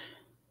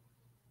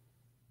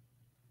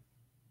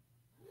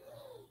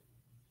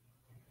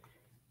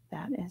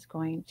that is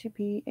going to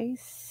be a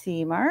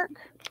C mark.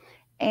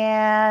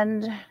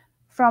 And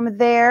from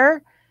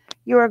there,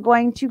 you are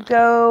going to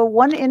go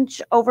 1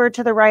 inch over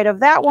to the right of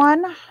that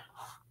one.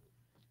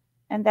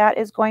 And that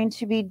is going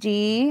to be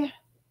D.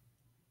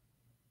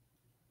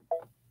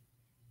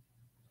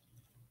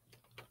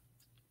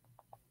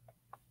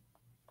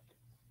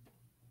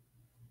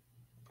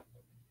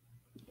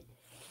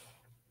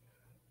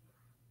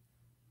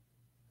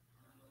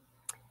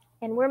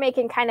 And we're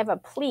making kind of a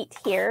pleat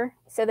here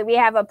so that we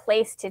have a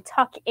place to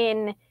tuck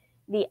in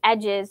the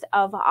edges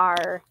of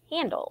our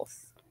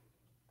handles.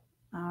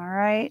 All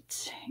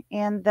right.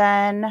 And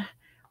then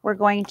we're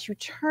going to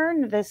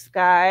turn this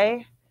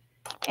guy.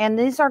 And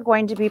these are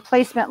going to be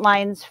placement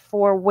lines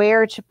for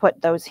where to put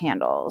those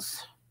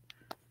handles.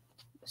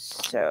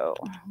 So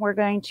we're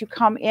going to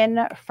come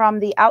in from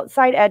the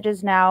outside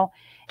edges now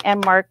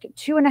and mark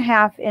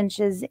 2.5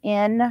 inches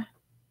in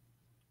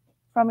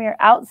from your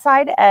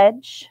outside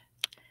edge.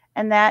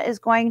 And that is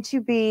going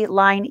to be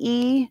line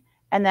E,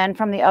 and then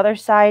from the other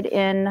side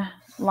in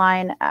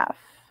line F.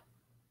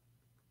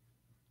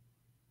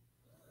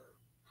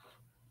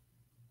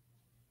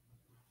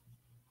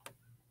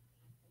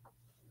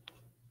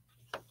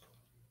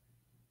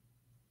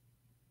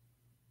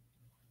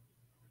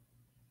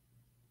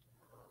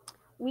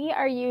 We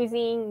are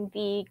using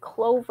the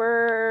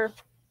Clover.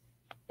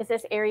 Is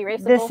this air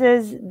erasable? This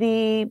is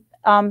the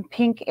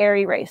pink air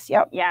erase.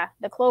 Yep. Yeah,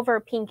 the Clover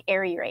pink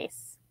air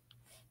erase.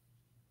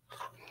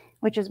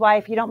 Which is why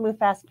if you don't move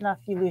fast enough,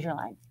 you lose your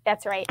line.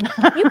 That's right.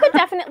 You could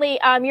definitely,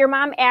 your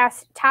mom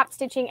asked top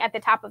stitching at the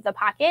top of the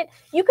pocket.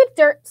 You could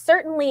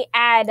certainly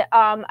add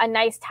a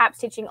nice top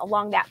stitching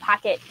along that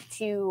pocket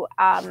to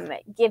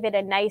give it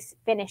a nice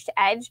finished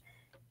edge.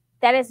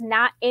 That is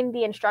not in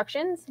the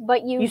instructions,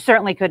 but you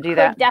certainly could do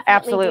that. Definitely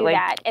Absolutely. do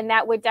that. And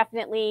that would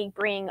definitely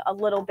bring a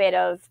little bit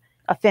of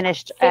a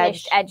finished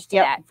edge to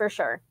yep. that for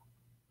sure.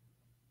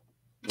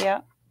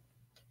 Yeah.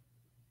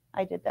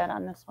 I did that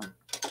on this one.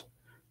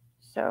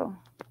 So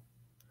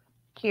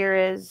here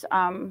is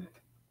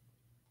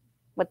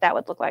what that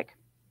would look like.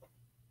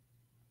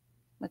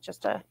 With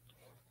just a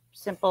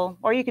simple,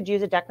 or you could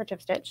use a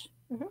decorative stitch.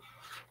 Mm-hmm.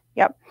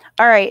 Yep.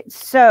 All right.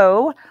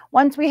 So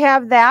once we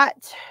have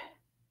that,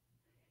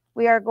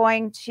 we are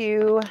going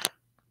to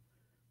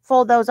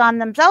fold those on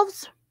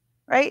themselves,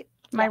 right?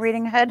 Am I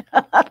reading ahead?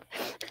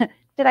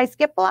 Did I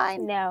skip a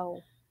line?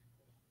 No.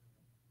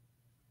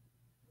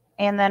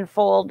 And then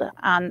fold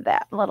on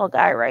that little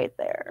guy right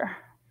there.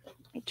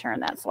 Let me turn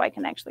that so I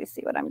can actually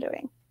see what I'm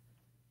doing.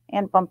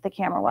 And bump the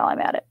camera while I'm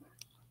at it.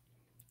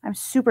 I'm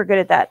super good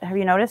at that. Have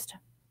you noticed?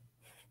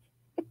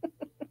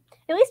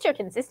 At least you're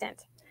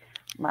consistent.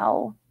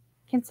 Well,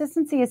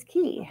 consistency is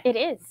key. It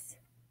is.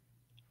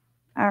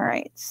 All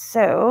right,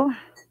 so.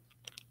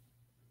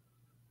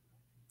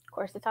 Of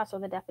course, it's also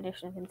the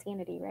definition of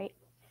insanity, right?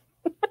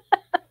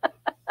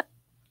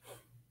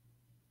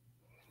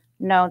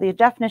 No, the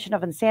definition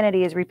of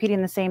insanity is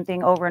repeating the same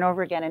thing over and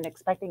over again and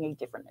expecting a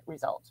different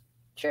result.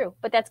 True,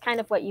 but that's kind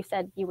of what you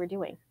said you were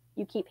doing.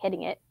 You keep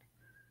hitting it.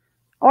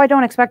 Oh, I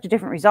don't expect a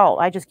different result.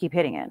 I just keep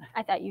hitting it.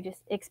 I thought you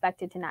just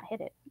expected to not hit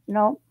it.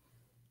 No,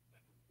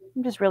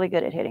 I'm just really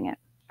good at hitting it.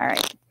 All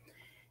right,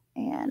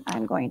 and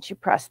I'm going to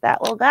press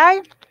that little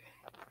guy.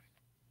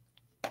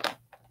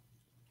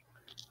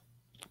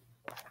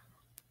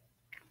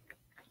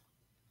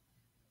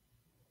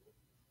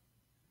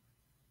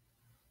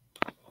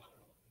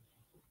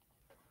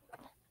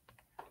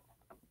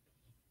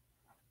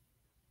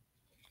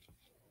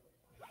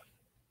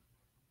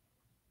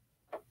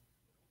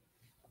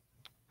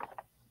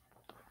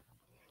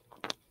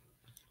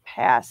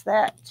 Pass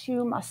that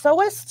to my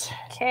sewist.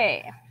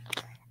 Okay.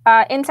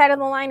 Inside of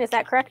the line, is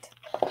that correct?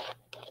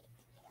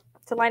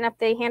 To line up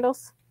the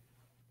handles?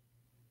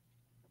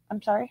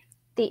 I'm sorry?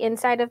 The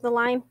inside of the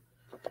line?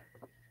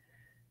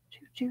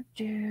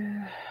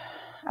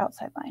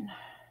 Outside line.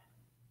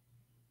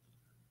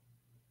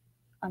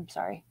 I'm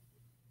sorry.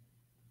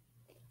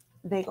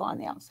 They go on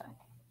the outside.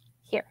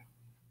 Here.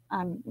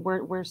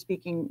 We're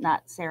speaking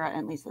not Sarah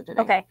and Lisa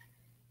today. Okay.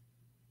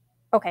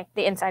 Okay,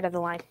 the inside of the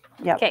line.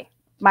 Yep. Okay.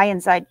 My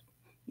inside,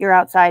 your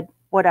outside,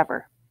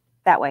 whatever.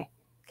 That way.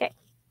 Okay.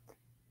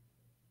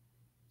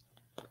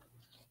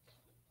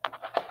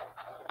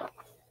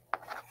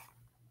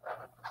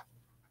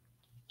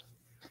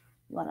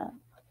 Wanna?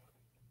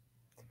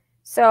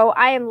 So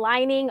I am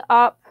lining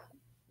up.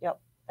 Yep,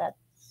 that's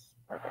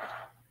perfect.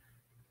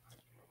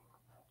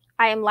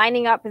 I am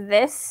lining up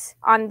this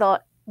on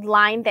the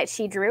line that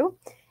she drew,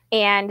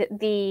 and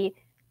the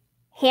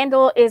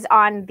handle is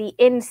on the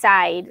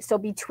inside, so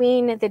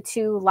between the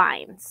two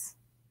lines.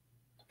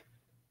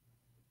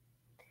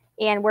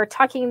 And we're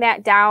tucking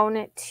that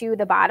down to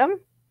the bottom.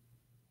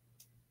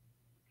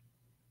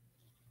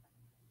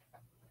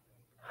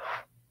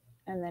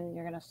 And then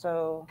you're going to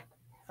sew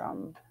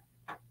from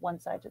one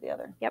side to the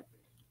other. Yep.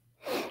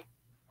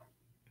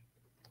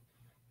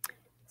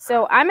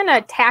 So I'm going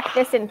to tack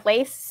this in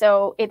place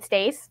so it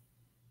stays.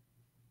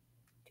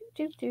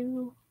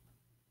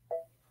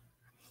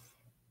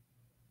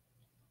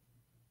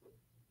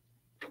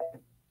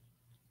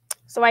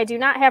 So I do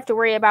not have to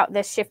worry about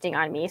this shifting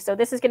on me. So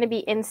this is going to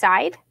be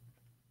inside.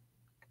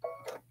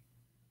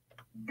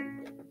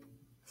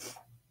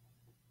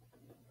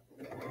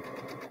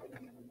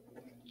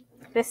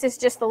 This is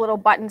just the little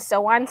button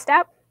sew on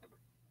step.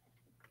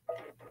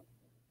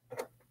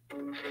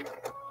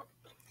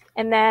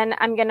 And then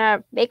I'm going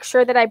to make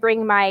sure that I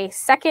bring my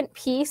second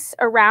piece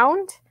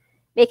around,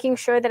 making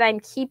sure that I'm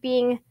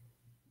keeping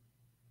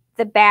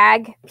the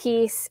bag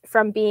piece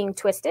from being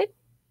twisted.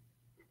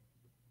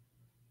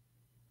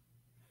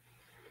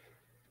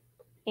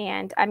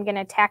 And I'm going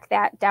to tack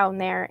that down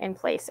there in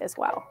place as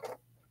well.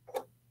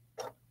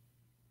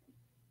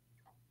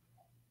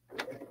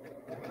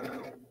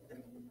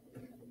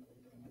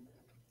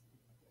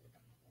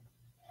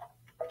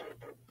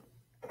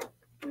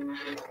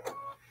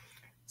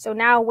 So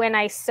now when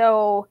I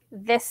sew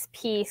this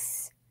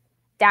piece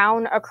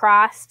down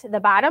across the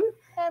bottom,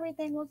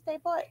 everything will stay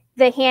put.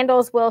 The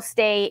handles will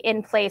stay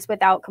in place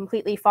without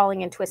completely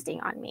falling and twisting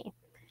on me.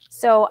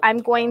 So I'm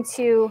going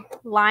to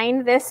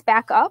line this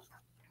back up.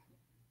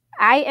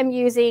 I am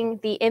using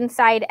the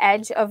inside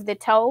edge of the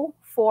toe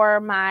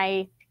for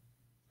my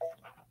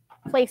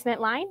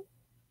placement line,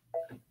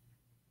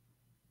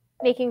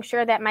 making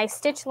sure that my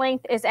stitch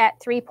length is at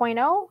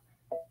 3.0,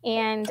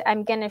 and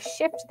I'm going to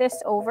shift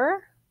this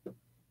over.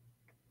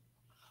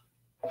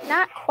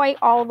 Not quite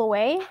all the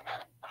way.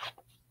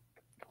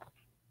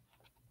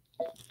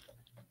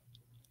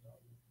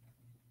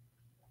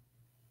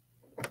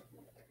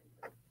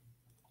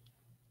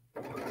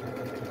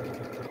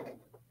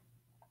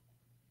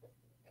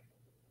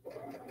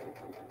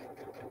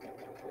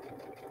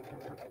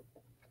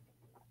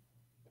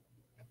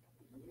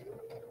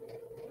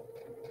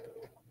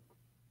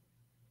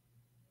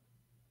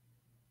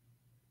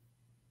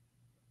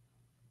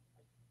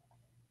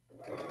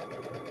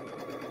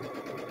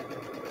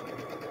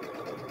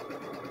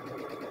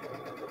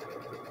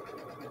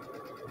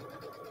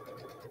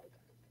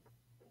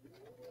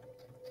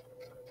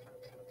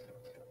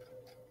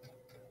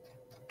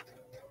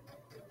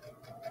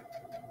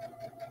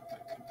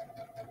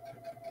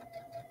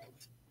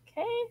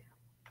 Okay.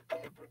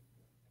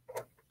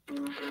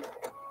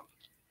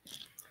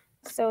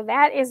 So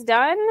that is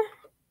done.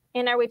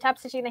 And are we top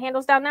stitching the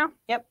handles down now?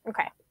 Yep.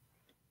 Okay.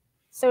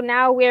 So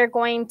now we're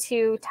going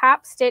to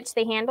top stitch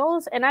the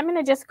handles, and I'm going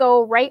to just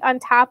go right on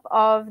top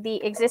of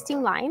the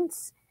existing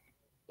lines,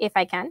 if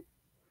I can.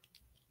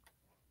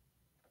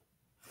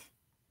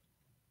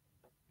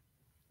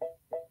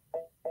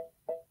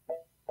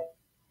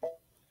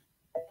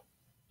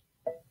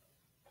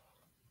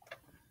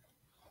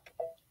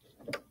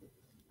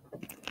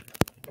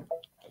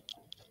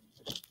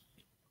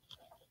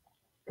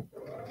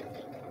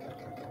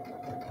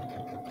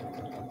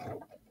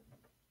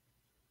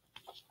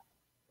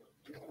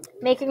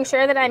 Making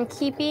sure that I'm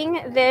keeping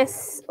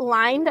this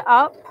lined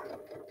up.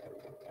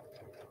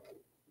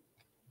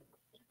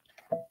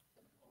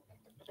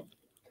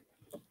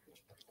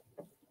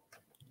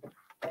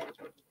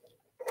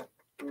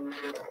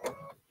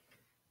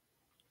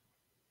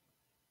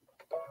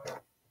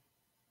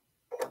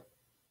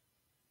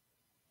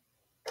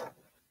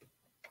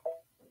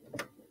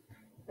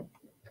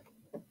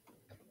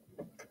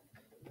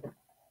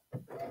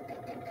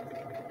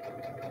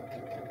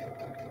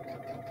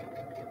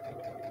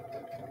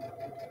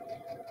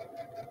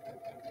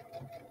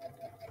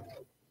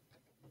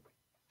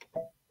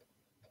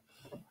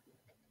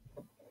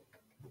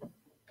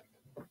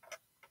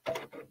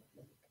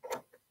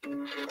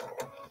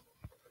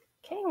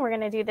 Okay, we're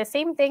going to do the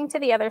same thing to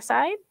the other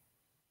side.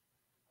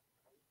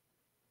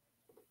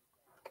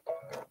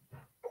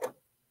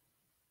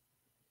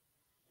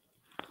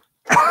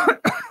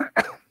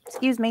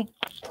 Excuse me.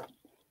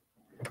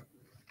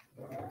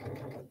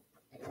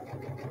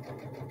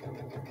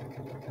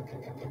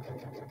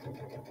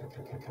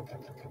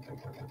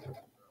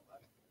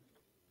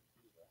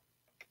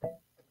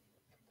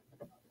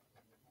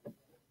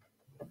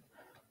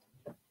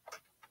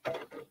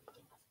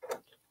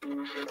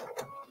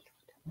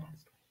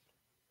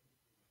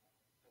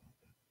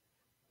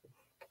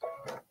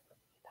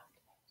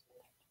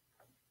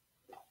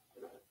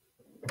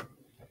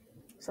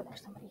 So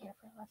there's somebody here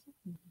for a lesson.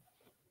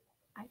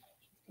 I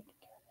she's taking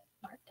care of it.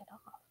 Marked it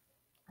off.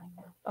 I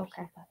know.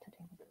 Okay. She thought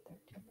today was the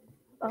 13th.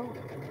 Oh.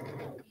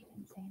 He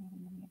didn't say anything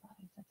to me about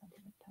it. He said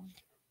something with Tom.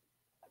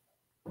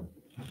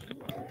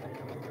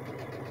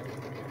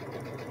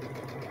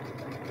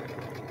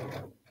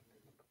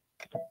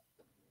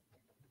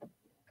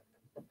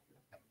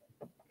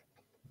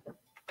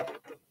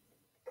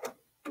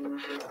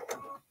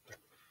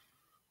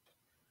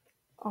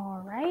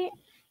 All right.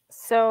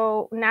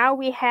 So now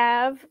we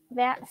have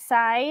that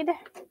side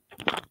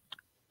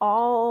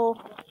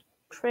all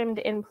trimmed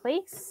in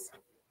place.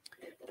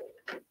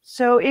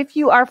 So if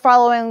you are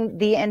following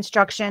the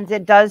instructions,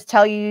 it does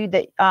tell you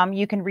that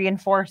you can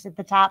reinforce at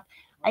the top.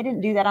 I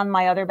didn't do that on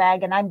my other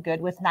bag, and I'm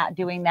good with not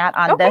doing that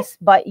on this.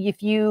 But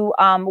if you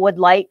would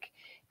like,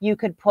 you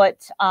could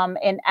put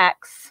an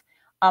X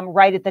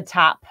right at the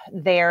top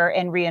there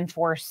and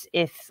reinforce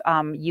if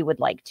you would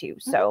like to.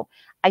 So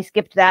I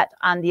skipped that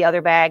on the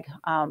other bag.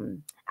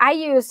 I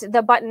used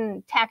the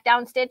button tack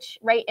down stitch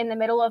right in the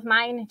middle of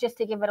mine just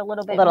to give it a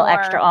little bit more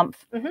extra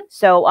oomph. Mhm.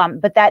 So,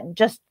 but that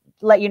just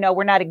let you know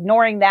we're not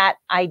ignoring that.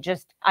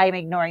 I'm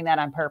ignoring that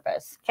on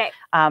purpose. Okay.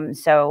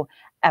 So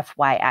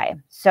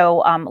FYI.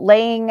 So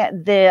laying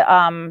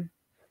the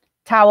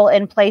towel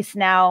in place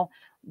now,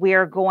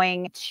 we're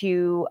going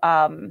to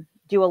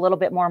do a little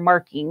bit more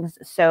markings.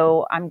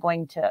 So I'm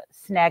going to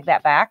snag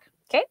that back.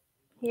 Okay.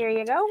 Here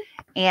you go.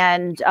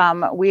 And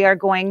we are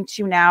going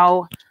to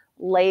now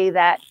lay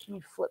that. Can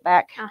you flip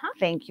back?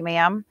 Thank you,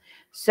 ma'am.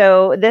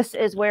 So this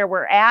is where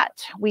we're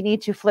at. We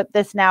need to flip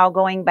this now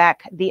going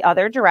back the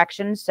other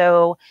direction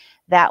so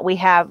that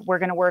we're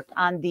going to work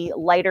on the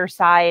lighter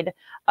side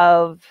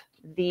of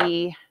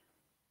the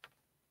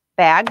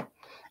bag.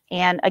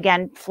 And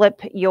again, flip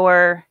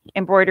your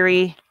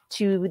embroidery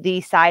to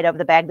the side of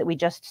the bag that we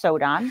just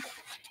sewed on.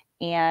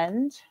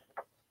 And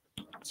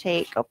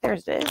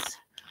there's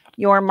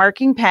your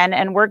marking pen.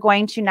 And we're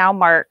going to now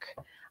mark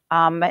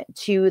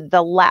to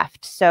the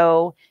left.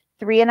 So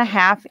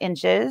 3.5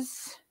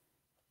 inches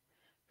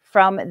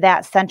from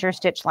that center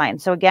stitch line.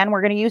 So again,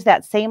 we're going to use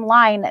that same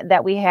line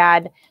that we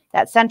had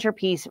that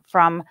centerpiece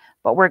from,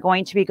 but we're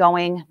going to be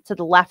going to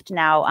the left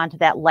now onto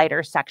that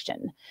lighter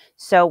section.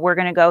 So we're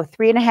going to go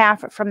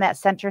 3.5 from that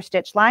center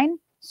stitch line.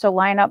 So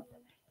line up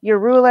your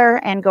ruler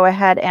and go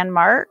ahead and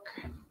mark.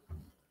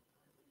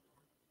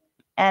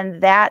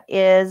 And that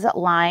is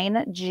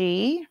line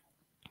G.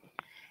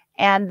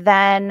 And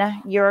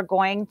then you're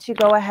going to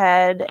go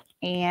ahead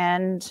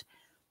and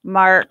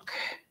mark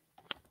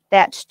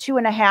that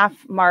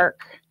 2.5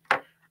 mark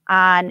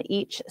on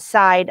each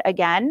side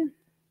again.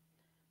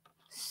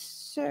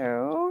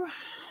 So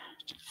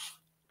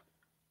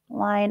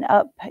line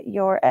up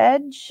your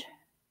edge.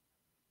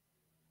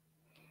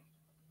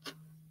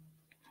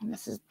 And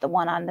this is the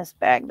one on this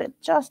bag that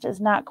just is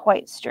not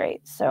quite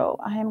straight. So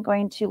I am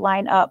going to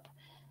line up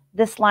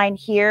this line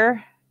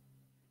here.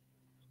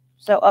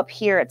 So up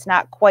here, it's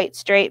not quite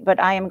straight, but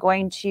I am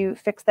going to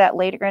fix that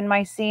later in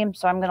my seam.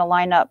 So I'm going to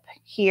line up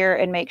here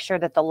and make sure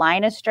that the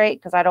line is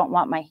straight because I don't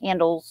want my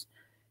handles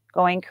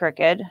going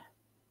crooked.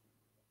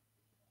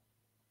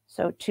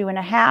 So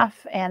 2.5,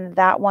 and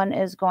that one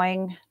is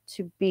going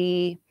to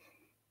be,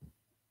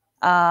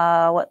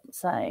 what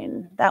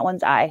sign? That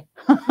one's I.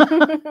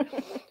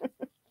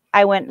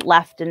 I went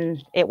left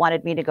and it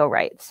wanted me to go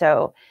right.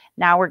 So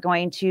now we're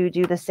going to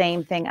do the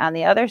same thing on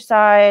the other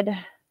side.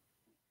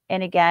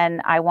 And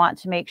again, I want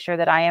to make sure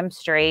that I am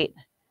straight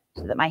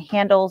so that my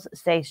handles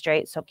stay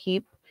straight. So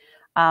keep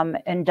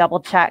and double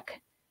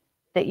check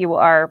that you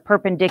are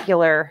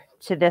perpendicular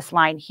to this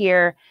line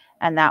here.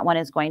 And that one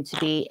is going to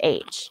be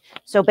H.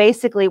 So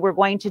basically, we're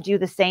going to do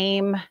the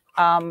same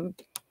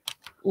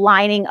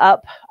lining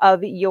up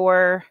of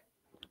your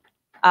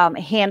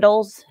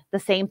handles, the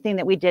same thing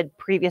that we did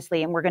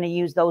previously. And we're going to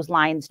use those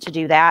lines to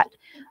do that.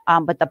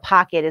 But the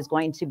pocket is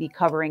going to be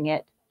covering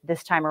it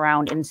this time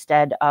around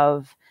instead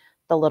of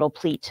the little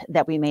pleat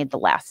that we made the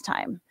last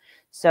time.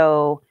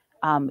 So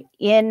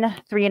in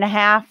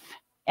 3.5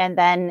 and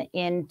then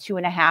in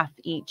 2.5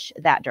 each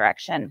that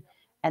direction.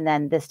 And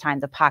then this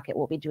time the pocket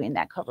will be doing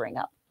that covering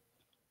up.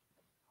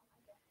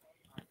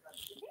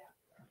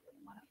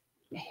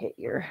 Hit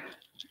your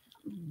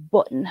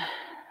button.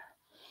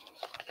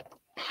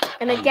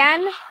 And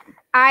again,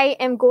 I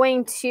am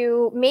going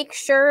to make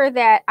sure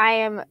that I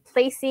am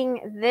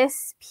placing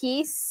this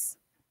piece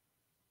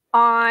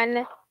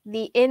on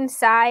the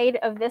inside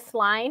of this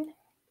line.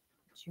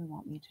 Do you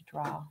want me to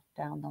draw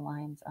down the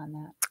lines on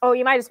that? Oh,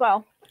 you might as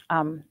well.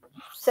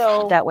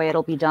 So that way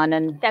it'll be done,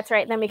 and that's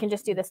right. Then we can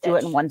just do the stitch. Do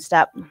it in one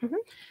step.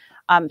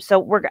 Mm-hmm. So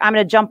I'm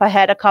going to jump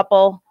ahead a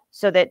couple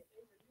so that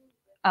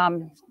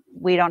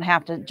we don't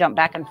have to jump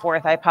back and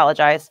forth. I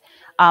apologize.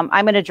 I'm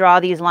going to draw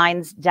these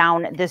lines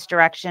down this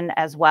direction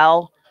as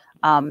well,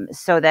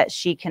 so that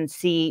she can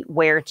see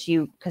where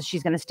to, because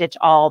she's going to stitch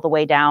all the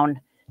way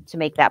down to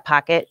make that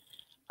pocket.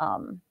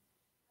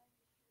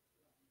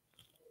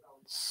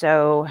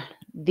 So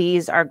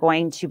these are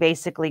going to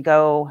basically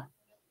go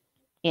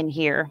in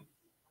here,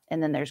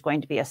 and then there's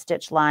going to be a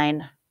stitch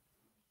line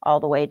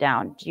all the way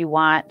down. Do you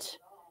want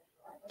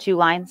 2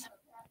 lines?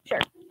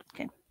 Sure.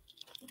 Okay.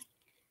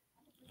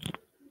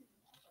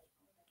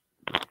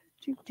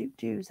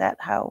 Is that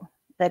how,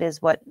 that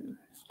is what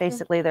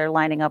basically they're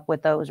lining up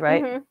with those,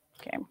 right? Mhm.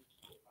 Okay.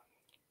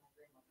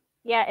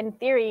 Yeah, in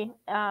theory,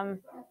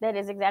 that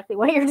is exactly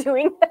what you're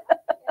doing.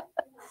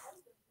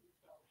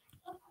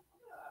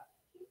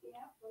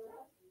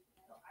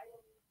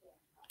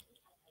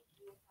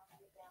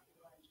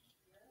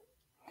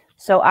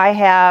 So I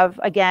have,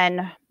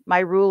 again, my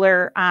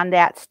ruler on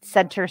that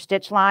center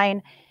stitch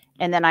line,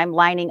 and then I'm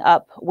lining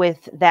up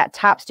with that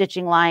top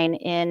stitching line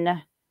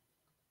in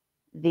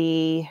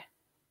the,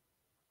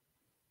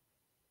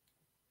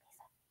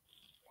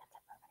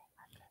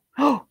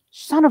 oh,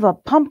 son of a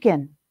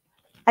pumpkin.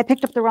 I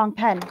picked up the wrong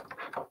pen.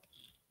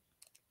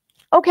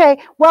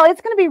 Okay, well,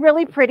 it's going to be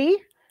really pretty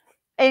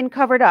and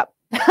covered up.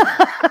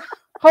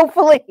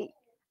 Hopefully.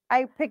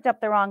 I picked up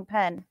the wrong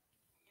pen.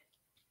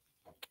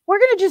 We're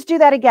going to just do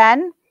that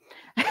again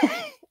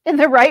in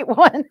the right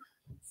one.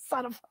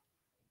 Son of.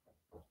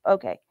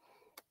 Okay.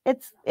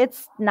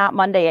 It's not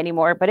Monday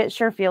anymore, but it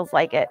sure feels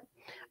like it.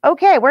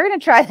 Okay, we're going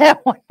to try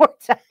that one more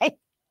time.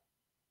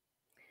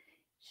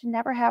 Should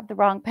never have the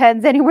wrong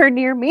pens anywhere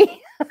near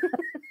me.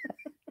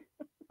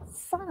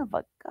 Son of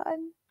a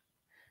gun.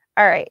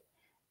 All right.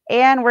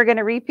 And we're going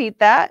to repeat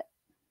that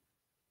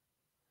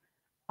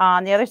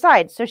on the other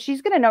side. So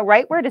she's going to know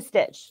right where to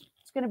stitch.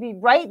 It's going to be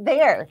right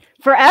there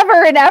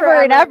forever and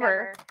ever and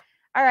ever.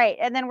 All right.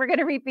 And then we're going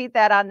to repeat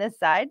that on this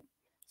side.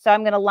 So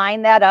I'm going to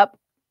line that up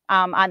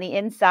on the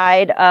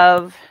inside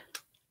of,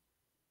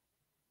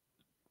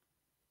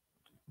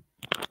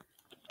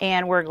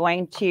 and we're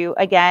going to,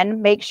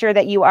 again, make sure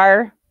that you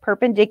are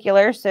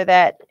perpendicular so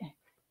that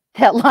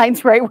that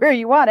line's right where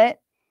you want it.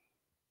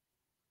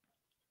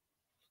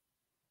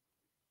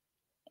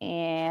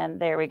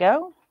 And there we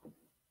go.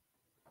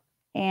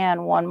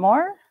 And one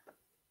more.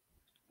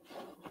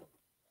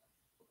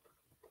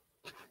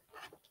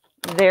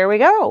 There we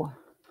go.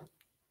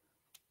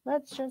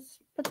 Let's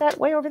just put that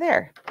way over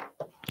there.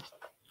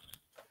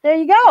 There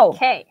you go.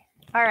 Okay.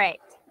 All right.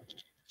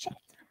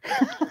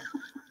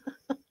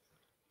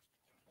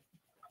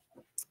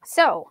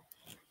 So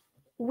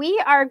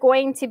we are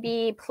going to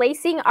be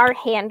placing our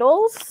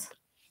handles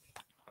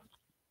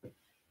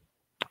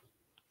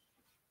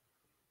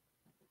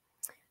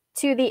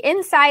to the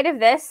inside of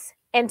this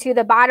and to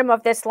the bottom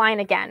of this line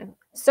again.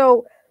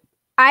 So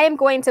I am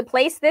going to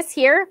place this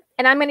here,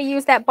 and I'm going to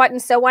use that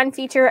button sew on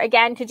feature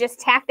again to just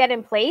tack that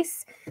in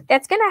place.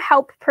 That's going to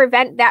help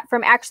prevent that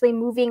from actually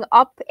moving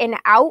up and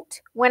out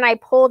when I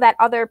pull that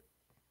other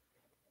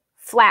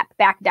flap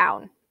back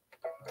down.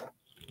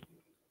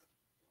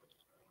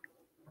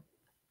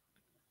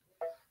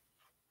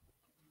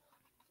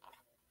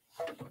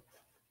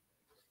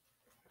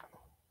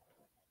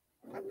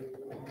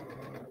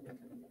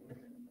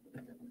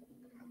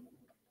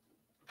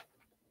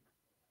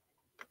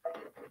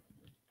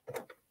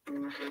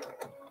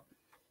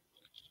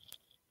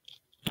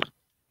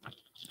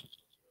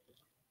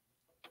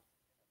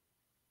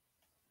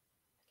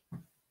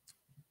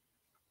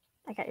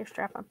 I got your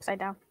strap upside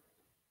down.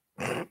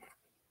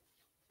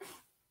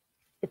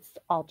 It's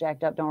all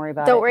jacked up. Don't worry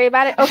about it. Don't worry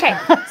about it. Okay.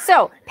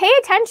 So pay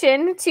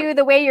attention to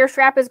the way your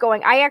strap is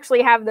going. I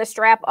actually have the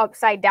strap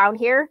upside down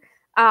here.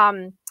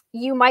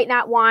 You might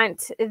not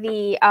want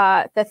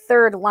the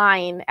third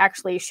line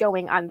actually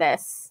showing on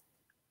this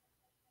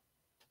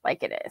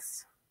like it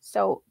is.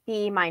 So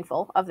be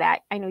mindful of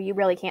that. I know you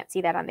really can't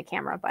see that on the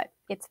camera, but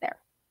it's there.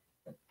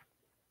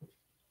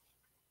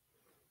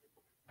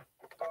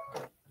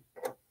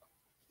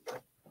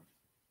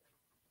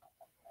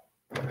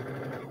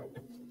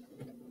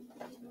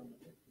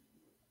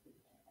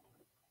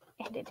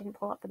 And it didn't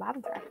pull up the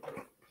bottom thread.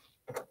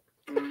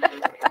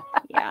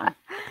 Yeah.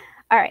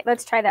 All right,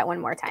 let's try that one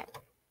more time.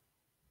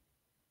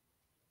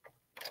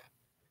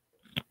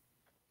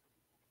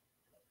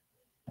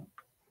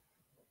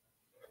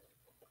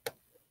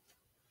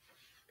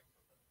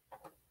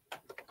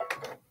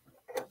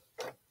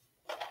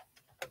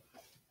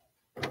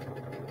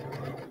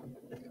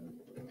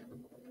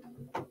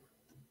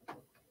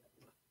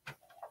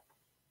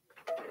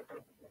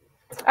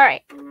 All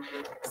right,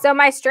 so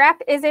my strap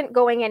isn't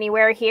going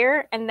anywhere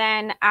here, and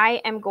then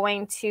I am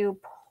going to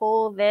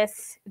pull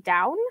this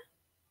down.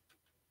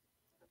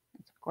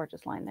 It's a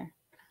gorgeous line there.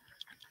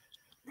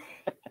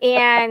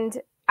 And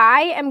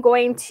I am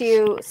going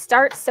to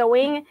start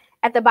sewing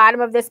at the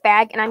bottom of this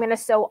bag, and I'm going to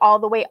sew all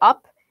the way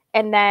up,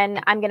 and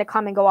then I'm going to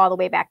come and go all the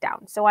way back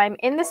down. So I'm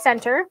in the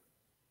center.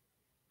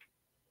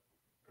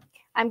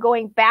 I'm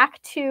going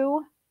back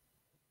to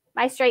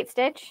my straight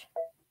stitch.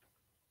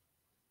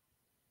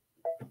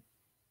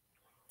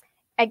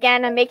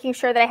 Again, I'm making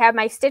sure that I have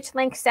my stitch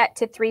length set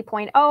to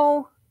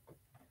 3.0.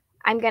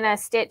 I'm going to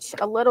stitch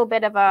a little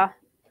bit of a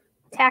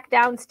tack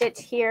down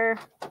stitch here,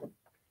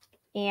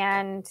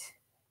 and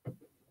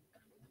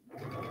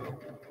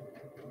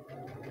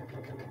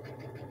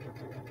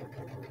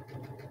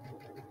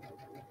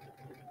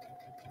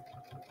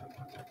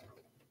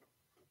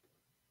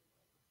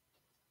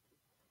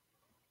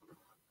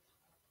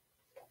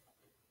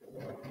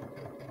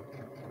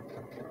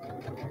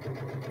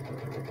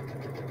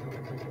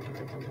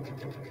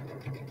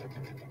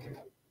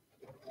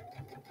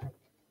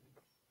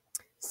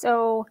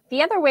So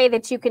the other way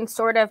that you can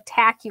sort of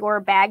tack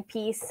your bag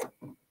piece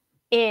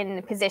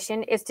in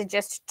position is to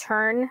just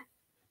turn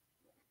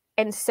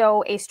and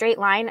sew a straight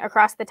line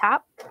across the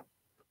top.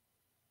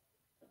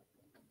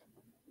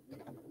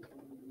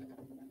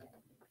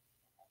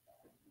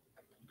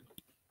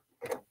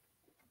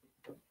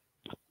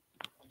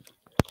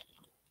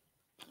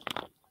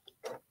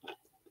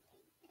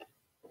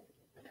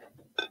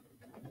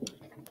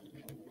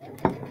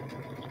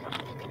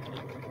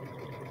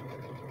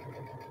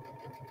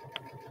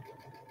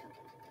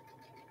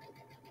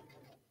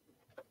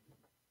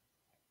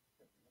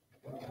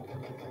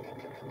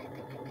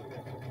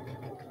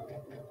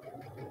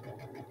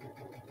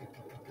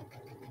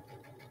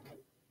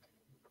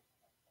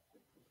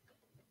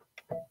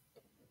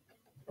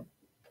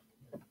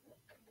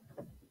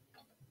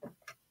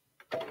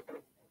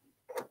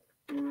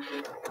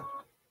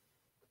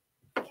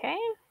 Okay,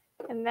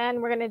 and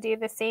then we're going to do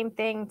the same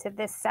thing to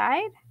this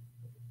side.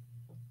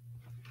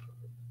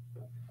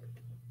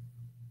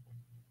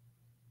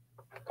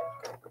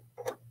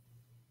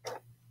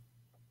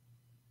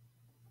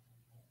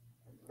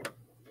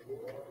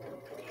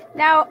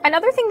 Now,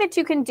 another thing that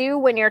you can do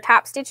when you're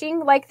top stitching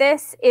like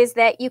this is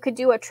that you could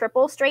do a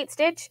triple straight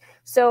stitch.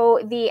 So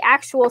the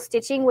actual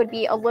stitching would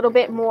be a little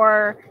bit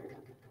more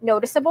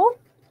noticeable.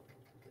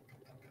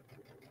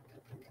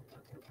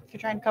 If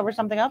you're trying to cover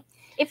something up?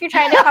 If you're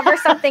trying to cover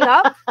something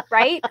up,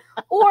 right?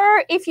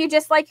 Or if you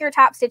just like your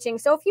top stitching.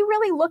 So if you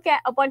really look at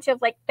a bunch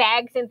of like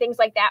bags and things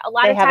like that, a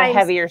lot of times they have a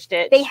heavier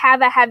stitch. They have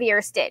a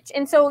heavier stitch.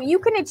 And so you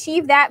can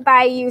achieve that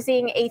by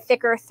using a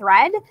thicker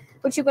thread,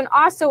 but you can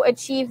also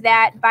achieve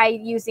that by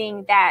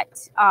using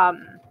that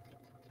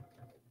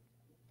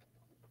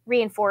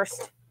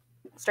reinforced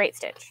straight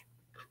stitch.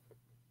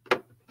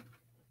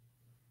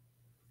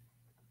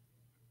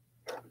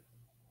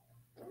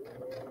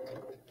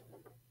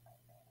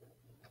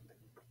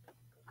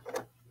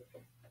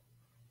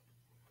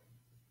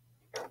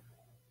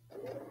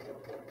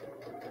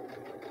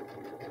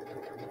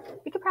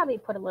 We could probably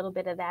put a little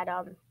bit of that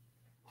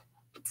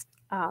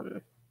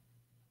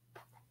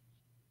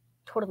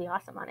Totally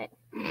Awesome on it.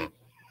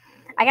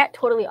 I got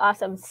Totally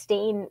Awesome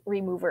stain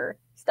remover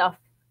stuff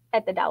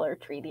at the Dollar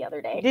Tree the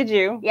other day. Did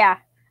you? Yeah.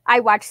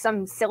 I watched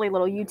some silly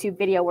little YouTube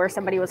video where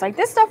somebody was like,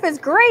 this stuff is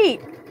great.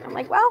 I'm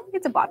like, well,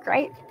 it's $1,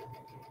 right?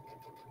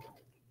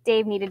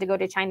 Dave needed to go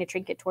to China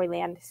Trinket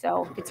Toyland,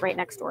 so it's right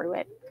next door to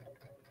it.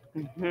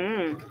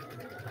 Mm-hmm.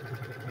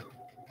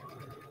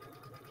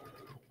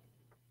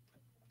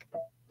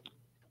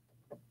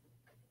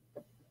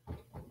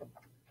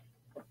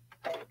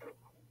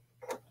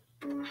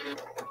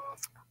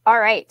 All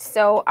right,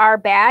 so our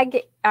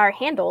bag, our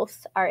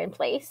handles are in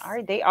place. All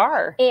right, they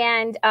are.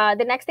 And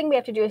the next thing we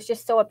have to do is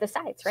just sew up the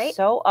sides, right?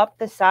 Sew up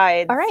the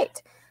sides. All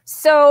right.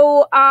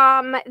 So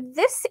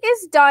this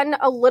is done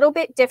a little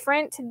bit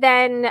different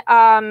than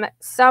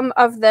some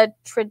of the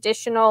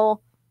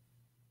traditional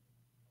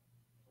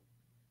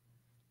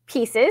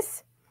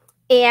pieces.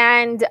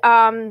 And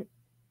So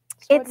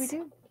what do we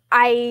do?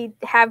 I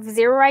have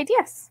 0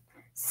 ideas.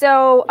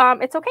 So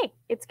it's okay.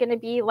 It's going to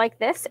be like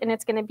this, and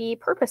it's going to be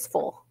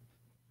purposeful.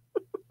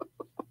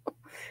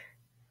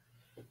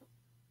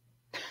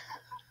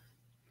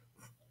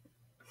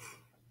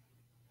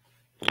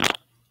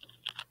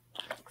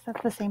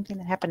 That's the same thing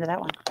that happened to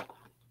that one.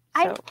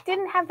 I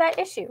didn't have that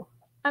issue.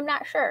 I'm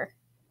not sure.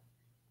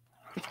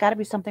 It's got to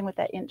be something with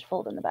that inch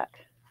fold in the back.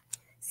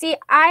 See,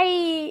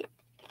 I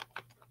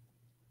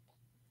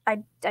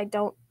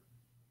don't.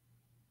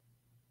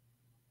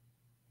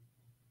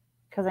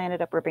 Because I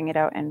ended up ripping it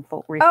out and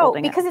refolding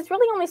it. Because it's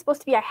really only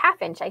supposed to be a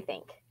 1/2 inch, I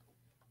think.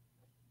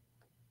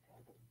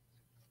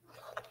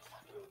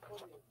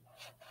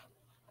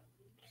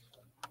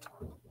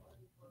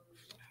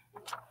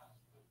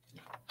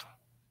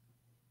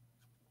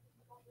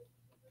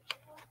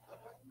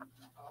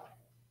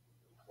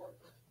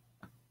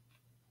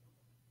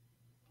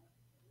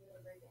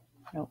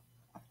 Nope.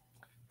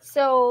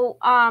 So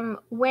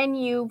when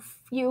you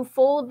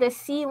fold the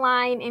C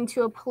line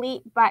into a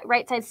pleat but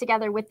right sides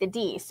together with the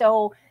D.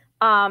 So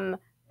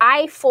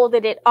I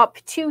folded it up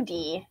to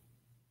D.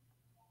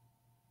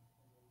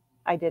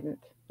 I didn't.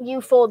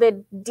 You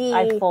folded D.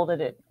 I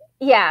folded it.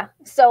 Yeah.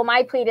 So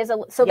my pleat is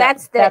so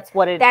Yep, that's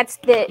what it. That's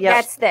the Yep.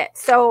 that's the.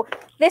 So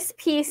this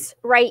piece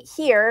right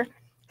here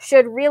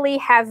should really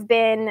have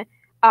been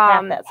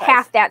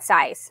half that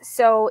size.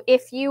 So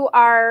if you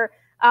are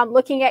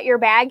looking at your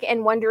bag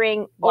and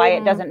wondering why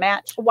it doesn't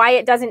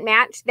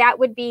match, that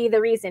would be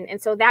the reason.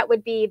 And so that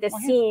would be the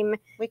seam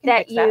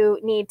that you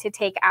need to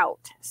take out.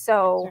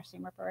 So there's our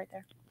seam ripper right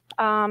there.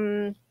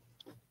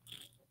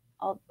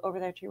 All over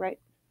there to your right.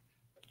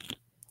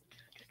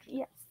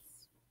 Yes.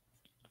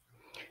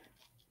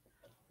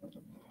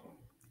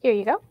 Here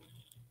you go.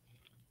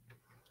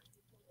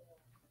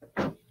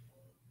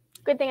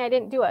 Good thing I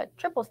didn't do a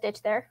triple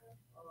stitch there.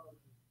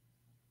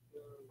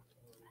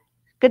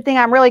 Good thing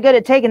I'm really good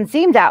at taking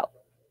seams out.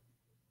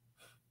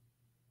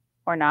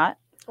 Or not.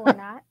 Or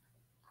not.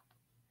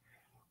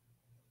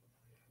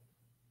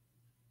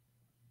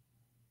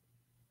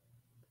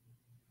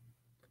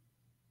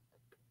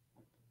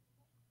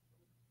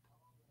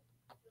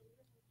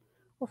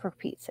 for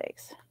Pete's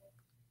sakes.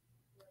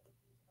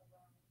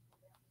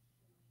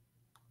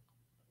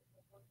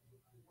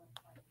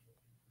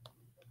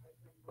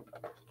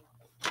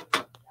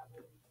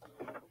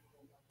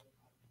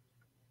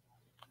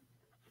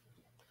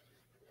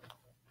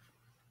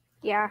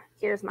 Yeah,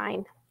 here's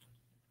mine.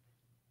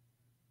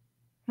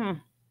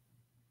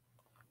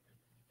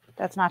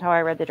 That's not how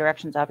I read the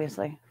directions,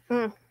 obviously.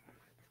 Mm.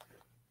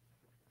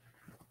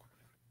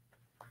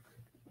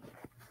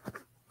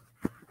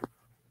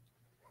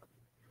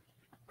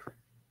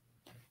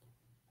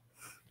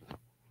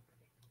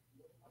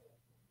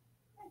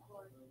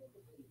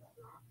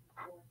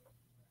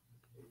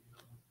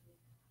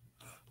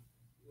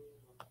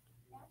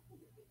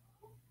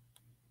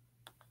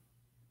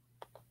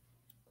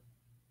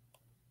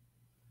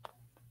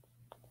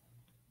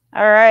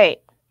 All right.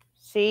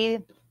 See,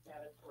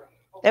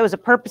 that was a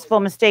purposeful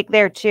mistake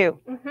there too.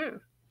 Mm-hmm.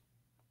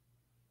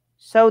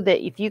 So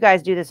that if you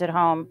guys do this at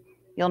home,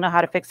 you'll know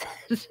how to fix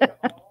it.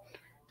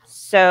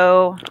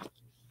 So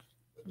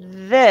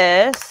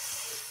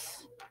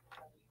this,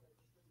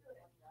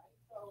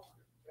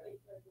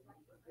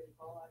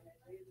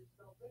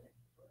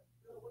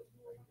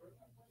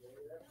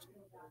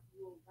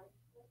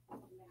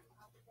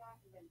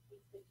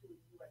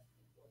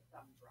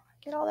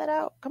 get all that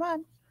out. Come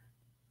on.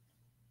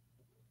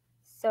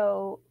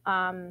 So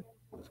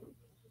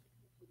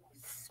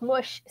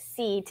smush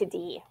C to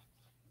D.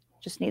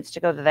 Just needs to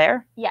go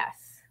there.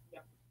 Yes.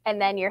 And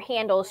then your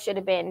handles should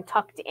have been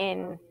tucked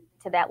in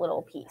to that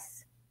little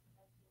piece.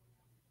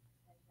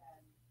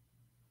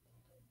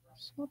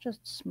 So we'll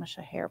just smush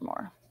a hair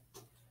more.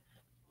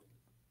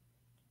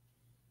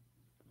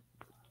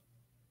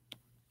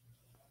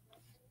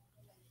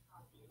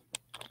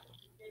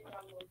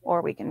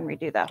 Or we can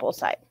redo that whole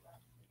side.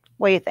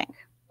 What do you think?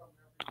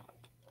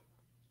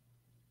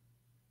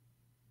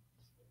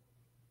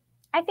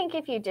 I think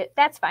if you did,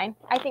 that's fine.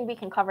 I think we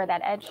can cover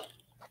that edge.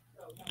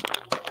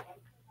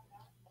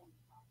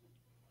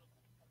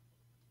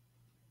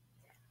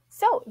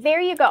 So there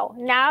you go.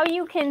 Now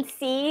you can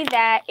see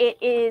that it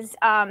is,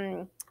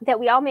 that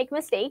we all make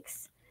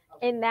mistakes,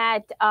 and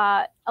that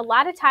a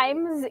lot of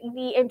times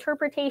the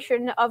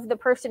interpretation of the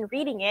person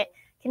reading it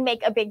can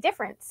make a big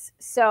difference.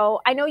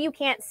 So I know you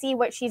can't see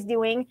what she's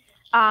doing,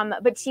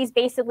 but she's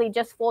basically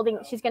just folding.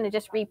 She's going to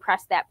just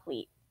repress that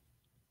pleat.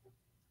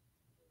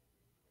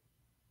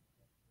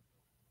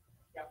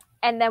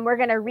 And then we're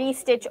going to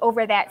restitch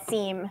over that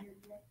seam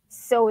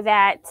so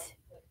that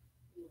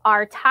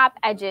our top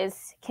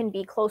edges can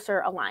be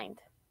closer aligned.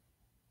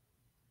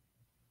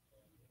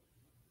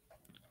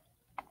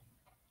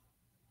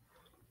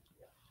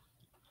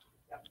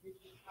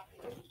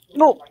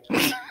 Oh.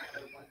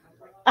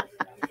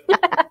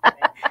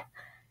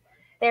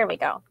 There we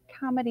go.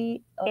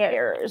 Comedy of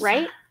errors.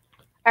 Right?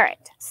 All right.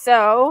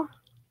 So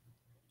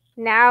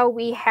now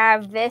we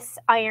have this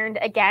ironed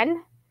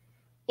again.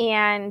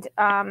 And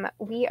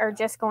we are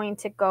just going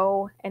to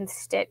go and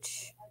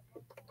stitch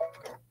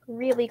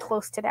really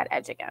close to that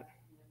edge again.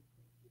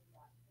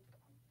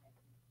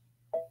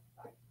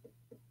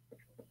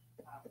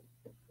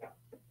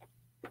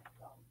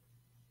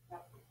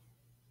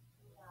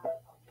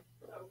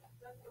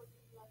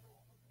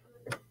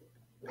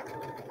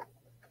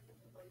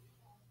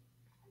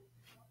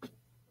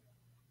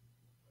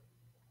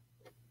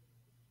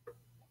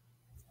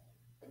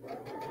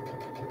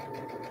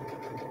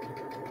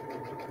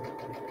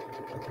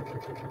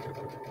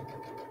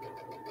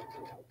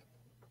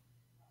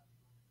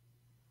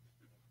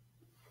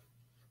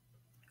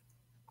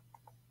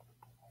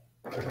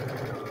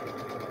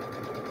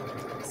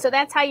 So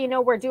that's how you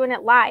know we're doing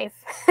it live.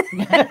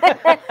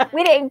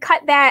 We didn't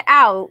cut that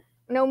out.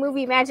 No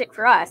movie magic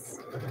for us.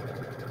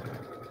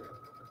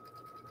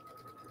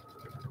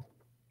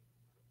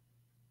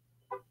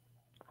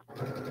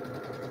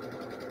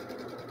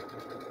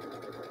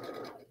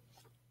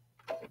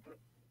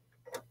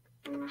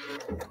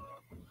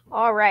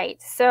 All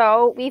right,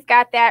 so we've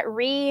got that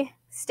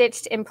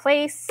re-stitched in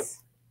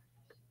place.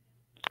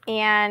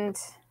 And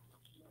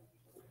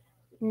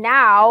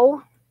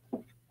now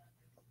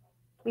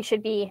we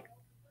should be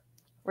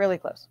really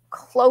close.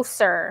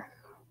 Closer.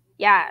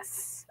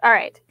 Yes. All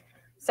right.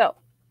 So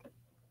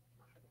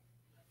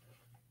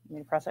you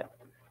need to press it?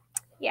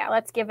 Yeah,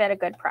 let's give it a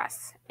good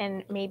press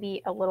and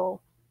maybe a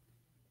little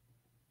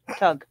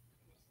tug.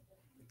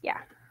 Yeah.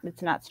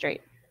 It's not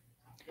straight.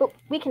 Oh,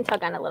 we can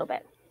tug on a little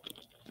bit.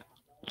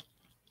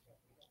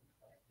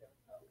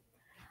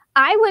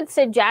 I would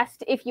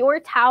suggest if your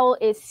towel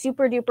is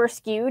super duper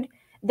skewed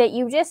that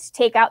you just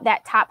take out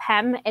that top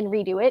hem and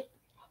redo it.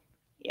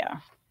 Yeah.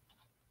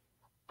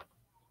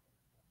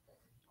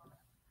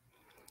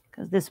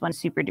 Because this one's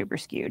super duper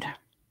skewed.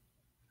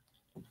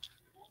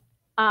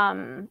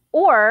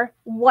 Or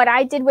what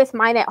I did with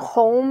mine at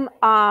home,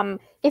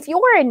 if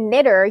you're a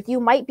knitter, you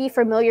might be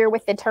familiar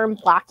with the term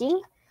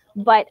blocking,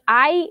 but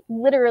I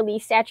literally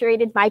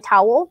saturated my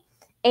towel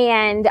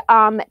and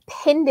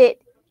pinned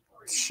it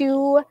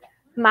to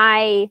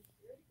my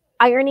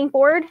ironing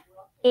board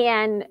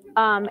and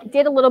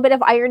did a little bit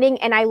of ironing,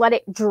 and I let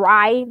it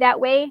dry that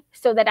way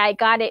so that I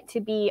got it to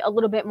be a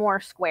little bit more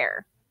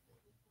square.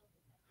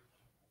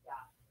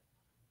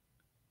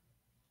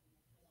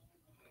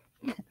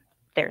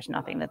 There's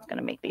nothing that's going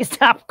to make these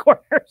top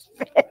corners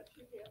fit.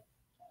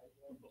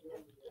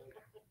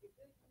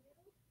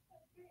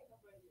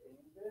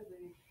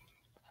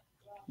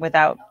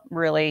 Without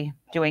really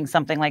doing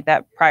something like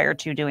that prior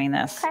to doing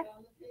this. Okay.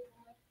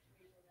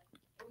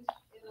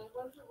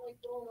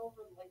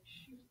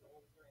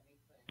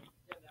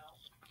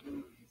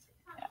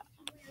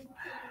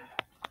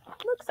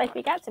 Looks like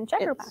we got some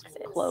checker boxes.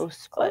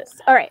 Close.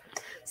 All right.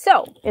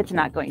 So it's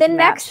not going the to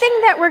next match.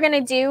 thing that we're going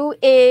to do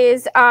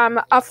is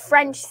a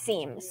French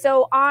seam.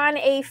 So on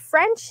a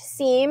French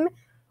seam,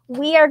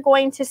 we are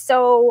going to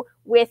sew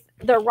with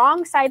the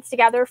wrong sides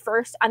together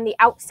first on the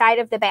outside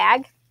of the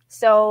bag.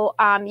 So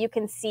you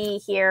can see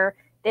here,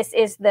 this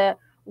is the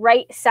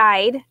right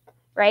side,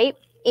 right?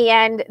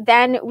 And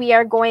then we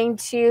are going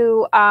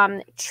to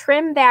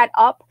trim that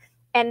up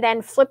and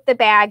then flip the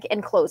bag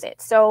and close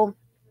it. So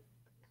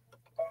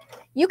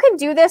you can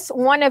do this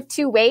one of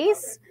two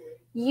ways.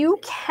 You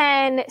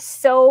can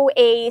sew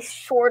a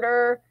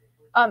shorter,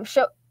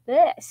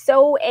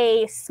 sew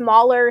a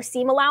smaller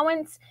seam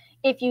allowance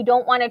if you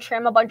don't want to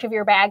trim a bunch of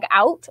your bag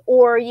out,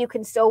 or you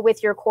can sew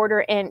with your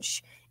 1/4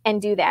 inch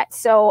and do that.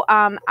 So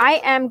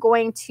I am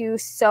going to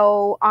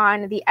sew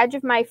on the edge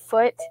of my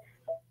foot,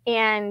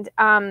 and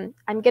I'm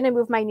going to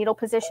move my needle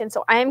position.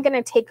 So I am going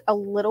to take a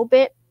little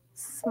bit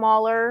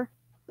smaller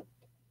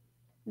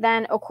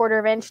than a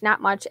 1/4 inch,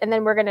 not much, and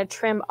then we're going to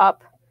trim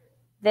up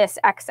this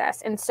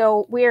excess. And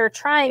so we're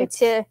trying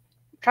to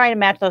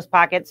match those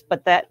pockets,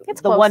 but the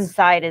close.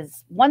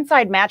 one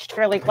side matched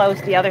fairly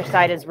close. The other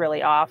side is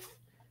really off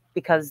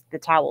because the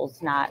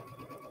towel's not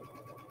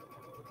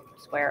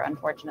square,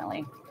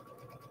 unfortunately.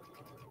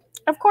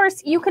 Of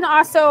course, you can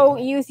also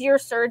use your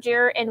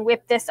serger and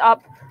whip this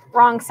up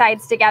wrong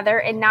sides together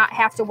and not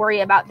have to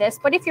worry about this.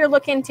 But if you're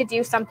looking to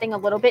do something a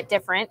little bit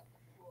different,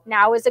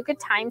 now is a good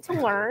time to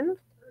learn.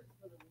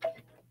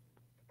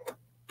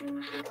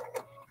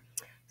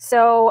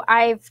 So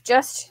I've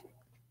just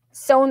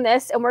sewn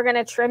this, and we're going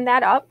to trim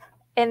that up,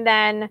 and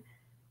then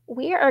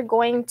we are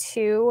going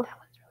to,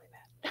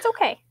 it's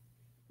okay.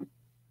 I'm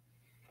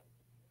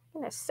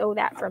going to sew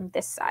that from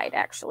this side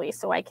actually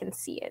so I can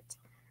see it.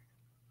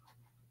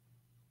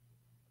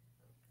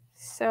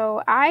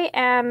 So I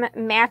am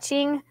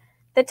matching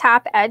the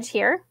top edge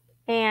here,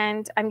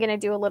 and I'm going to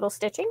do a little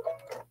stitching.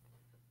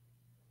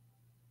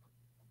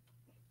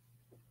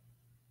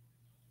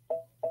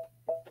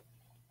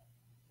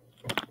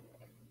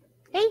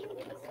 Hey.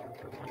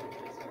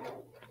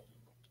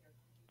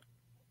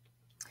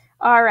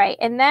 All right,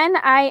 and then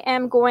I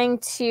am going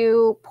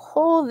to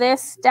pull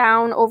this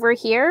down over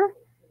here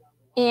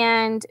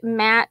and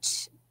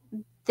match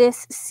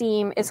this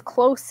seam as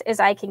close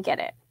as I can get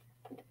it.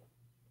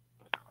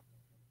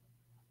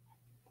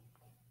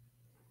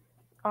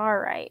 All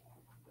right.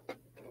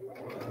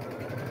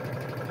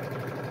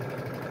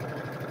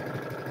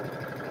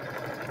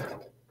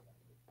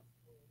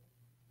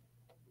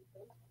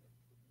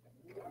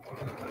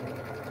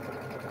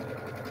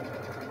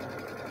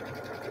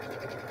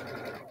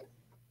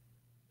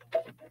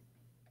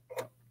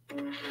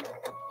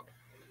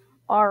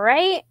 All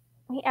right,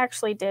 we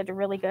actually did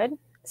really good.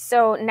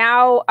 So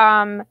now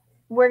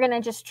we're going to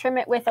just trim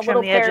it with a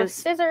little pair of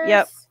scissors.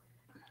 Yep.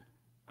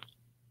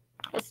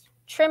 Just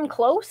trim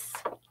close,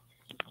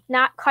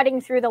 not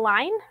cutting through the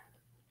line.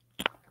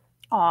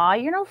 Aw,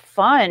 you're no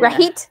fun.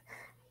 Right?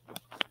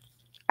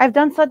 I've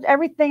done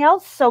everything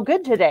else so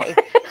good today.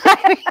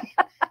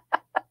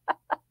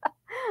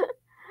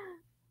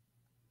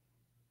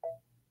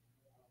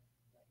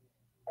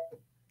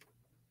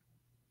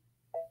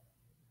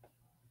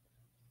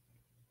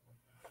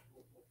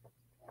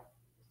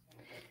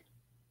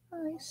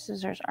 These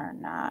scissors are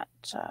not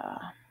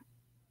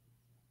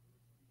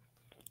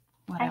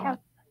what I want.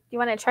 You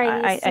want to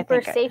try these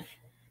super safe?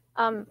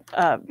 I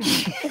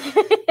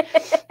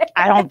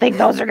don't think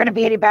those are going to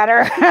be any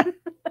better.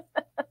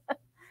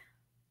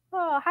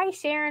 Oh, hi,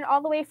 Sharon,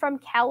 all the way from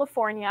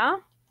California.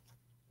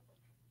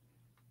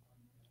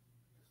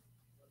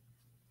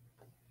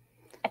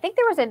 I think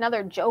there was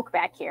another joke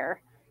back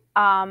here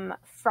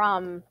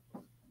from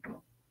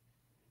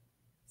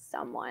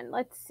someone.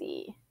 Let's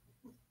see.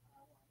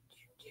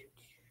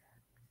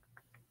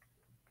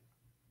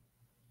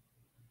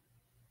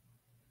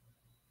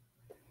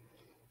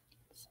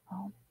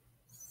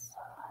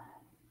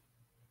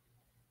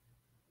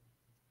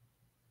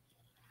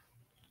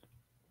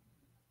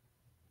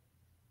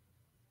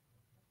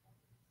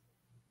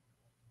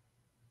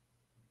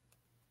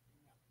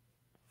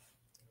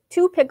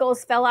 Two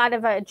pickles fell out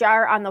of a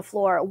jar on the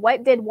floor.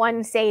 What did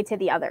one say to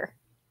the other?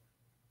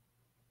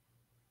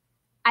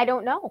 I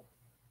don't know.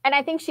 And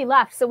I think she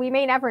left, so we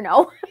may never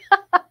know.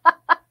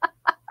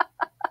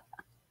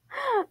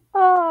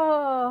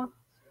 Oh.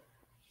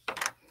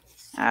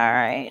 All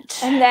right.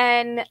 And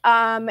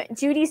then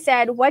Judy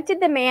said, what did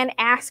the man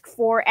ask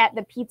for at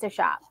the pizza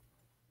shop?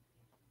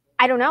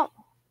 I don't know.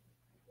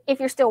 If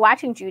you're still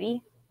watching,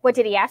 Judy, what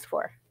did he ask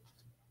for?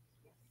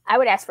 I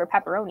would ask for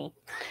pepperoni.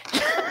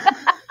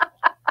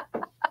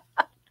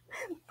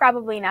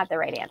 Probably not the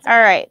right answer.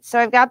 All right, so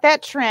I've got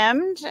that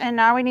trimmed, and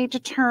now we need to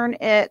turn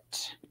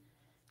it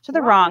to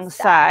the wrong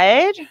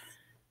side.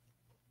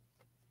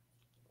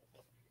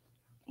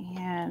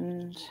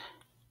 And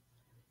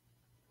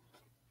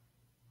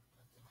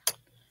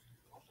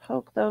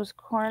poke those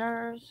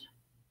corners.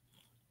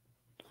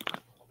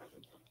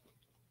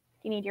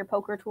 You need your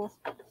poker tools.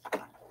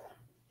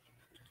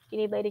 You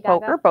need Lady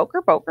Gaga. Poker.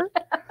 Poker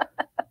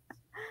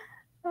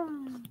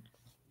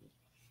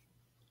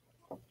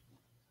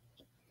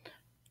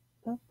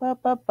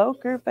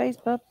face,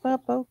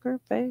 poker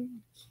face.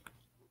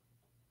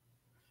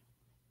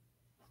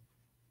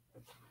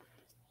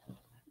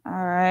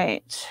 All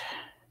right.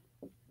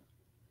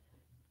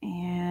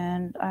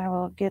 And I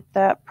will get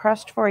that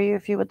pressed for you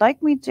if you would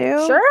like me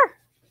to. Sure.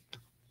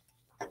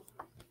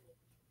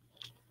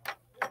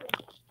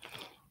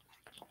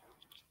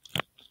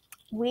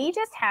 We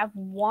just have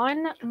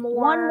one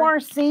more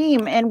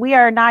seam, and we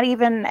are not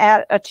even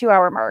at a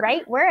 2-hour mark.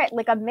 Right? We're at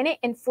like 1 minute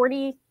and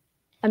 40.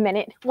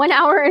 1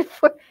 hour and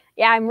 40.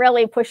 Yeah, I'm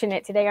really pushing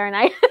it today, aren't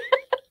I?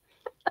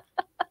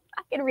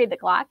 I can read the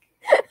clock.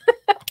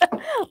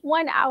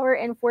 1 hour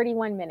and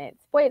 41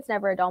 minutes. Boy, it's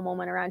never a dull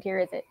moment around here,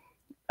 is it?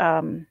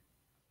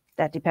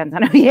 That depends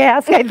on who you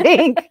ask, I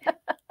think.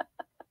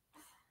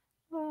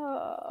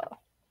 Oh.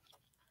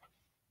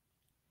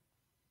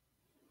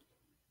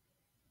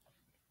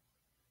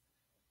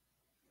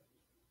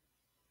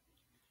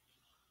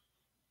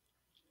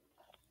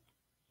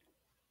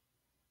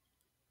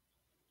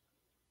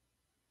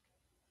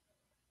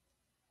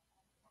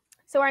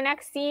 So our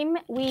next seam,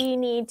 we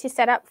need to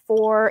set up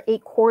for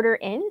 1/4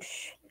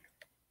 inch.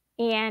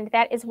 And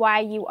that is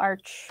why you are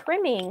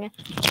trimming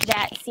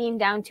that seam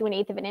down to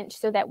 1/8 of an inch,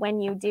 so that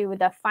when you do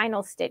the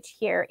final stitch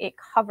here, it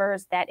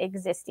covers that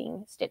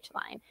existing stitch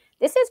line.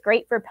 This is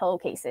great for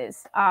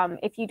pillowcases.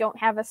 If you don't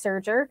have a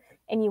serger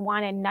and you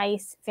want a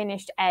nice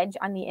finished edge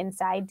on the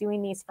inside,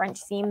 doing these French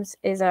seams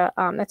is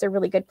that's a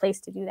really good place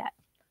to do that.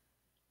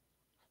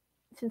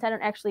 Since I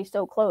don't actually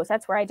sew clothes,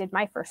 that's where I did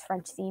my first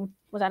French seam,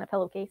 was on a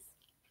pillowcase.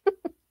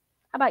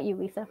 How about you,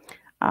 Lisa?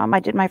 I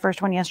did my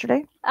first one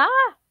yesterday.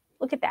 Ah,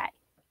 look at that.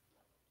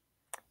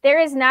 There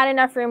is not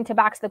enough room to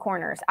box the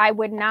corners. I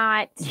would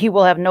not. You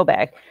will have no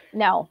bag.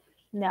 No,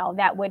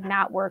 that would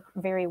not work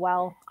very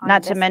well.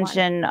 Not to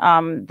mention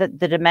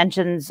the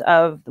dimensions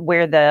of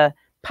where the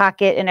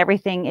pocket and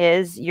everything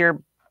is.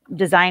 Your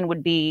design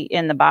would be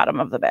in the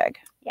bottom of the bag.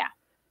 Yeah.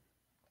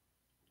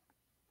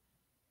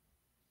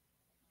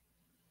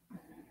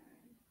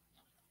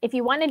 If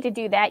you wanted to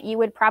do that, you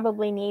would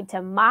probably need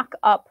to mock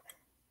up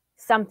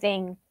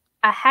something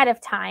ahead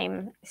of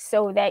time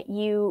so that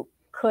you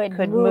could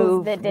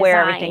move the design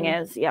where everything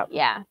is. Yep.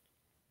 Yeah.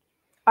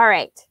 All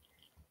right.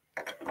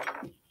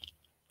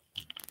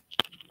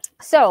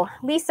 So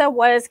Lisa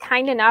was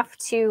kind enough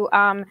to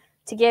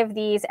give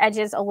these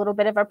edges a little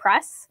bit of a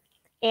press,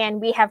 and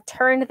we have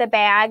turned the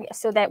bag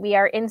so that we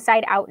are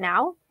inside out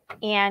now,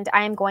 and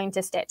I am going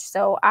to stitch.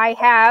 So I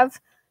have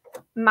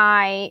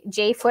my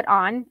J foot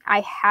on. I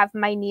have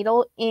my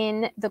needle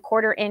in the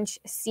 1/4 inch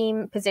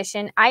seam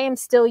position. I am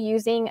still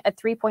using a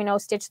 3.0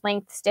 stitch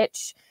length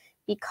stitch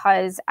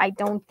because I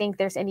don't think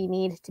there's any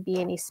need to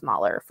be any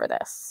smaller for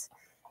this.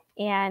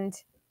 And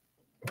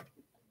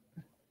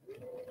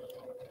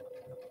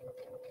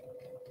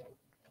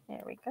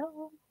there we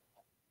go.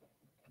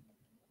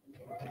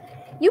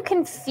 You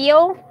can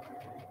feel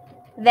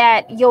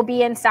that you'll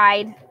be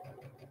inside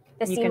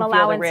the seam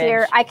allowance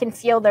here. I can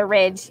feel the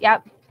ridge.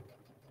 Yep.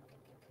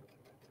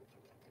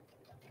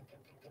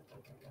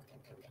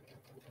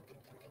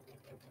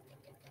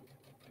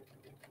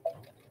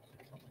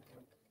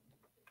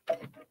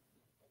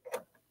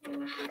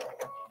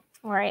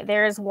 All right,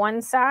 there's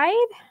one side.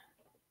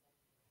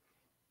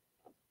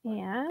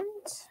 And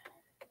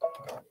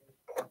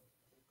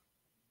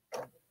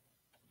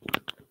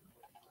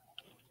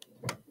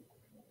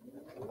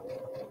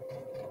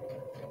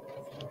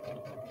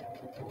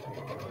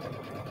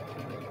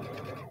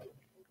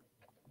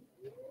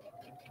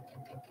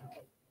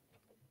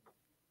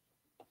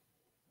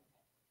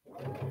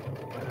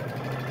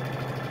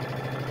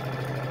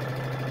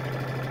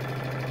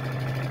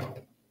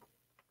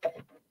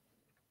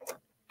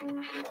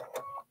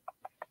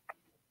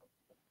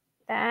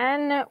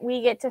then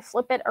we get to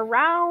flip it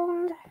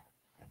around.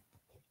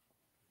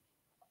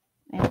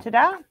 And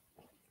ta-da.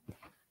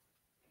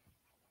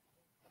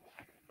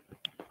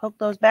 Poke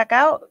those back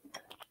out.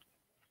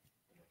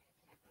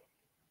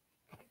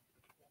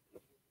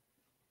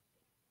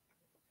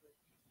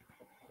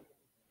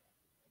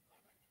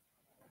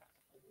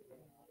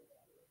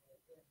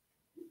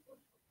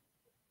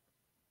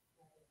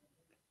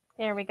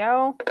 There we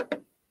go.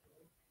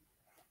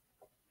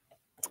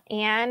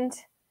 And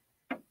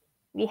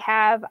we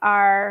have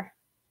our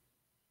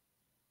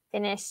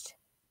finished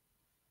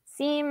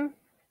seam.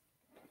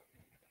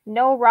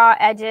 No raw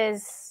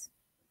edges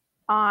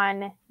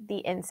on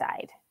the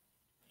inside.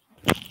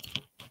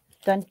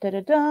 Dun, da, da,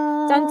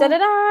 da. Dun, da, da,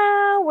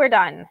 da. We're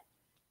done.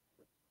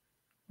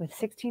 With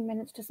 16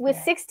 minutes to spare. With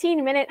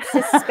 16 minutes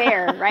to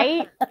spare,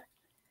 right?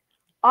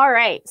 All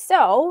right.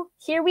 So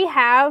here we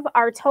have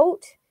our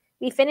tote.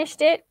 We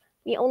finished it.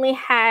 We only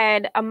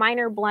had a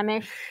minor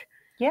blemish.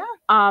 Yeah.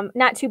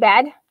 Not too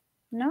bad.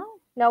 No.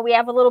 No, we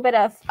have a little bit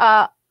of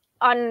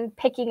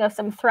unpicking of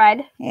some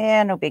thread.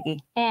 Yeah, no biggie.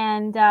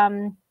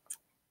 And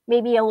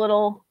maybe a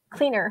little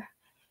cleaner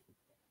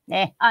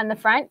Eh. on the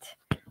front.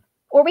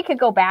 Or we could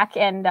go back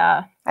and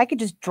I could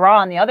just draw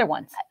on the other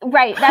ones.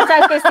 right. That's what I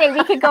was gonna say.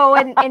 We could go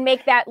and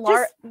make that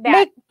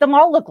Make them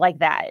all look like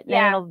that.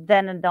 Yeah. And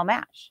then they'll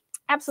match.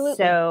 absolutely.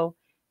 So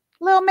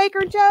little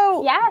Maker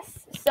Joe.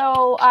 Yes.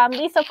 So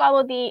Lisa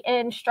followed the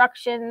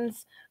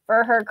instructions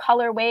for her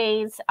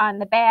colorways on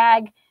the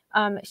bag.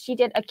 She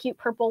did a cute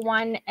purple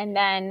one, and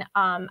then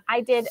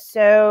I did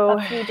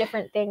a few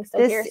different things. So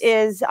this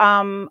is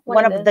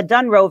one of the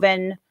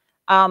Dunroven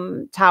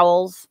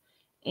towels,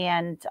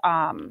 and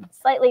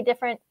slightly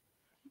different,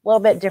 a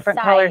little bit different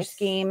color size.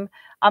 scheme.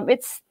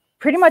 It's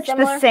pretty much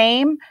Similar? the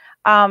same.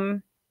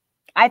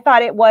 I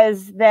thought it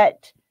was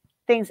that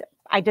things.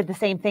 I did the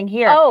same thing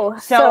here. Oh,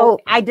 so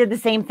I did the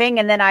same thing,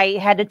 and then I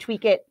had to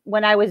tweak it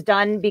when I was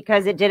done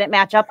because it didn't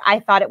match up. I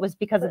thought it was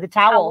because of the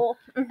towel.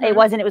 Mm-hmm. It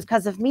wasn't. It was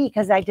because of me,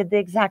 because I did the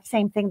exact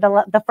same thing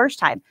the first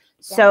time.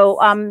 Yes.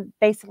 So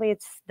basically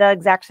it's the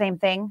exact same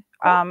thing,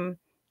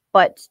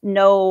 but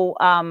no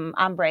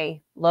ombre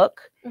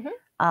look.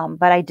 Mm-hmm.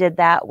 But I did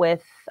that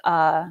with,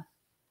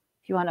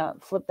 if you want to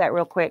flip that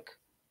real quick,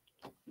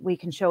 we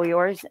can show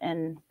yours.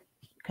 And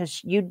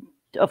because you,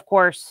 of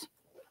course,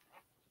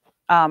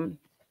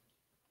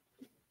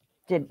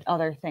 did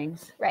other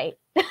things. Right.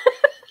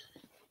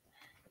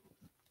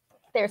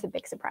 There's a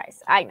big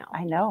surprise. I know.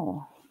 I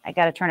know. I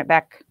got to turn it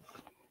back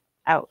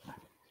out.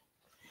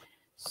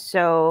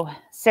 So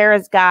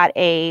Sarah's got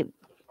a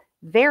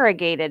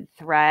variegated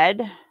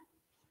thread,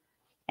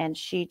 and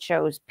she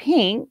chose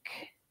pink.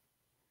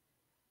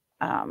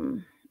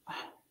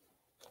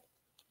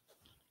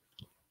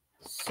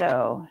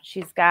 So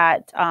she's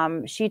got,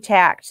 she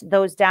tacked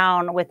those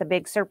down with a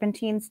big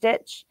serpentine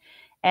stitch,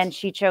 and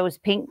she chose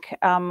pink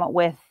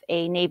with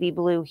a navy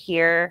blue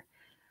here.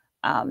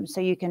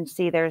 So you can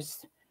see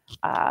there's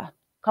a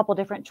couple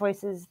different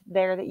choices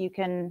there that you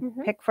can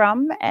pick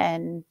from,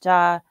 and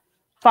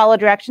follow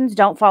directions.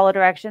 Don't follow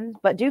directions,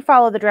 but do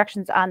follow the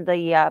directions on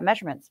the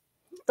measurements.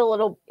 The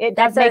little, it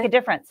does make a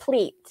difference.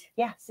 Pleat.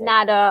 Yes.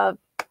 Not a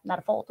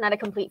fold. Not a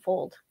complete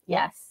fold.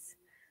 Yeah. Yes.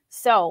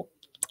 So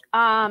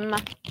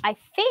I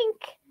think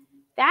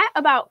that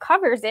about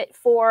covers it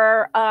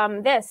for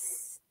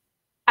this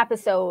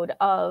episode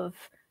of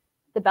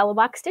the Bella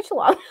Box Stitch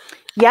Along.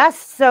 Yes.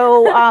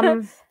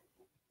 So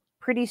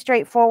pretty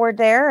straightforward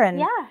there,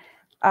 and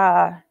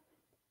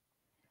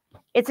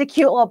it's a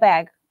cute little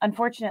bag.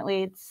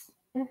 Unfortunately, it's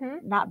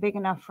not big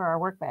enough for our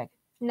work bag.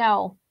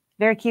 No.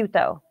 Very cute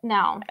though.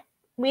 No.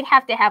 We'd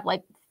have to have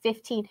like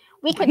 15.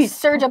 We could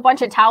serge a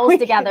bunch of towels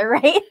together,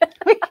 right?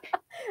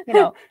 You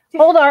know,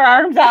 hold our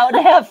arms out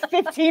and have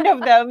 15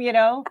 of them, you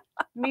know.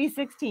 Me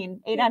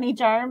 16, 8 on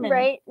each arm. And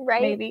right.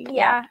 Maybe.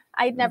 Yeah.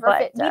 I'd never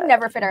fit. We'd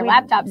never fit our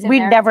laptops in there.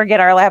 We'd never get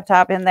our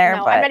laptop in there.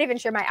 No, but I'm not even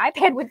sure my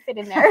iPad would fit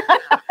in there.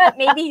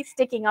 Maybe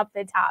sticking up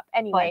the top.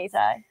 Anyways.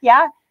 But,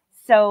 yeah.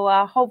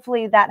 So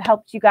hopefully that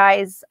helped you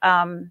guys.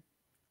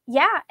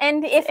 Yeah.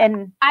 And if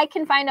I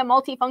can find a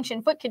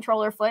multifunction foot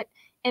controller foot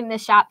in the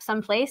shop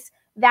someplace,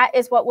 that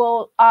is what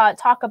we'll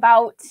talk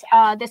about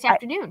this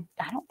afternoon.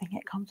 I don't think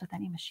it comes with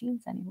any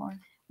machines anymore.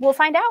 We'll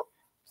find out.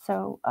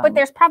 So, but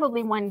there's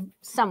probably one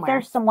somewhere.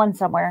 There's one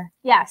somewhere.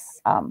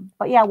 Yes.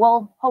 But yeah,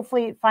 we'll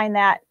hopefully find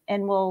that,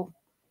 and we'll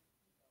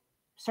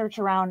search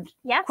around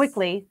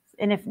quickly.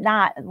 And if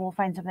not, we'll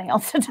find something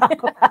else to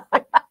talk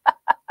about.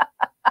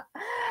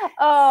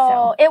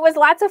 Oh, it was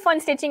lots of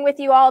fun stitching with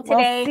you all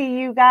today. We'll see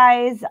you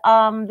guys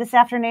this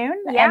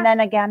afternoon, and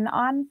then again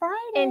on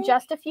Friday. In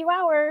just a few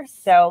hours.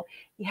 So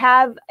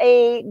have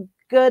a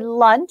good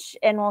lunch,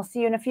 and we'll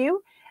see you in a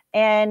few.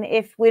 And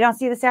if we don't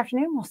see you this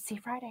afternoon, we'll see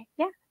you Friday.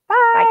 Yeah.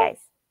 Bye. Bye, guys.